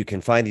see, you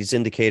can find these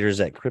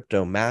indicators at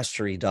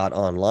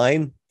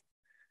cryptomastery.online.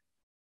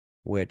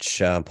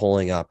 Which I'm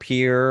pulling up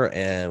here,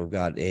 and we've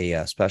got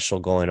a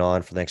special going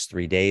on for the next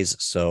 3 days.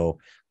 So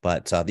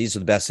But these are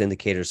the best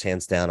indicators,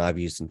 hands down, I've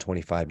used in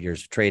 25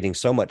 years of trading.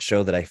 So much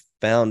so that I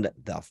found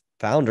the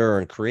founder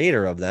and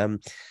creator of them,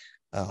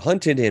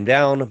 hunted him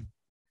down.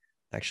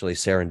 Actually,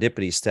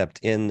 serendipity stepped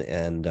in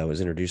and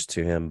was introduced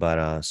to him.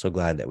 But so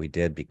glad that we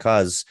did,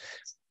 because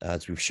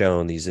as we've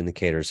shown, these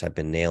indicators have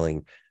been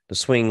nailing the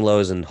swing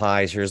lows and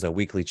highs. Here's the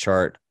weekly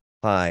chart: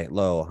 high,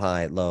 low,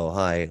 high, low,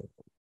 high,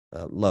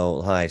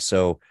 low, high.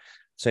 So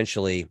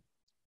essentially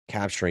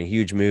capturing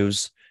huge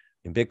moves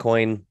in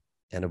Bitcoin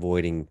and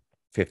avoiding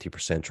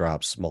 50%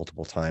 drops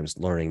multiple times,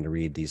 learning to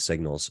read these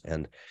signals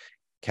and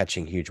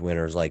catching huge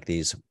winners like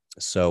these.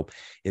 So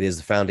it is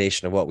the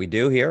foundation of what we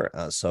do here.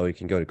 So you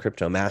can go to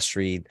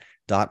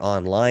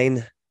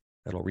cryptomastery.online.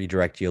 That'll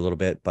redirect you a little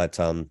bit, but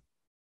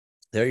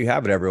there you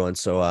have it, everyone.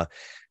 So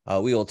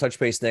we will touch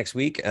base next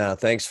week.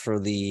 Thanks for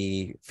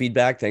the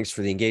feedback. Thanks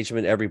for the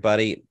engagement,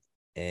 everybody.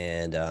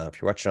 And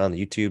if you're watching on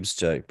the YouTubes,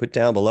 to put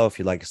down below if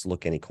you'd like us to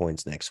look at any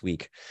coins next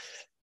week.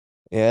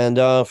 And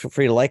feel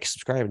free to like,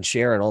 subscribe, and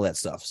share and all that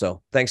stuff.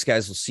 So thanks,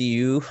 guys. We'll see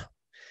you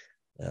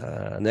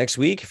next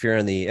week. If you're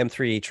in the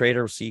M3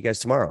 Trader, we'll see you guys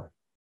tomorrow.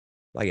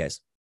 Bye,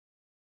 guys.